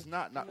 it's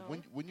not. You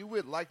know? When you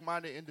with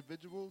like-minded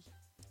individuals.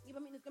 Yeah,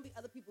 but I mean, there's gonna be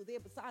other people there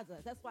besides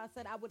us. That's why I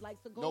said I would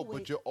like to go. No,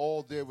 but you're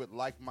all there with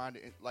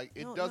like-minded. Like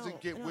it doesn't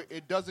get.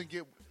 It doesn't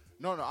get.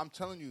 No, I'm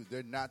telling you,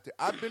 they're not there.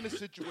 I've been to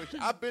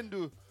situations. I've been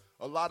to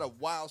a lot of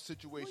wild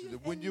situations. Well,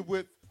 and when you're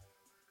with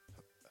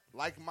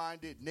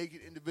like-minded,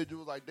 naked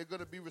individuals, like they're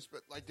gonna be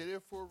like they're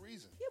there for a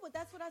reason. Yeah, but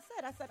that's what I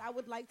said. I said I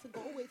would like to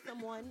go with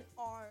someone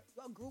or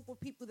a group of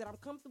people that I'm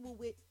comfortable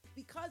with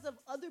because of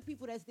other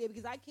people that's there.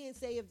 Because I can't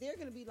say if they're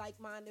gonna be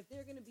like-minded, if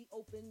they're gonna be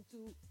open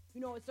to, you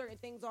know, certain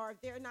things, or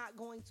if they're not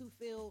going to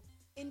feel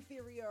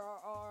inferior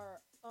or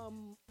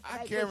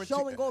I guarantee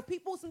showing go.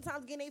 People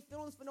sometimes get their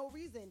feelings for no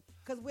reason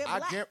because we're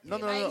black. No.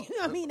 You know what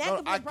I mean? That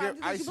could be a problem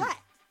because you're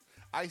black.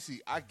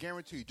 I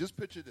guarantee you. Just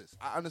picture this.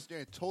 I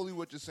understand totally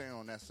what you're saying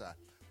on that side.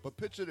 But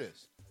picture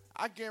this.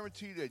 I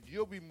guarantee that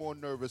you'll be more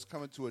nervous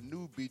coming to a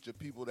nude beach of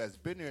people that's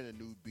been there in a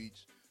nude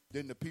beach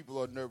than the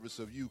people are nervous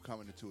of you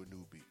coming into a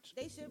nude beach.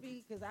 They should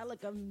be, because I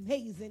look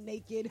amazing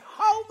naked.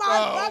 Oh,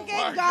 my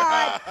fucking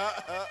God.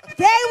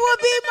 They will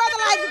be mother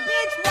like,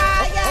 bitch,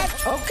 riot.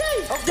 Okay.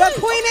 The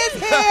queen is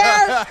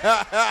here.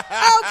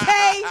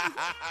 Okay.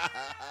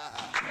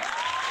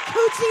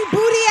 Coochie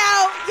booty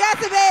out. Yes,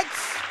 bitch.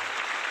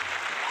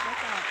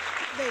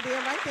 They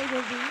damn right they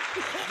will be.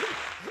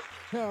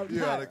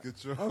 You're out of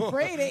control.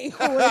 Afraid ain't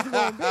who it's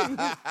gonna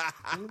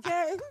be.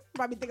 Okay?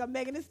 Probably think I'm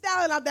Megan Thee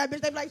Stallion out that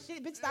bitch. They be like,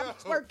 shit, bitch, stop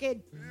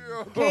twerking.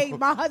 Okay,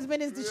 my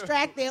husband is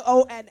distracted.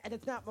 Oh, and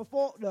it's not my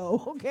fault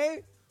though.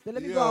 Okay? So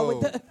let me go with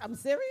the I'm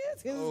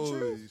serious? It's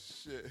true.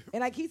 Shit.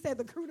 And like he said,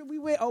 the crew that we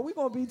with, we're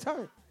gonna be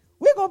turned.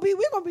 We're gonna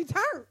be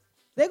turned.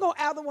 They're gonna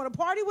either want to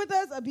party with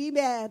us or be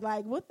mad.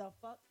 Like, what the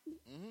fuck?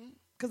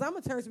 Because I'm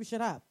gonna turn some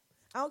shit up.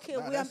 I don't care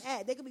where I'm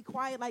at. They can be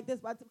quiet like this,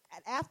 but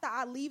after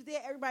I leave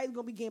there, everybody's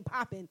gonna be getting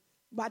popping.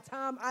 By the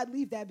time I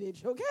leave that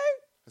bitch, okay?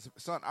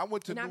 Son, I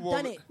went to New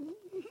Orleans.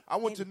 I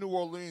went to New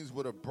Orleans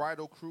with a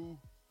bridal crew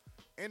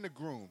and the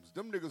grooms.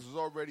 Them niggas was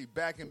already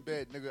back in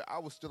bed, nigga. I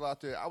was still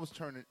out there. I was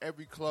turning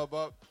every club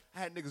up. I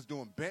had niggas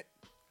doing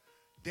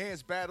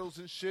dance battles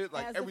and shit.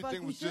 Like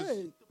everything was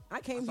just I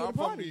came So here I'm to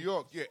from party. New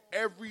York. Yeah,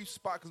 every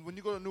spot. Because when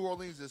you go to New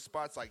Orleans, there's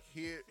spots like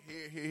here.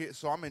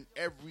 So I'm in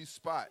every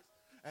spot.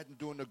 And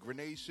doing the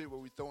grenade shit where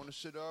we throwing the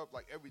shit up.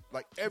 Like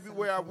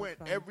everywhere I went,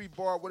 every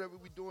bar, whatever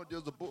we doing,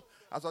 there's a book.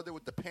 I was out there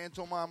with the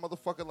pantomime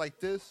motherfucker like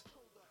this.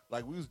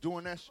 Like we was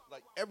doing that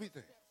like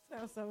everything.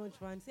 Sounds so much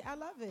fun. See, I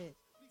love it.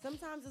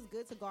 Sometimes it's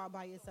good to go out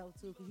by yourself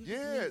too, because you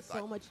Yeah, meet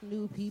so much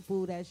new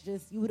people that's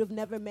just you would have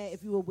never met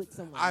if you were with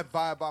someone. I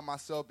vibe by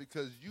myself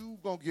because you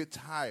gonna get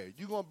tired.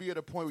 You gonna be at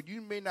a point where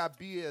you may not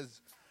be as.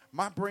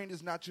 My brain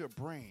is not your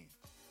brain,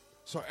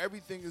 so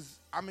everything is.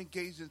 I'm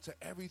engaged into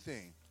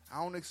everything.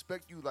 I don't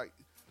expect you like.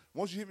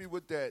 Once you hit me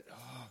with that,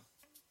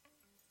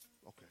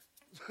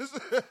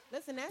 okay.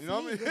 Listen, that's You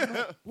know me. what I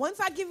mean? Once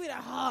I give you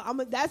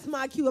the that's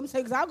my cue. I'm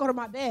saying, because I'll go to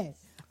my bed.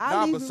 I'll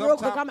Nah, leave but you real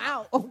quick. sometime- I'm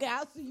out. Okay,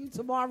 I'll see you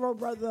tomorrow,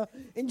 brother.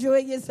 Enjoy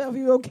yourself.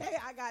 You okay?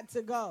 I got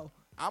to go.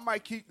 I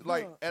might keep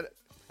like at.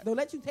 Don't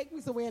let you take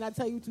me somewhere and I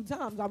tell you 2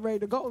 times I'm ready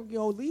to go. You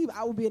don't leave.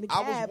 I will be in the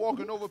cab. I was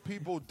walking over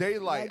people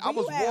daylight. Like, I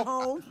was you at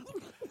walking. home?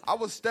 I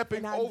was stepping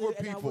And I over do-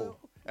 and I people will.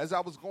 as I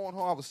was going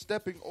home. I was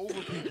stepping over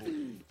people.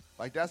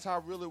 Like that's how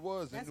real it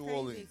was That's in New crazy.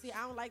 Orleans. See,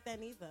 I don't like that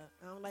neither.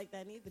 I don't like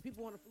that neither.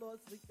 People on the floor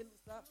sleeping and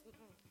stuff.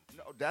 Mm-mm.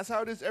 No, that's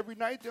how it is every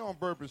night there on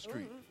Bourbon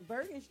Street. Mm-mm.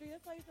 Bergen Street.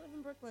 That's how you live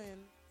in Brooklyn.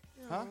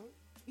 You Huh? know.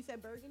 You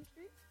said Bergen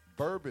Street?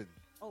 Bourbon.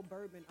 Oh,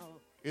 Bourbon.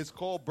 Oh. It's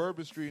called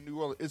Bourbon Street in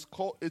New Orleans.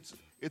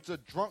 It's a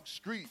drunk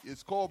street.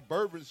 It's called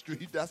Bourbon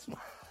Street. That's why.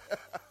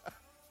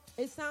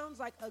 It sounds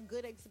like a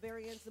good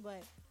experience,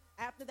 but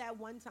after that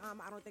one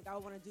time, I don't think I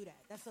would want to do that.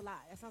 That's a lie.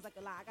 That sounds like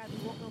a lie. I got to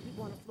be walking on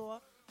people on the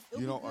floor. It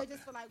would You be know, good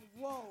just for like,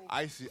 whoa.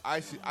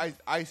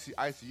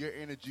 Icy. Your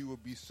energy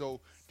would be so.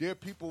 There are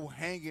people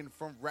hanging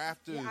from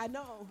rafters. Yeah, I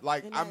know.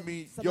 Like And I that-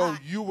 mean, it's a yo,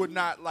 lot. you would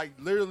not like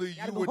literally.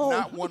 Gotta You go would home.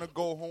 not want to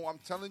go home. I'm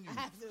telling you.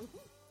 I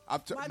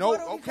have to. My No,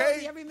 daughter okay.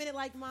 okay. Me every minute,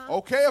 like, Mom.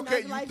 Okay. And I'd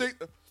be You like, think?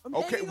 I'm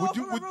Okay. bending Would over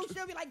you? the room,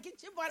 she'll be like,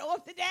 get your butt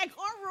off the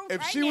daggone room If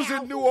right she was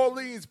now. in New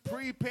Orleans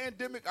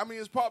pre-pandemic, I mean,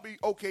 it's probably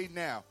okay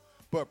now.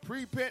 But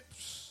pre-pan,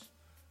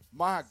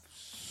 my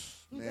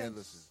man,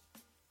 listen.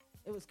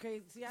 It was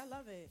crazy. See, I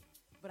love it,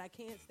 but I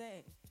can't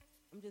stay.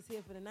 I'm just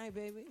here for the night,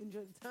 baby.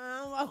 Enjoy the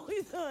time while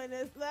we doing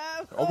this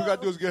love. All we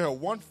gotta do is get her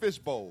one fish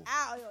bowl.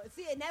 Ow, yo.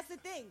 See, and that's the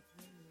thing.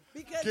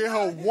 Because Get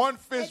her one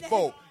fish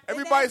bowl.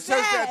 Everybody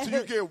says that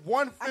till you get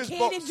one fish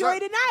bowl. I can't enjoy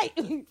the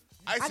night.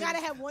 I see. gotta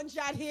have one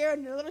shot here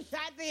and a little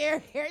shot there,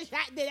 here, a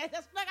shot there.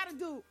 That's what I gotta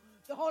do.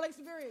 The whole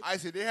experience. I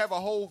said they have a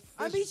whole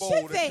I fish be bowl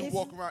that you shit-faced.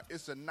 walk around.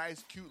 It's a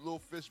nice, cute little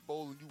fish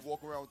bowl, and you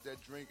walk around with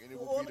that drink, and it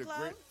All will be the the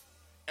great. clubs?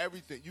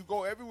 Everything you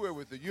go everywhere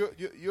with it.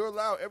 You're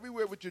allowed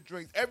everywhere with your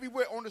drinks.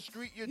 Everywhere on the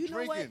street you're You know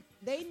what? drinking.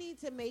 They need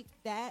to make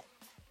that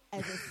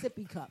as a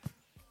sippy cup.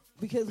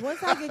 Because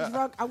once I get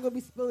drunk, I'm going to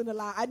be spilling a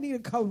lot. I need a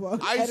cover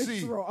I and a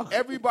see straw.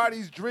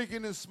 everybody's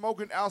drinking and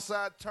smoking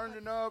outside,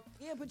 turning up.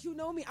 Yeah, but you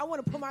know me. I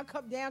want to put my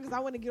cup down because I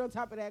want to get on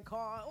top of that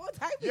car. All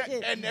type of Yeah,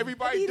 shit. and I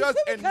everybody need a does,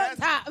 sippy and cup that's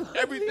top.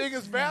 everything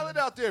is valid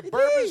out there. It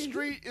Bourbon is.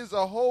 Street is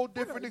a whole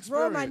different Draw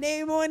experience. my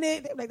name on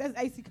it. They be like, that's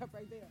icy cup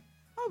right there.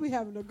 I'll be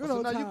having a good So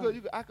old now time. you good.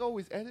 You good. I can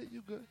always edit.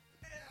 You good.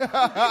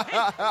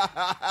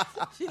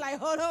 She like,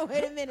 hold on,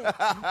 wait a minute. Go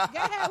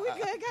ahead, we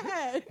good, go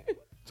ahead.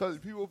 So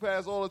people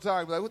pass all the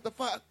time. Like, what the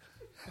fuck?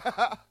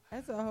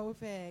 That's a whole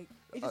fag.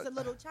 It's just a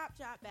little chop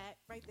back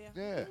right there.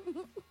 Yeah.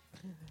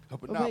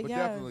 But Okay, no, but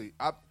yeah. definitely,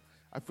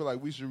 I feel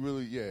like we should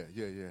really, yeah.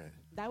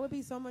 That would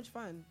be so much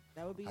fun.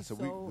 That would be I said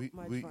so we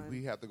much fun.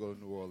 we have to go to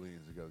New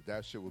Orleans together.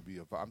 That shit would be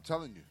a fun. I'm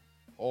telling you,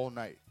 all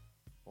night.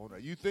 All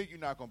night. You think you're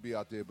not gonna be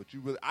out there, but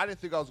you really. I didn't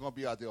think I was gonna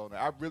be out there all night.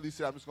 I really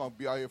said I'm just gonna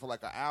be out here for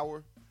like an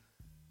hour,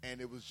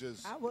 and it was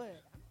just. I would.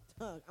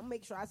 I'll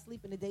make sure I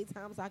sleep in the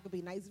daytime so I could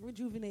be nice and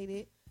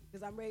rejuvenated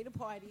because I'm ready to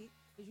party.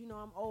 Because you know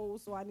I'm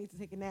old, so I need to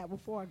take a nap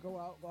before I go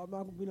out. Or I'm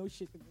not gonna be no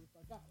shit to get the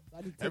fuck out. So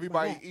I need to take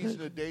Everybody my nap. eats in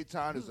the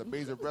daytime. There's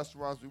amazing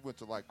restaurants. We went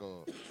to like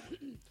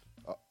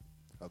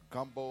a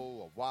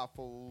gumbo, a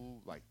waffle,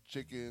 like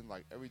chicken,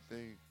 like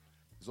everything.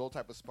 There's all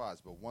type of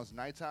spots. But once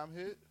nighttime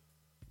hit,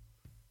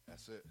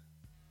 that's it.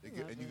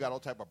 And you got all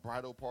type of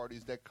bridal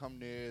parties that come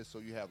there. So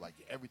you have like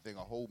everything, a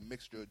whole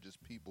mixture of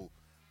just people,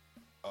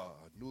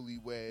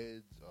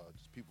 newlyweds,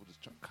 just people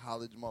just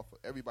college motherfuckers.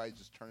 Everybody's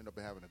just turning up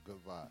and having a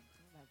good vibe.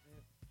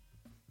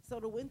 So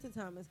the winter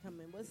time is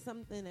coming. What's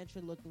something that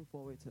you're looking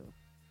forward to?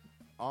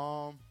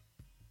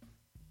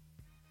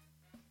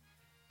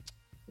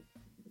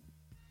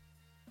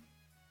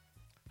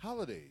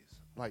 Holidays,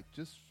 like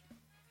just.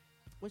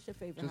 What's your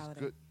favorite just holiday?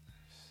 good.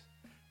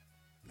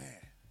 Man,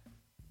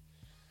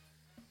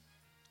 I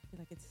feel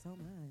like it's so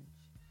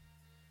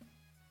much.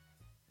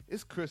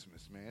 it's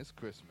Christmas, man. It's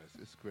Christmas.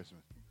 It's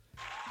Christmas.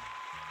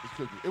 It's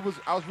Christmas.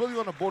 I was really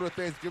on the border of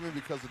Thanksgiving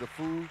because of the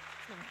food.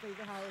 It's my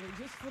favorite holiday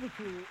just for the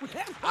food.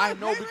 That's I my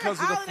know favorite because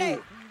of the holiday.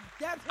 food.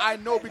 That's my I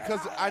know favorite because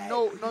holiday. I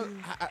know. No,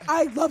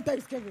 I love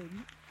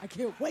Thanksgiving. I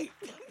can't wait.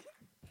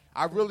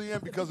 I really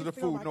am because of the It's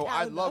on food. my No, I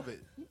calendar. love it.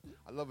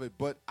 I love it,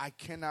 but I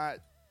cannot.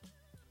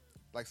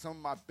 Like some of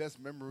my best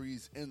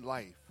memories in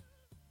life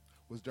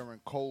was during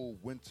cold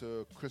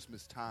winter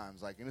Christmas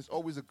times. And it's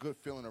always a good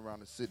feeling around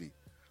the city.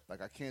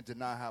 Like I can't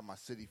deny how my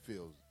city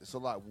feels. It's a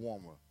lot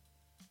warmer.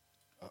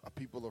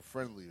 people are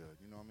friendlier.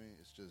 You know what I mean?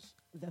 It's just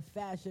the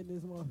fashion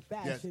is more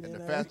fashion. yes, and the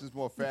fashion is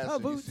more fashion. The You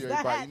boots, see the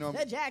everybody. hats, You know what I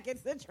the mean?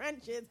 jackets, the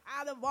trenches,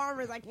 the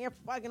bombers. I can't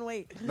fucking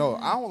wait. No,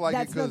 I don't like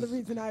That's it because another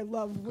reason I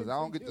love I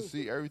don't get to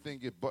see everything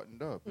get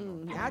buttoned up. You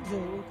know? I do,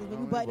 because when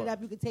you I button mean, it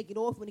up, you can take it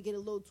off when it get a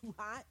little too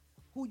hot.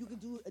 You can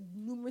do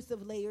numerous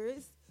of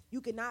layers.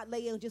 You cannot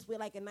lay and just wear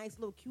like a nice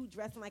little cute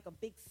dress and like a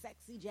big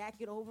sexy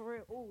jacket over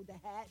it. Oh, the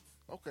hats.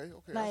 Okay.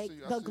 Like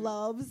the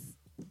gloves.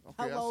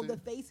 Okay, Hello, I see. the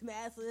face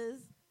masks.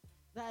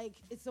 Like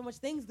it's so much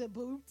things. The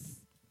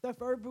boots, the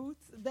fur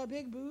boots, the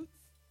big boots,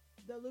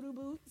 the little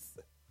boots.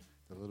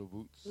 The little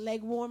boots.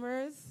 Leg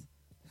warmers.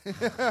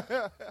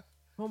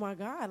 Oh my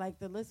God! Like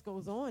the list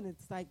goes on.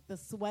 It's like the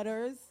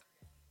sweaters.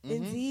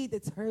 Indeed,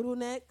 the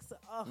turtlenecks.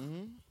 Oh,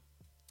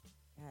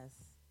 yes.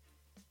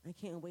 I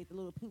can't wait. The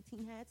little pink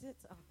teen hats.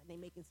 Oh, and they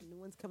making some new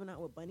ones coming out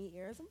with bunny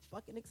ears. I'm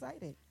fucking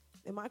excited.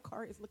 And my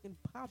car is looking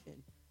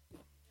popping.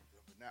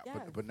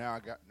 But now I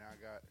got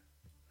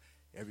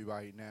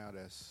everybody now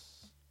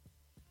that's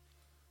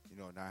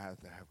now I have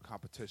to have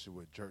competition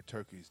with jerk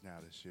turkeys now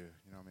this year.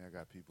 You know what I mean? I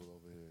got people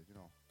over here.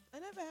 I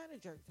never had a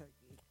jerk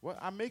turkey. What?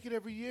 I make it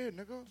every year,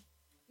 nigga.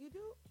 You do?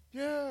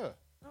 Yeah.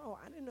 Oh,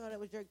 I didn't know that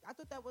was jerk. I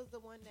thought that was the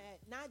one that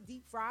not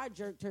deep fried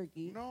jerk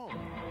turkey. No.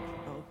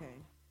 Okay.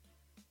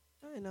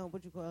 I didn't know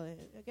what you call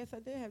it. I guess I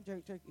did have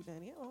jerk turkey down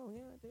here. Oh,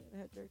 yeah, I did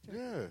have jerk turkey.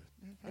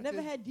 Yeah. I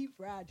never had deep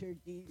fried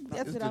turkey.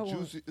 That's what it's I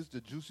want. It's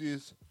the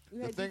juiciest. You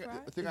The had thing deep fried?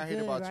 I It's hate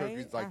good, about right? turkey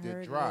is like I they're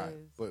heard it dry,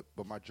 is.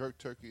 but my jerk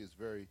turkey is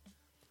very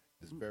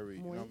you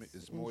know what I mean?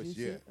 It's and moist.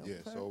 juicy? Yeah, Okay.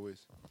 it's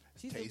always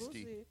She said we'll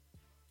tasty. see.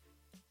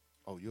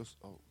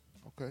 Oh,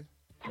 okay.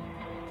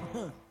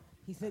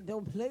 He said,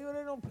 don't play with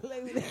it, don't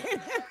play with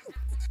it.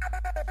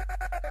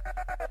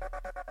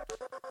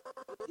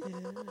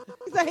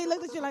 He said, he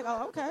looked at you like,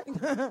 oh, okay.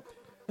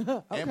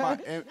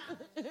 Okay.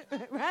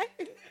 Right?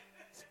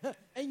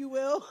 And you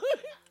will.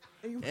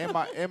 And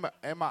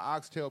my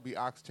oxtail be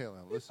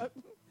oxtailing. Listen,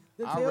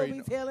 The I tail already be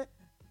know. tailing.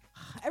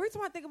 Every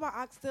time I think about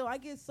oxtail, I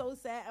get so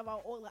sad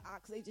about all the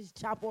ox. They just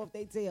chop off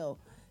their tail.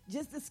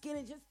 Just the skin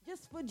and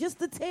just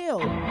the tail.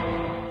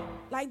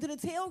 Like, do the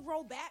tail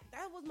grow back?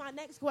 That was my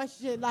next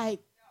question. Like,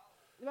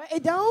 right?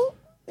 It don't?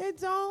 It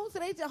don't. So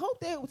they just hope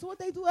they. So what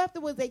they do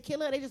afterwards? They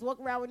kill her. They just walk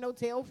around with no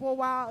tail for a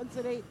while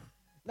until they,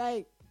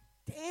 like,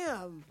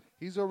 damn.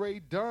 He's already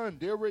done.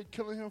 They're already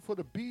killing him for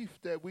the beef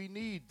that we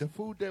need, the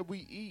food that we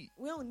eat.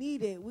 We don't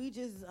need it. We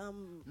just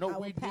No, our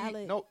we palate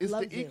need. No, it's the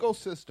loves it.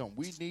 ecosystem.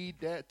 We need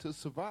that to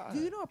survive. Do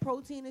you know what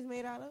protein is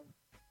made out of?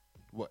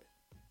 What?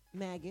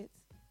 Maggots.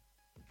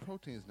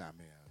 Protein is not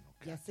made out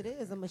of no. Yes, it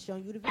is. I'm gonna show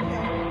you the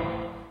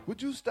video.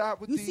 Would you stop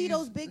with You these? see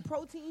those big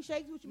protein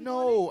shakes? What you be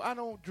No, doing? I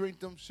don't drink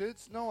them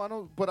shits. No, I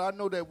don't. But I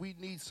know that we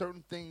need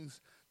certain things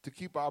to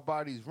keep our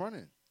bodies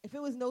running. If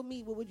it was no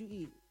meat, what would you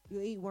eat? You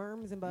eat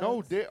worms and bugs?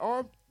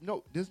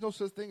 No, there's no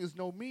such thing as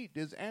no meat.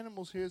 There's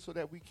animals here so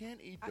that we can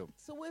eat them.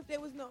 So what if there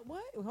was no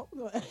what?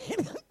 Hold on.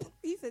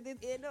 He said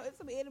there's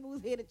some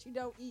animals here that you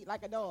don't eat,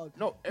 like a dog.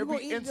 No, You every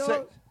gonna eat insect,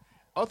 dog?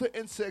 other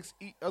insects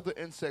eat other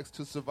insects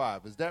to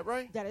survive. Is that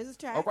right? That is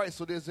true. All right,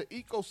 so there's an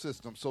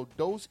ecosystem. So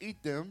those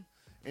eat them,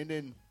 and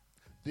then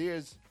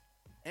there's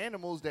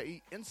animals that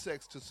eat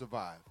insects to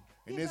survive.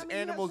 And Yeah, there's I mean, you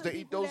have animals some that eat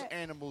people those that-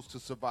 animals to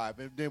survive.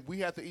 And then we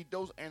have to eat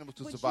those animals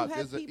to But survive. you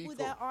have There's an people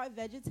eco. that are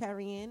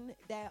vegetarian,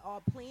 that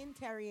are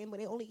plantarian, but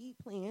they only eat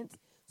plants.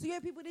 So you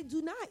have people that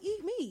do not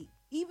eat meat,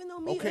 even though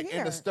meat Okay, are here.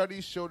 and the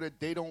studies show that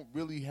they don't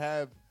really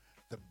have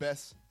the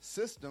best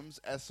systems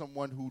as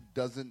someone who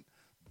doesn't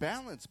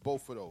balance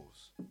both of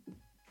those.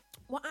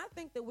 Well, I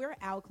think that we're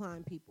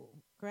alkaline people,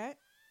 correct?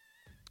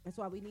 That's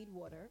why we need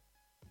water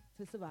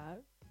to survive.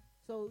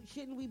 So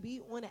shouldn't we be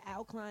on an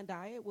alkaline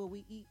diet where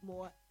we eat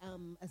more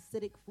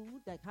acidic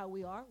food, like how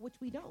we are, which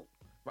we don't?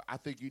 But I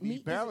think you Meat need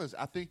is- balance.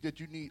 I think that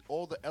you need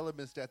all the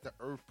elements that the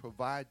earth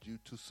provides you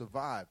to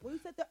survive. Well, you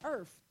said the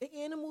earth. The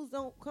animals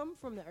don't come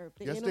from the earth.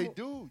 Yes, they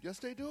do. Yes,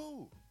 they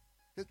do.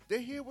 They're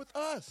here with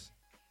us.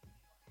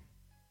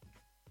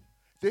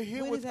 They're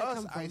here Where with does that us.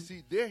 come from? I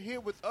see. They're here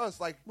with us.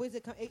 Like, Where's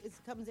it come? It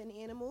comes in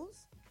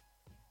animals.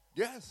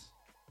 yes.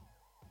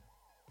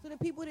 So the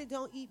people that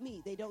don't eat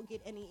meat, they don't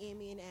get any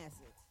amino acids.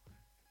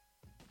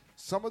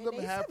 Some of And them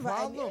they have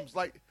survive it. problems.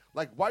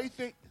 Like, why do you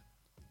think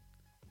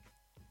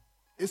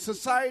it's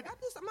society?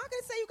 I'm not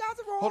gonna say you guys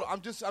are wrong. Hold on,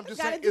 I'm just Gotta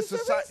saying do it's some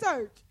society.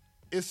 research.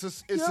 It's No,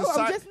 society.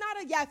 I'm just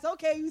not a yes.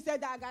 Okay, you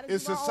said that. I gotta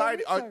It's do my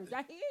society. own research.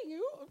 I hear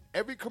you.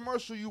 Every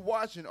commercial you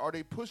watching, are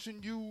they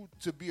pushing you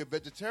to be a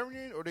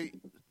vegetarian, or they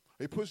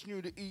pushing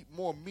you to eat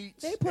more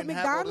meats? They put and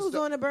have all the McDonald's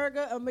stuff? on a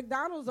burger.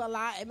 McDonald's a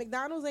lot, and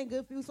McDonald's ain't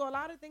good for you. So a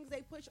lot of things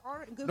they push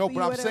aren't good No, for but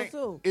you I'm at all, saying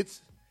too.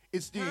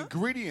 it's the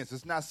ingredients.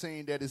 It's not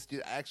saying that it's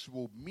the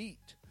actual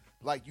meat.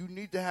 Like, you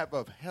need to have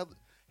a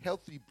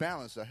healthy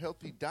balance, a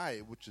healthy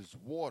diet, which is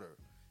water,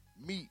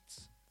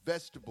 meats,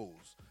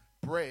 vegetables,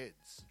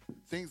 breads,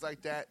 things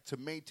like that to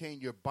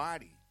maintain your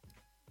body.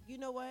 You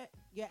know what?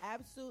 You're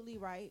absolutely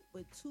right.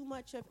 But too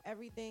much of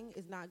everything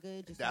is not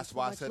good. Just That's like too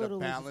why I much said a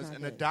little is just balance not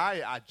in the good.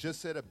 diet. I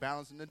just said a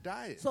balance in the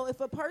diet. So if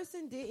a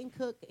person didn't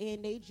cook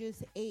and they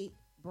just ate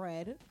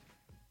bread,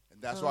 And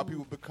that's why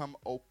people become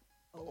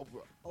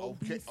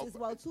obese as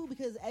well too,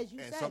 because as you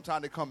and said,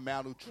 sometimes they come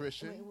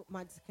malnutrition.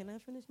 Can I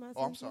finish my?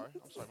 Oh, I'm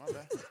sentence? sorry, my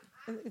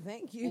bad.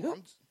 Thank you.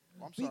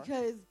 Oh, I'm sorry.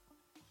 Because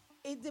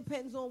it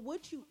depends on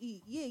what you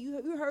eat. Yeah,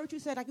 you heard you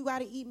said like you got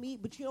to eat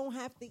meat, but you don't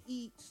have to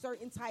eat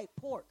certain type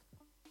pork.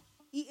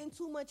 Eating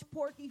too much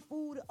porky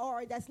food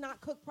or that's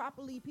not cooked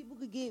properly, people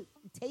could get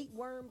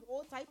tapeworms,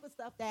 all type of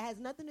stuff that has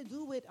nothing to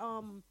do with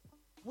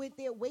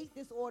their weight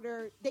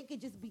disorder. They could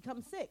just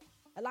become sick.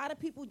 A lot of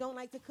people don't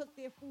like to cook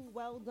their food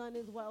well done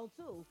as well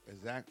too.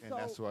 Exactly, So-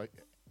 and that's why,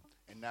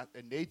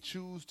 and they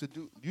choose to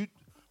do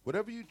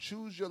whatever you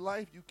choose your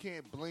life. You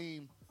can't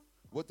blame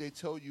what they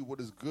tell you what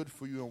is good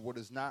for you and what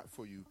is not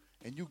for you.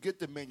 And you get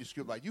the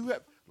manuscript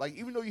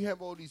even though you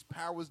have all these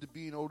powers to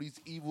be and all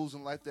these evils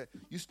and like that,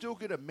 you still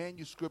get a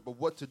manuscript of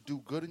what to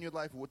do good in your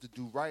life and what to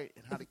do right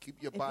and how to keep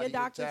your body If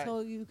your doctor intact.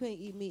 told you couldn't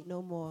eat meat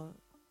no more,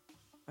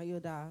 or you'll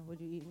die, would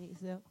you eat meat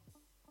still?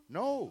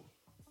 No.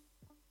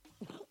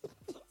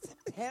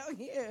 Hell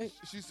yeah.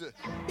 She said,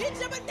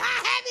 bitch, I'm gonna die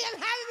happy.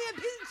 I'm having me a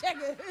piece of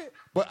chicken.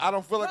 but I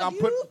don't feel like Fuck I'm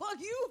putting. Fuck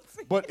you.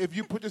 But if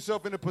you put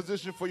yourself in a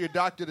position for your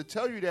doctor to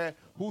tell you that,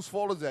 whose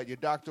fault is that? Your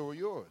doctor or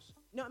yours?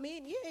 No, I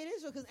mean, yeah, it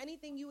is because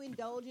anything you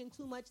indulge in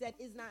too much that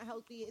is not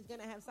healthy is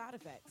gonna have side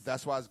effects.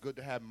 That's why it's good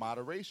to have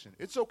moderation.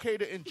 It's okay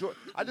to enjoy.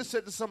 I just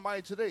said to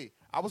somebody today,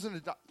 I was in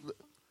the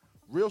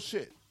real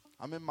shit.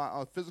 I'm in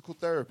my physical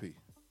therapy,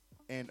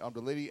 and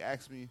the lady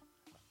asked me,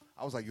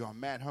 I was like, yo, I'm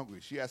mad hungry.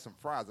 She had some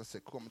fries. I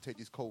said, cool, I'm going to take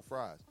these cold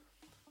fries.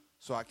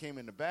 So I came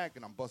in the back,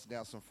 and I'm busting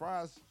down some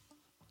fries.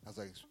 I was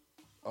like,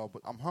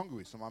 but I'm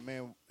hungry. So my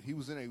man, he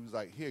was in there. He was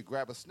like, here,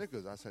 grab a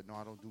Snickers. I said, no,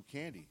 I don't do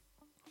candy.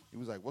 He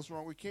was like, what's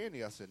wrong with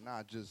candy? I said,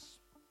 nah,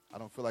 I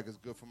don't feel like it's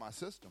good for my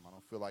system. I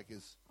don't feel like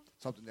it's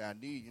something that I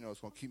need. You know,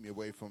 it's going to keep me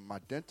away from my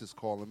dentist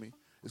calling me.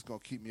 It's going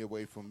to keep me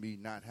away from me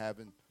not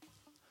having,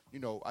 you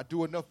know, I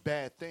do enough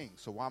bad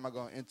things. So why am I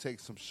going to intake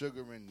some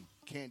sugar and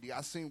candy?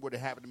 I seen what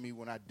happened to me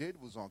when I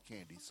was on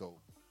candy. So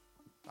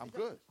I'm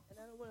good. And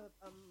I don't want to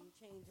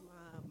change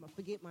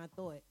forget my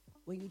thought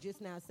when you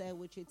just now said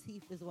with your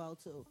teeth as well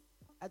too.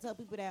 I tell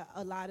people that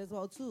a lot as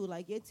well too.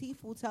 Like your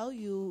teeth will tell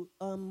you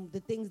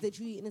the things that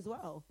you're eating as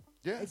well.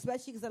 Yeah.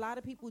 Especially because a lot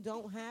of people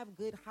don't have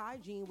good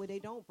hygiene where they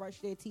don't brush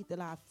their teeth a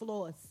lot,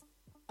 floss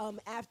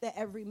after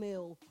every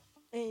meal,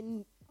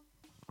 and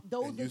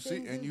those and you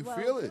see and you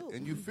feel it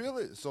and you feel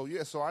it. So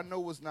yeah, so I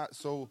know it's not.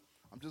 So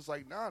I'm just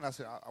like nah. And I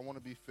said I want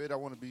to be fit. I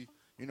want to be.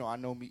 You know, I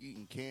know me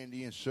eating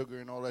candy and sugar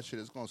and all that shit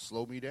is gonna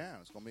slow me down.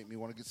 It's gonna make me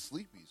want to get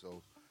sleepy.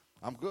 So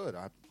I'm good.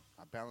 I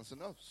balance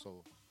enough.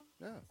 So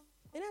yeah.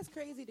 And that's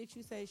crazy that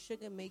you say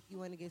sugar make you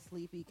want to get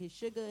sleepy, because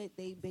sugar,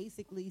 they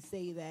basically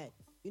say that,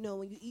 you know,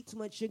 when you eat too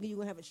much sugar, you're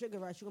going to have a sugar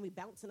rush. You're going to be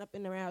bouncing up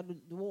and around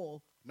the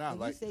wall. Nah, and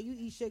like, you say you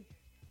eat sugar,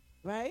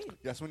 right?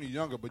 That's when you're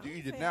younger, but you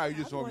eat it now. You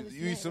just want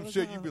you eat some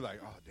shit. You be like,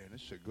 oh damn, this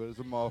shit good as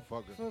a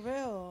motherfucker. For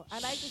real, I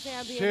like to say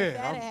I'm being shit, a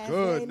fat I'm ass.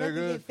 good,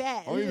 nigga. Get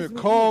fat. Don't even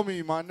call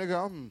me, my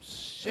nigga. I'm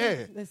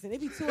shit. Listen,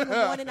 it be 2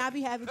 a.m. I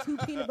be having 2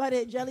 peanut butter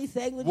and jelly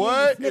sandwiches.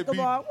 What? And a Snicker It be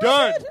bar.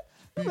 done.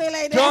 Be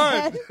like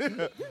done.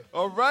 that.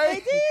 All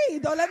right. Hey,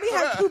 don't let me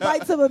have 2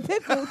 bites of a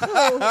pickle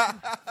too.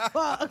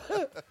 Fuck.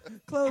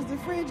 Close the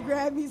fridge.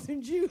 Grab me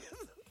some juice.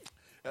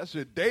 That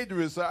shit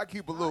dangerous. So I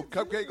keep a little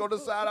cupcake on the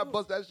side. I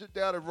bust that shit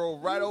down and roll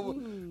right over.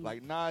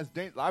 Like, nah, it's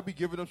dangerous. I be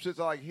giving them shits.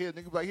 I like, here,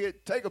 nigga, be like, here,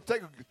 take them.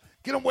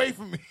 Get them away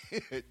from me.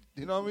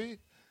 You know what I mean?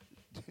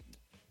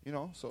 You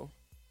know, so.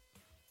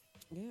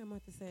 Yeah, I'm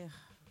about to say.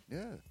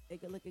 Yeah.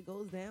 It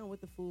goes down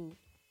with the food.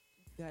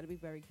 Got to be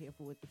very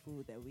careful with the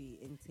food that we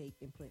intake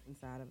and put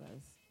inside of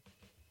us.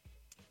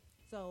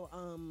 So,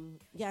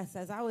 yes,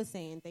 as I was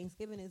saying,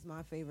 Thanksgiving is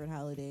my favorite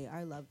holiday.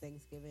 I love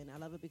Thanksgiving. I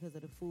love it because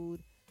of the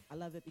food. I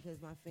love it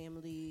because my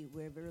family,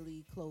 we're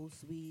really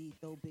close. We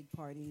throw big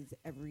parties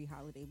every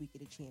holiday. We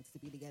get a chance to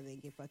be together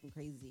and get fucking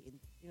crazy and,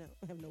 you know,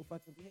 have no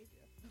fucking behavior.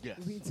 Yes.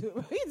 We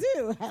do. We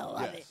do. I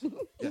love it.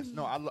 Yes.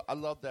 No, I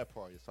love that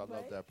part. Yes, I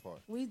love that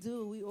part. We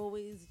do. We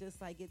always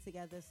just, like, get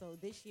together. So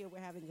this year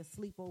we're having a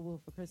sleepover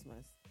for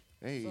Christmas.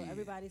 Hey. So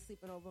everybody's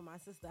sleeping over my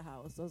sister's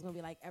house. So it's going to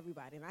be like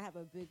everybody. And I have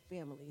a big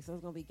family. So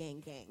it's going to be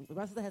gang. But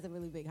my sister has a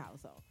really big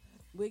house. So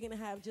we're going to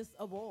have just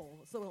a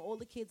ball. So when all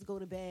the kids go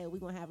to bed, we're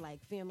going to have like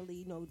family,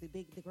 you know, the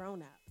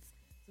grown-ups.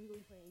 So we're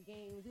going to be playing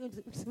games.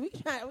 We're going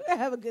to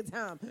have a good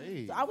time.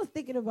 Hey. So I was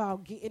thinking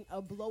about getting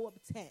a blow-up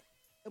tent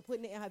and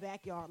putting it in her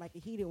backyard, like a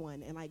heated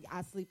one. And like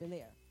I sleep in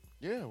there.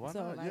 Yeah, why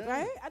not? Like, yeah.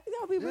 right? I think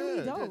that would be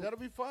really dope. Yeah, that'll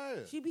be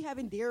fire. She'd be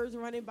having deers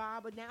running by,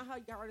 but now her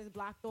yard is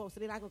blocked off, so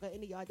they're not gonna go in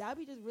the yard. That'd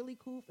be just really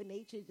cool for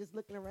nature, just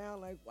looking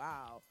around like,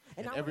 wow.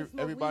 And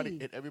everybody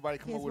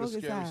come up with a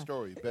scary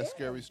story. Best Yeah.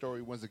 scary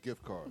story wins a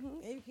gift card.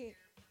 Mm-hmm. And you can't.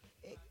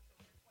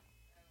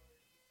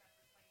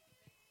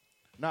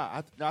 Nah,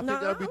 I think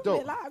that'd be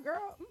dope. Lie,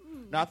 girl.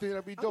 Mm-mm. Nah, I think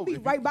that'd be dope. I'll be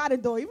right by the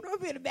door, even though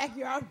I'm in the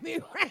backyard. I'll be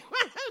right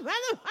by the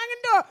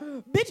motherfucking door.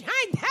 Bitch,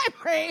 I ain't that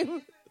brave.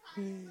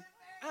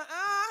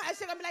 I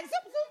should be like,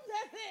 zoop, zoop,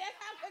 that's it. That's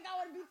how quick I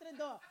want to be to the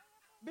door.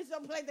 Bitch,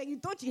 don't play that you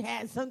thought you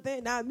had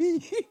something, not me.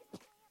 Look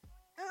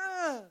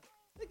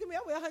at me, I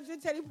weigh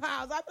 110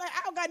 pounds. I'm like,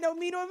 I don't got no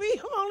meat on me.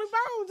 I'm only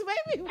bones,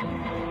 baby.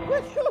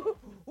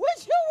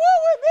 What you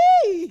want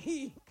with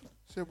me?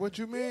 Said, what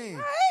you mean?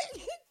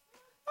 Right?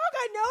 I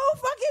got no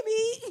fucking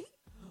meat.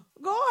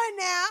 Going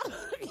now.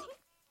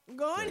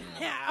 Going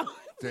now.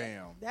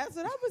 Damn. That's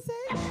what I was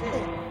saying.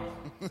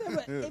 Shit. So,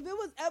 but if it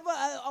was ever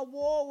a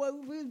war where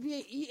we was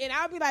being eaten,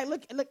 I'd be like,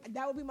 look,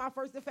 that would be my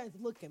first defense.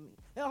 Look at me.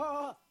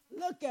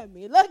 Look at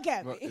me. Look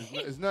at me.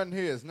 It's nothing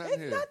here. It's nothing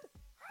here. I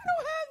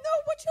don't have no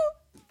what you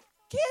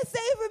can't say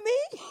for me.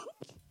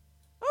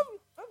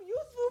 I'm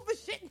useful for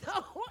shit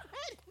though.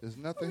 There's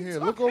nothing here.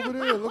 Look over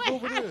there. Look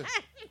over there.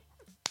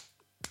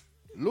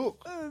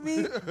 Look. I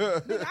mean,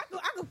 nigga,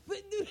 I can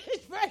fit through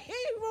this right here.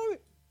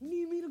 You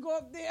need me to go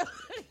up there?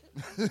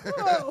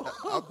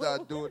 I'm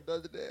not doing none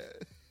of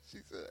that. She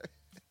said.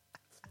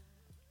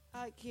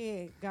 I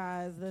can't,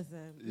 guys.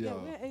 Listen. Yo. Yeah,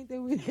 we had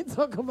anything we didn't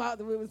talk about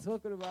that we was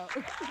talking about.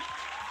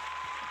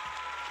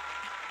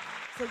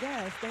 So,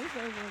 guys, thanks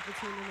everyone for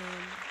tuning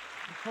in.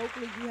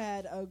 Hopefully you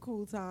had a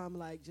cool time,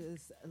 like,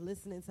 just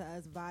listening to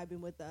us,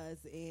 vibing with us,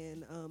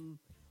 and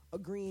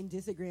agreeing,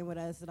 disagreeing with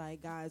us.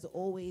 Like, guys,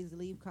 always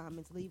leave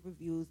comments, leave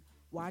reviews.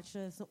 Watch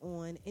us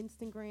on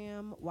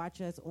Instagram.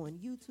 Watch us on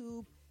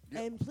YouTube.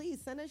 Yep. And please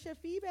send us your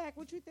feedback.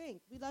 What you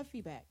think? We love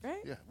feedback,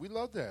 right? Yeah, we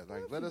love that.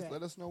 Like, let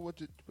feedback. us know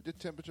what your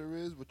temperature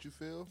is, what you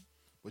feel,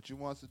 what you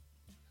want to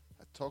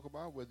talk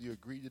about, whether you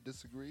agree or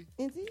disagree.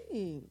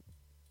 Indeed.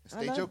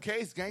 State your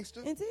case,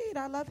 gangster. Indeed.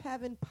 I love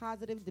having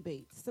positive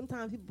debates.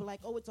 Sometimes people are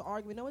like, oh, it's an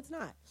argument. No, it's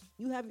not.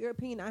 You have your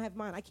opinion. I have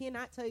mine. I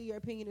cannot tell you your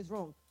opinion is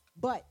wrong.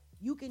 But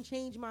you can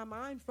change my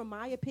mind from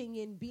my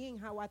opinion being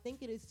how I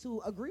think it is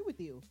to agree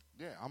with you.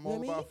 Yeah, I'm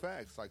all about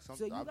facts. Like so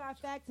you got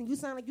facts and you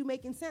sound like you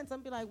making sense.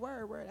 I'm be like,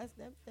 word.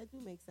 That do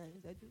make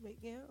sense. That do make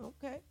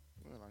okay.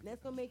 Yeah, like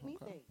that's gonna make me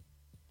think.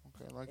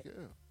 Okay, like yeah.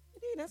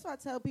 Indeed, that's why I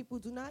tell people: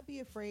 do not be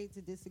afraid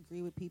to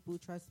disagree with people.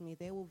 Trust me,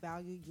 they will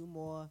value you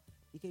more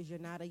because you're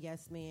not a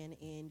yes man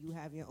and you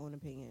have your own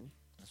opinion.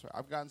 That's right.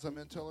 I've gotten some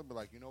intel and be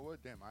like, you know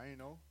what? Damn, I ain't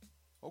know.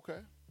 Okay,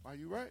 are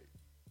you right?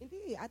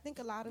 Indeed, I think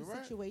a lot of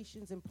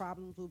situations and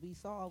problems will be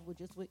solved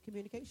with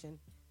communication.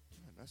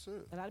 Yeah, that's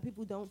it. A lot of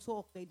people don't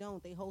talk. They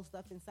hold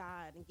stuff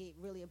inside and get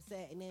really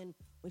upset. And then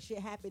when shit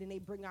happen and they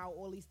bring out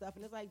all these stuff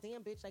and it's like,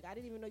 damn, bitch, like I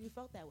didn't even know you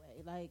felt that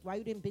way. Like, why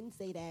you didn't been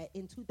say that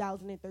in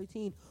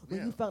 2013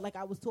 when you felt like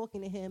I was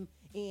talking to him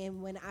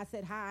and when I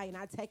said hi and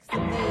I texted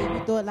him,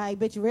 you thought like,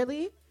 bitch,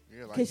 really?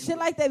 Yeah, like because shit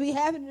like that be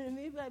happening to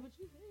me. Be like, but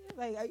you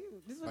like, are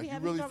you? This is what like we you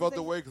having really felt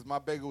the way because my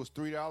bagel was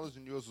 $3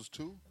 and yours was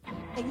 $2.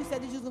 And you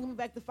said that you was gonna give me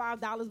back the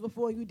 $5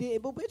 before you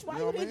did. But bitch, why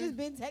you didn't just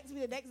been text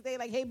me the next day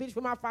like, hey bitch,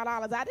 for my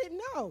 $5? I didn't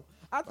know.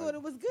 I thought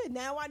it was good.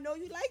 Now I know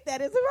you like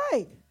that. Is it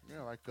right?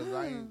 Yeah, like cause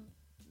I ain't.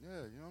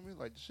 Yeah, you know what I mean.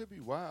 Like this should be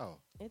wild.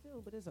 It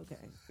do, but it's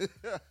okay.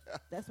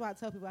 That's why I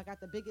tell people I got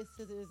the biggest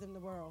scissors in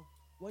the world.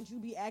 Once you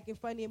be acting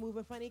funny and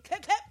moving funny,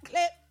 clip.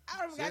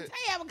 I don't got to tell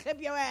you I'm gonna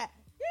clip your ass.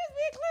 Here's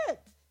me a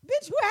clip.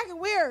 Bitch, you acting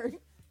weird.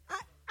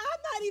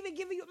 I'm not even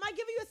giving you. Am I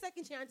giving you a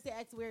second chance to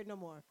act weird no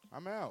more?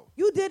 I'm out.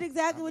 You did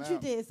exactly what you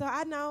did, so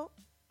I know.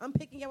 I'm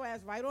picking your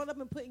ass right on up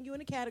and putting you in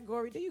a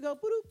category. There you go.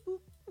 Boop, boop,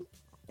 boop.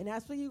 And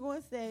that's what you're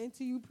going to say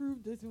until you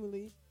prove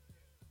differently.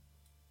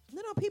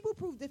 No, people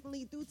prove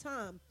differently through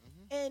time.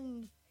 Mm-hmm.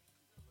 And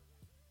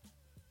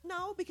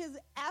no, because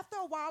after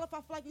a while, if I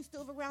feel like you're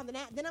still around,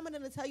 then I'm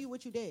going to tell you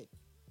what you did.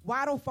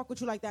 Why I don't fuck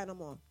with you like that no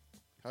more.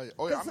 Hell yeah.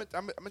 Oh, yeah,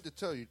 I meant to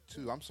tell you,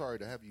 too. I'm sorry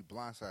to have you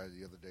blindsided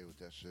the other day with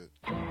that shit.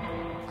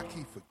 I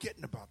keep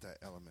forgetting about that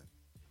element.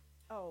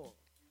 Oh.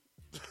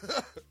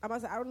 I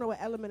don't know what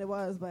element it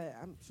was, but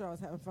I'm sure I was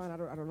having fun. I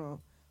don't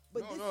know.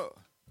 But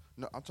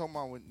No, I'm talking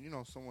about when,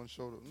 someone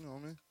showed up, you know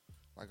what I mean?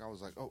 Like, I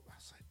was like, oh, I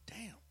was like,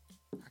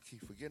 damn. I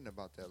keep forgetting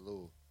about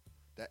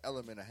that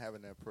element of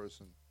having that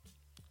person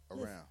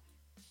around.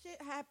 Shit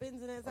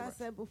happens, and as I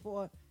said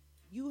before,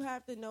 you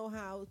have to know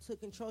how to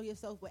control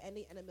yourself when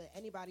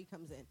anybody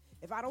comes in.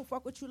 If I don't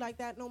fuck with you like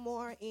that no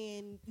more,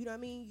 and you know what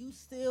I mean, you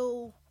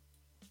still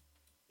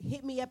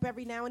hit me up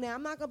every now and then,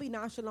 I'm not gonna be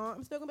nonchalant.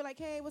 I'm still gonna be like,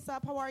 hey, what's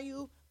up? How are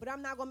you? But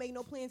I'm not gonna make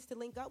no plans to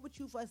link up with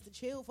you for us to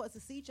chill, for us to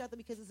see each other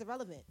because it's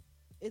irrelevant.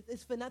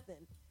 It's for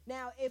nothing.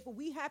 Now, if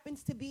we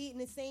happens to be in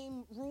the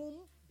same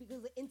room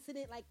because an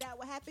incident like that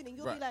would happen, and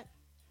you'll be like,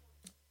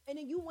 and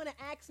then you want to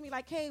ask me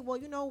like, hey, well,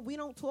 we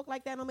don't talk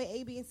like that on my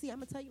A, B, and C. I'm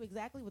gonna tell you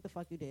exactly what the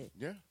fuck you did.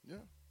 Yeah.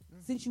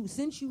 Since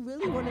you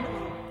really want to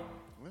know.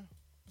 Yeah.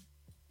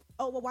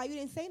 Oh, well, why you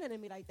didn't say nothing to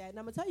me like that? And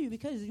I'm gonna tell you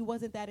because you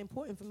wasn't that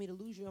important for me to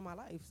lose you in my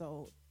life.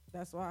 So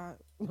that's why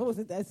it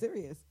wasn't that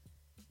serious.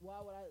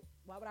 Why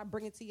would I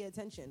bring it to your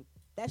attention?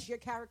 That's your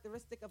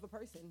characteristic of a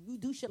person. You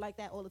do shit like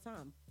that all the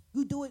time.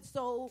 You do it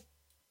so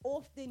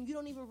often you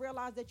don't even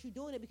realize that you're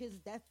doing it because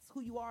that's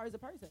who you are as a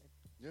person.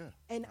 Yeah.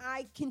 And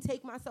I can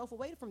take myself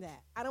away from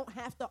that. I don't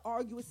have to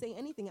argue or say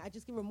anything. I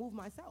just can remove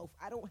myself.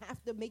 I don't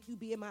have to make you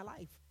be in my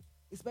life,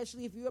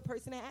 especially if you're a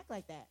person that act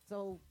like that.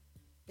 So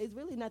it's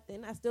really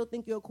nothing. I still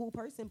think you're a cool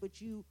person,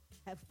 but you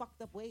have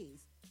fucked up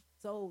ways.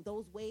 So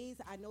those ways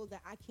I know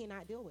that I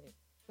cannot deal with.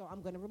 So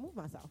I'm going to remove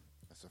myself.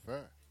 That's a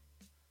fact.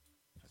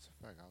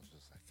 I was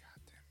just like, God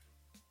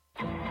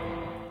damn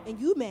it. And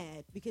you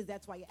mad because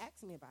that's why you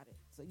asking me about it.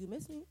 So you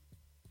miss me.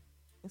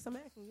 And some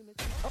action, you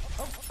bitch.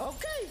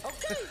 Okay.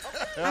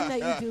 I know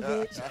you do,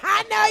 bitch.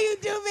 I know you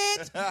do,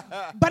 bitch.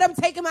 But I'm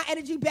taking my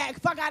energy back.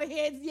 Fuck out of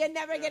here. You're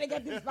never gonna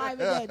get this vibe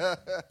again.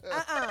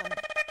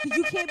 Cause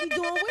you can't be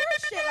doing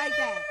weird shit like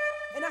that.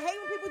 And I hate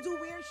when people do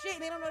weird shit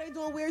and they don't know they're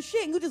doing weird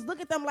shit. And you just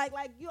look at them like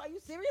you are you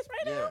serious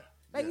right now?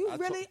 Like you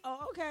really?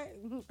 Oh, okay.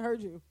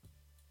 Heard you.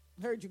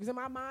 Because in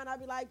my mind, I'd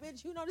be like,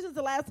 bitch, you know this is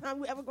the last time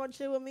you ever going to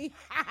chill with me?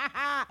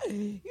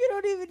 You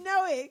don't even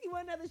know it. You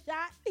want another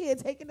shot? Here,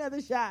 take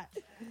another shot.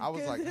 I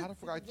was like, how the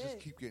fuck I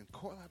just keep getting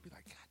caught? I'd be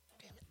like, God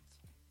damn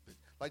it.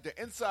 Like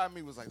the inside of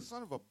me was like,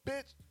 son of a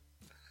bitch.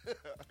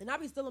 And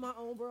I'd be still in my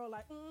own world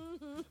like,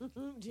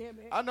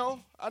 jamming. I know.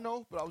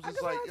 But I was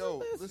just like,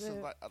 yo,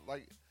 listen,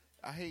 like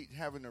I hate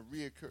having a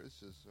reoccur. It's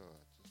just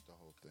the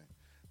whole thing.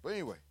 But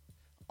anyway,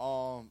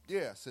 so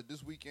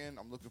this weekend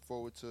I'm looking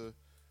forward to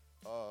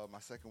my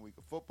second week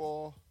of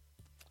football.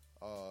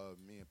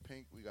 Me and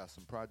Pink, we got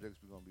some projects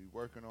we're gonna be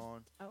working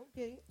on.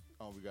 Okay.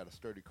 We got a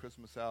Sturdy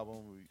Christmas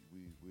album.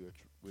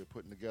 We're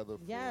putting together.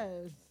 For,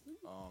 yes.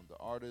 The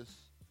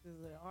artist.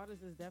 The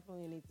artist is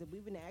definitely needs to.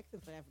 We've been asking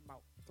for that for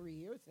about 3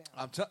 years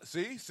now.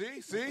 See.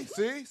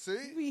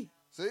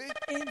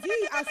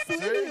 Indeed, I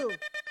swear to you.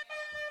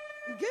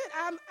 Good.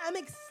 I'm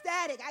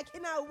ecstatic. I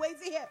cannot wait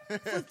to hear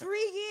for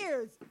 3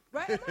 years.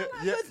 Right? For 3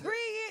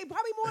 years,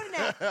 probably more than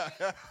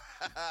that.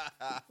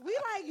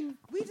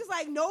 we just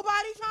like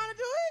nobody trying to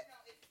do it.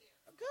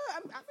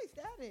 Good. I'm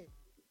ecstatic.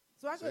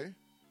 So I could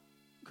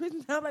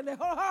Christmas time like that.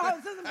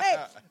 Hold, sister,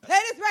 play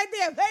this right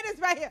there. Play this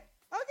right here.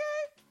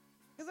 Okay.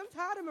 Because I'm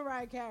tired of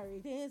Mariah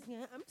Carey.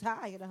 I'm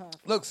tired of her.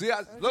 Look, see. Did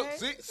I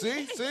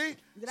say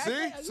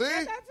that too?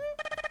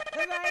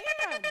 Because I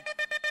am.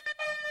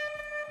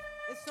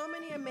 There's so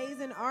many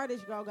amazing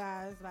artists, girl,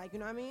 guys. Like, you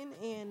know what I mean?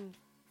 And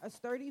a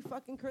sturdy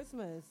fucking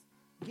Christmas.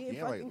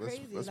 Getting fucking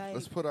crazy.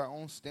 Let's put our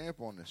own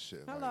stamp on this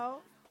shit. Hello.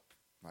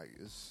 Like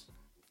it's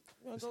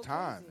go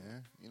time, crazy.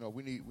 man. You know,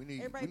 we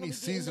need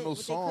seasonal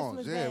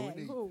songs. Yeah, we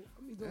need.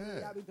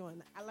 I'll be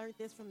doing. I learned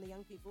this from the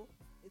young people.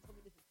 They told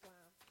me this is slime.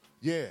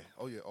 Yeah.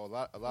 Oh yeah. A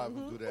lot of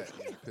them do that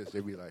because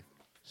they be like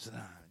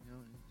slime. You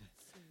know.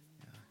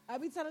 They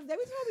be telling me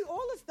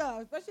all the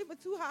stuff, especially for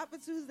Too Hot for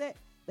Tuesday.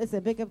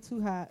 Listen, pick up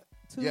Too Hot.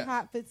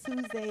 Hot for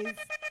Tuesdays.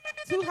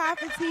 Too Hot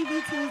for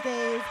TV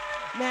Tuesdays.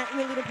 Matt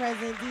Millie the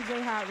President,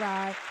 DJ Hot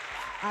Rod.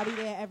 I'll be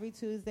there every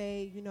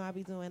Tuesday. You know, I'll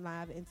be doing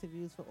live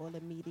interviews for all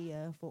the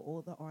media, for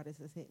all the artists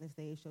that's hitting the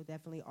stage. So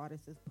definitely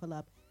artists pull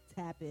up,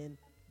 tap in,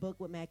 book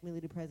with Mac Millie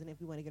the President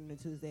if you want to get on a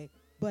Tuesday.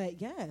 But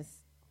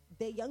yes,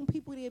 the young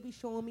people there be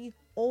showing me,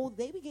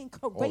 they be getting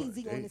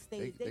crazy on the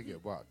stage. They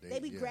get wild. They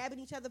be grabbing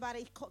each other by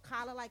their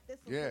collar like this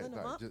and pulling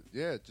them up.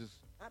 Just.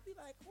 I'd be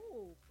like,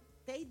 ooh,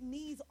 their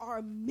knees are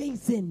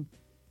amazing.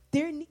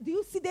 Do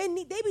you see their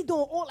knee? They be doing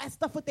all that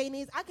stuff with their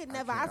knees. I could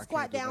never. I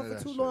squat down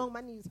for too long.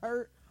 My knees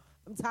hurt.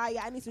 I'm tired.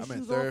 I need some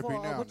shoes on. I'm in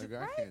therapy now,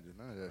 nigga. I can't do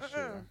none of that shit.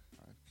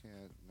 I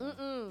can't.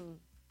 No.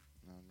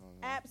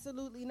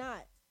 Absolutely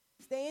not.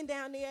 Staying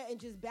down there and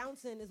just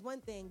bouncing is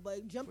one thing,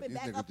 but jumping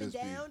back up and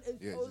down is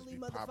totally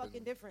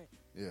motherfucking different.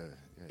 Yeah.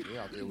 They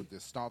out there with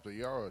this stomp the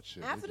yard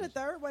shit. After the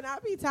third one, I'll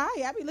be tired.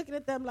 I'll be looking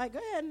at them like, go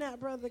ahead now,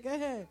 brother. Go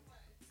ahead.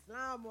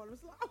 Slime on them.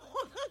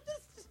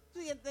 Just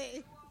do your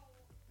thing.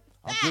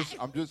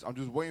 I'm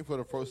just waiting for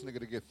the first nigga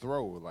to get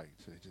thrown. Like,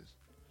 to just.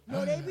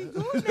 No, they be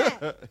doing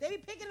that. They be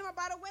picking them up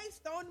by the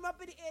waist, throwing them up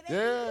in the air. They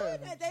be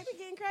doing that. They be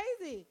getting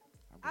crazy.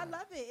 I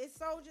love it. It's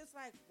so just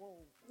like, whoa.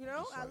 You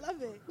know, I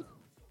love it.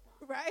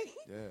 Right?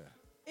 Yeah.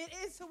 It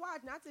is to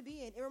watch, not to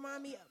be in.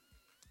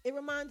 It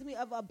reminds me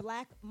of a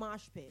black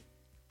mosh pit.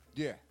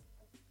 Yeah.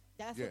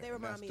 That's what they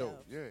remind me of.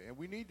 Yeah, and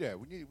we need that.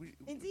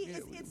 Indeed,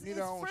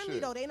 it's friendly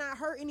though. They're not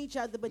hurting each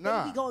other, but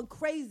they be going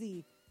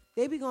crazy.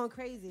 They be going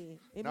crazy.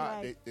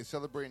 They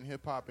celebrating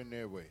hip hop in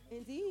their way.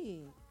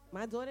 Indeed.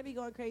 My daughter be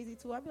going crazy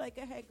too. I'd be like,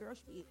 go ahead, girl.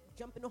 She be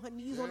jumping on her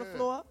knees on the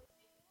floor.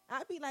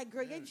 I'd be like,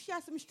 girl, she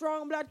has some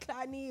strong blood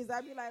clot knees.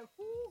 I'd be like,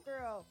 ooh,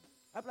 girl.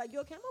 I'd be like,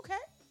 you okay? I'm okay.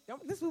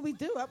 This is what we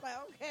do. I'm like,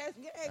 okay,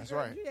 yeah, that's girl,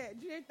 right.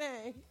 Do your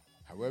thing.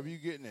 However you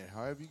getting it,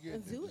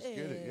 just get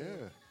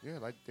it. Yeah.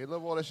 Like they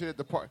love all that shit at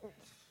the park.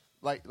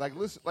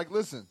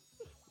 Listen.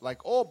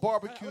 Like all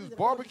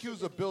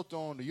barbecues are built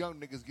on the young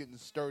niggas getting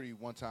sturdy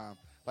one time.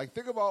 Like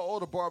think about all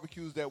the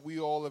barbecues that we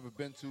all ever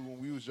been to when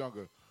we was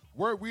younger.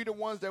 Weren't we the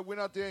ones that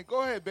went out there and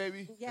go ahead,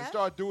 baby, and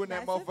start doing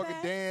that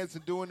motherfucking dance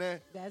and doing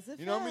that? That's a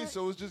You know what I mean?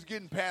 So it's just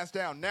getting passed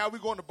down. Now we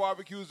going to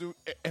barbecues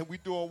and we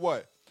doing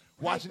what?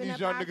 Watching these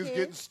young niggas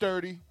getting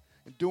sturdy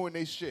and doing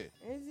their shit.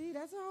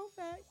 That's a whole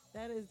fact.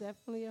 That is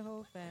definitely a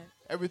whole fact.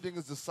 Everything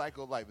is the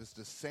cycle of life. It's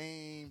the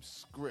same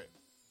script.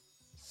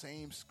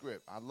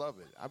 I love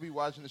it. I be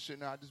watching the shit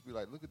now. I just be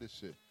like, look at this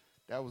shit.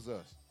 That was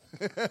us.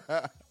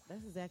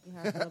 That's exactly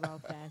how I feel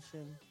about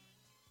fashion.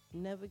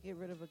 Never get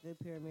rid of a good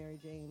pair of Mary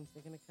Janes.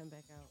 They're going to come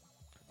back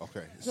out.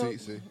 Okay. So,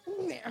 see.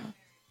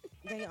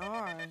 They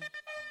are.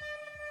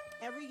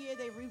 Every year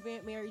they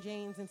revamp Mary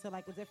Janes into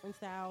like a different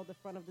style, the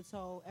front of the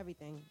toe,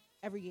 everything.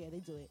 Every year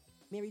they do it.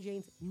 Mary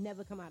Janes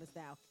never come out of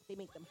style. They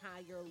make them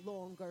higher,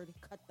 longer, they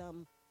cut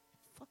them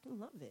fucking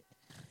love it.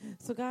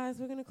 So, guys,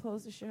 we're going to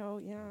close the show.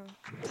 Yeah.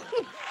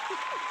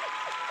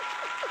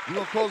 We're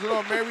going to close it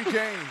on Mary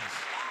James.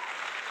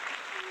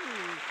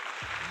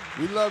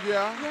 We love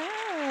y'all.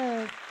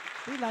 Yes.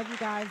 We love you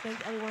guys.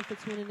 Thanks, everyone, for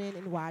tuning in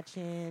and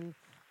watching.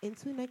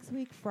 Until next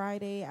week,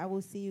 Friday, I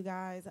will see you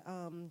guys.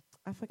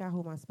 I forgot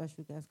who my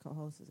special guest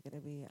co-host is going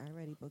to be. I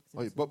already booked it.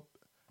 Oh, yeah,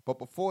 but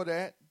before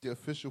that, the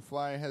official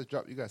flyer has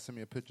dropped. You got to send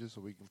me a picture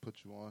so we can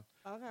put you on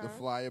the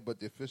flyer. But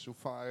the official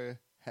flyer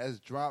has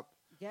dropped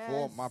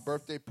for my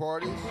birthday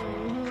parties.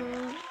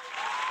 Mm-hmm.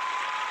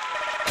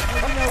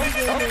 And we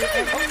did it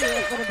every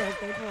year for the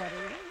birthday party.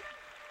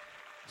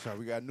 So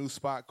we got a new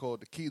spot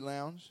called the Key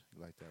Lounge.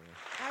 You like that, right?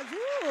 I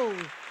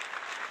do.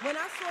 When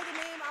I saw the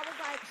name, I was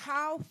like,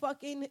 how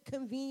fucking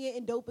convenient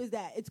and dope is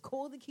that? It's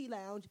called the Key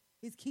Lounge.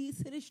 It's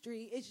keys to the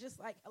street. It's just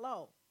like,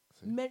 hello.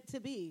 See? Meant to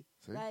be.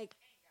 See? Like,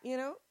 you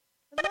know?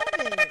 I love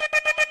it.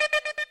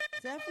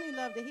 Definitely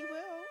loved it. He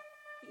will.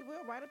 He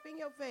will. Right up in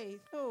your face.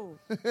 Who?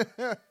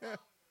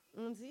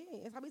 See,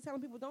 it's how we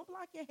telling people, don't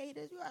block your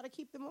haters. You got to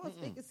keep them on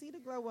so they can see the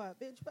glow up.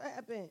 Bitch, what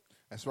happened?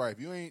 That's right.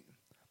 If you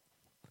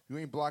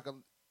ain't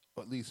blocking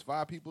at least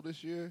 5 people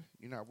this year,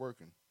 you're not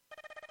working.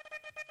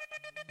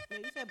 No,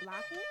 you said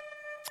blocking?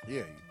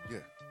 Yeah,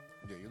 you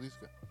at least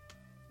got.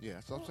 Yeah,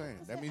 that's what I'm saying.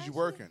 That means you're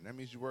working. That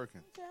means you're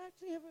working. I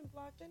actually haven't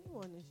blocked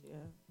anyone this year.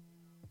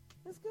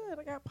 That's good.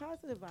 I got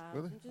positive vibes.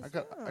 Really? I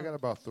got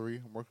about 3.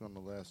 I'm working on the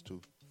last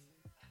 2.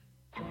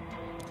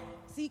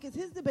 See, because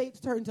his debates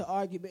turn to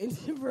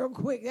arguments real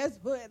quick. That's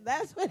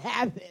what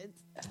happens.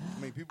 I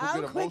mean, people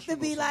I'm get quick to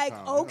be like,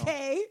 you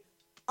okay,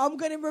 I'm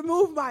going to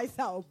remove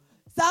myself.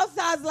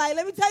 Southside's like,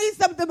 let me tell you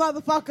something,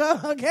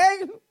 motherfucker,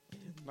 okay?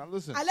 Now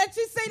listen. I let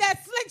you say that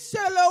slick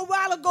shit a little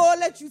while ago and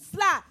let you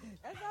slide.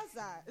 That's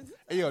Southside.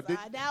 Hey, yo,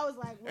 that was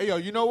like, hey, yo,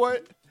 you know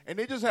what? And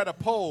they just had a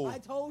poll. I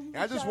told you.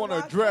 I just want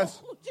to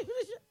address.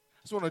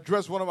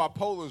 One of our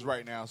pollers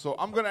right now. So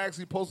I'm gonna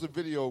actually post a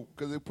video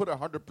because they put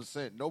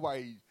 100%.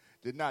 Nobody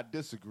did not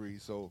disagree.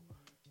 So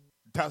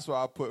that's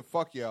why I put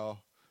fuck y'all.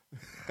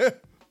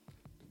 But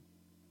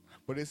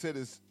they said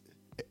it's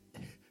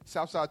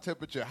Southside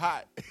temperature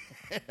hot.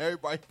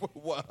 Everybody put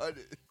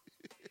 100.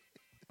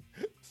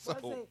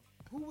 So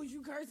who was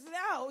you cursing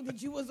out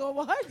that you was on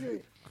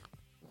 100?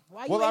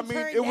 Why you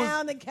turn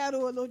down the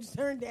kettle or just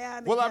turn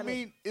down the kettle? I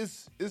mean,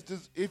 it's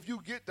just if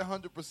you get the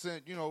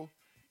 100%, you know,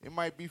 it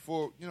might be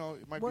for, you know,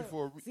 it might be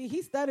for. See,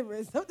 he's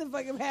stuttering. Something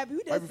fucking happened.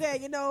 You just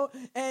said, you know,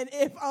 and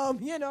if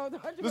you know, the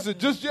 100%. Listen,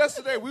 just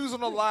yesterday we was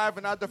on the live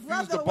and I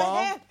defused the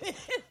bomb.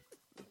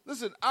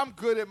 Listen, I'm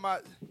good at my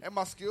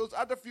skills.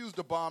 I defused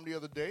the bomb the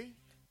other day.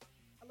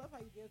 I love how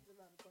you answered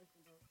the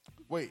question,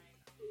 though. Wait,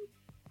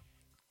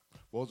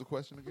 what was the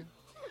question again?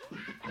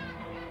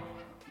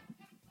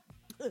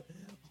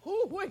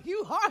 Who were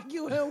you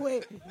arguing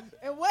with?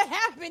 And what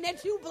happened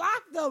that you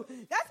blocked them?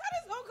 That's how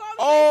this whole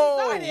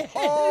conversation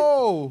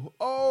started.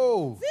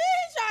 Oh. See,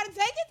 trying to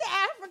take it to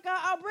Africa.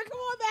 I'll bring them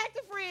on back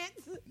to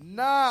France.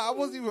 Nah, I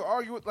wasn't even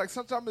arguing. Like,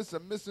 sometimes it's a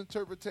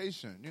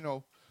misinterpretation, you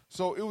know.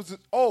 So it was,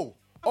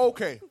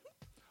 okay.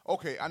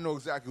 Okay, I know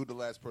exactly who the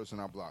last person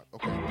I blocked.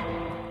 Okay.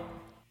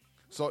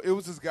 So it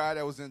was this guy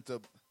that was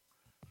into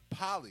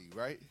poly,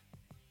 right?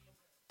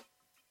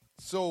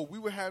 So we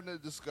were having a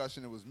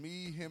discussion. It was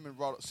me, him, and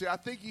Rod. See, I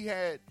think he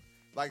had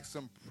like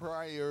some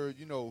prior,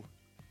 you know,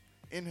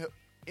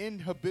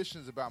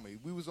 inhibitions about me.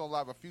 We was on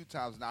live a few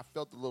times, and I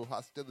felt a little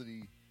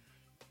hostility.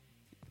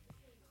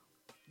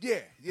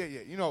 Yeah.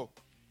 You know,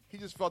 he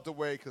just felt the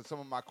way because some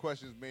of my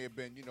questions may have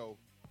been, you know,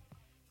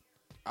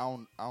 I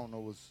don't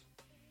know what's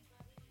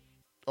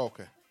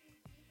okay.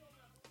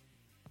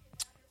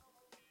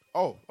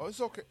 Oh, it's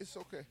okay.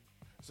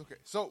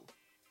 So.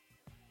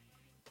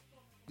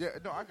 Yeah,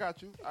 no, I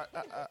got you.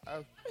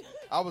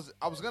 I was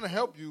gonna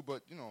help you,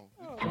 but you know.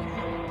 He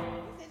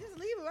said, just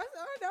leave him. I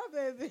said, oh no,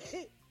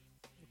 baby.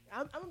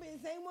 I'm gonna be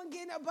the same one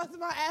getting up, busting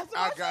my ass. So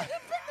I should have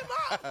picked them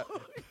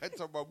up. I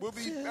talking about we'll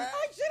be back.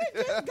 I should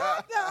have just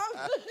got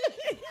them.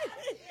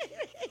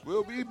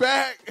 We'll be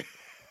back.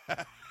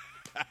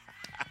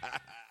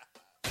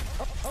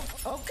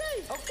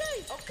 Okay.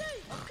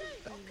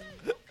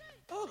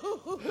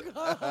 Oh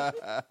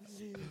God.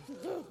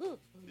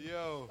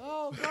 Yo.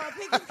 Oh God,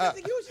 Pinky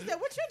kissing you. She said,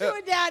 "What you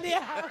doing down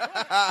there?"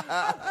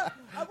 I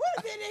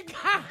was in it,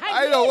 guy.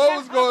 I know what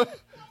was going.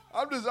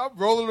 I'm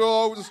rolling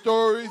along with the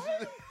stories. All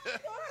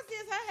I see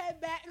is her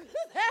head back.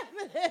 What's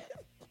happening?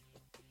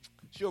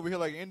 She over here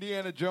like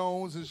Indiana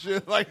Jones and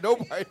shit. Like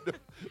nobody.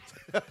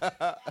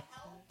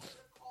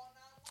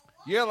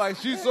 Yeah, like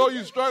she saw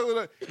you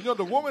struggling. You know,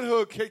 the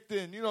womanhood kicked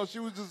in. You know, she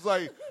was just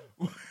like.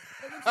 Let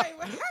me tell you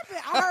what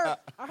happened.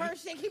 I heard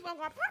shit keep on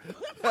going.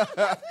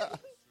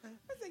 I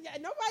said, yeah,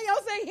 nobody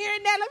else ain't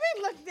hearing that. Let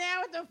me look down.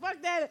 What the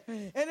fuck that?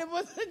 And it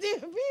was the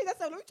DMV. That's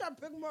so. Let me try to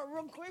pick them up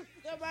real quick.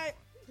 Somebody.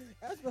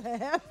 That's what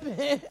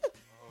happened.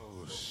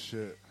 Oh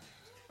shit.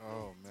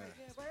 Oh man.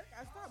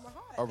 I stopped my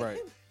heart. All right.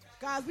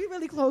 Guys, we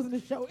really closing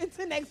the show.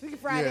 Until next week,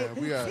 Friday. Yeah,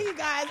 we are. See you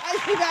guys.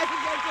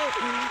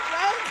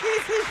 Icyfashionjunkiejuiceshow.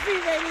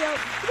 Keystothestreet Radio.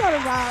 You know the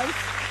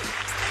vibes.